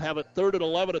Clones have it 3rd and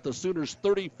 11 at the Sooners'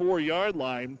 34-yard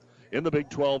line in the Big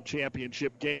 12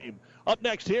 championship game. Up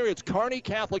next here, it's Kearney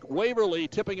Catholic Waverly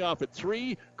tipping off at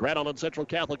 3. Grand Island Central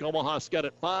Catholic Omaha Scott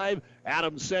at 5.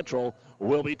 Adams Central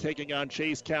will be taking on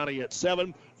Chase County at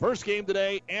 7. First game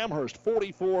today, Amherst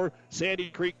 44,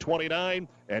 Sandy Creek 29.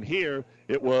 And here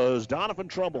it was Doniphan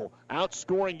Trumbull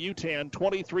outscoring Yutan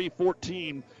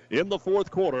 23-14 in the fourth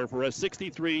quarter for a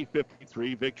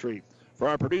 63-53 victory. For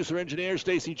our producer-engineer,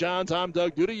 Stacy Johns, I'm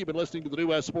Doug Duda. You've been listening to the New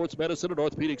West Sports Medicine and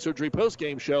Orthopedic Surgery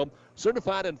postgame show.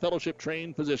 Certified and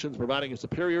fellowship-trained physicians providing a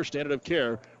superior standard of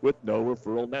care with no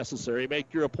referral necessary.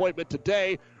 Make your appointment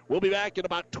today. We'll be back in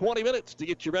about 20 minutes to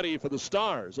get you ready for the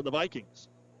Stars and the Vikings.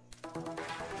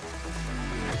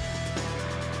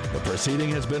 The proceeding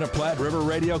has been a Platte River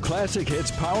Radio Classic Hits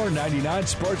Power 99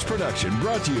 sports production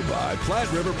brought to you by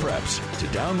Platte River Preps. To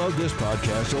download this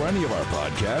podcast or any of our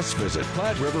podcasts, visit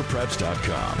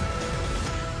PlatteRiverPreps.com.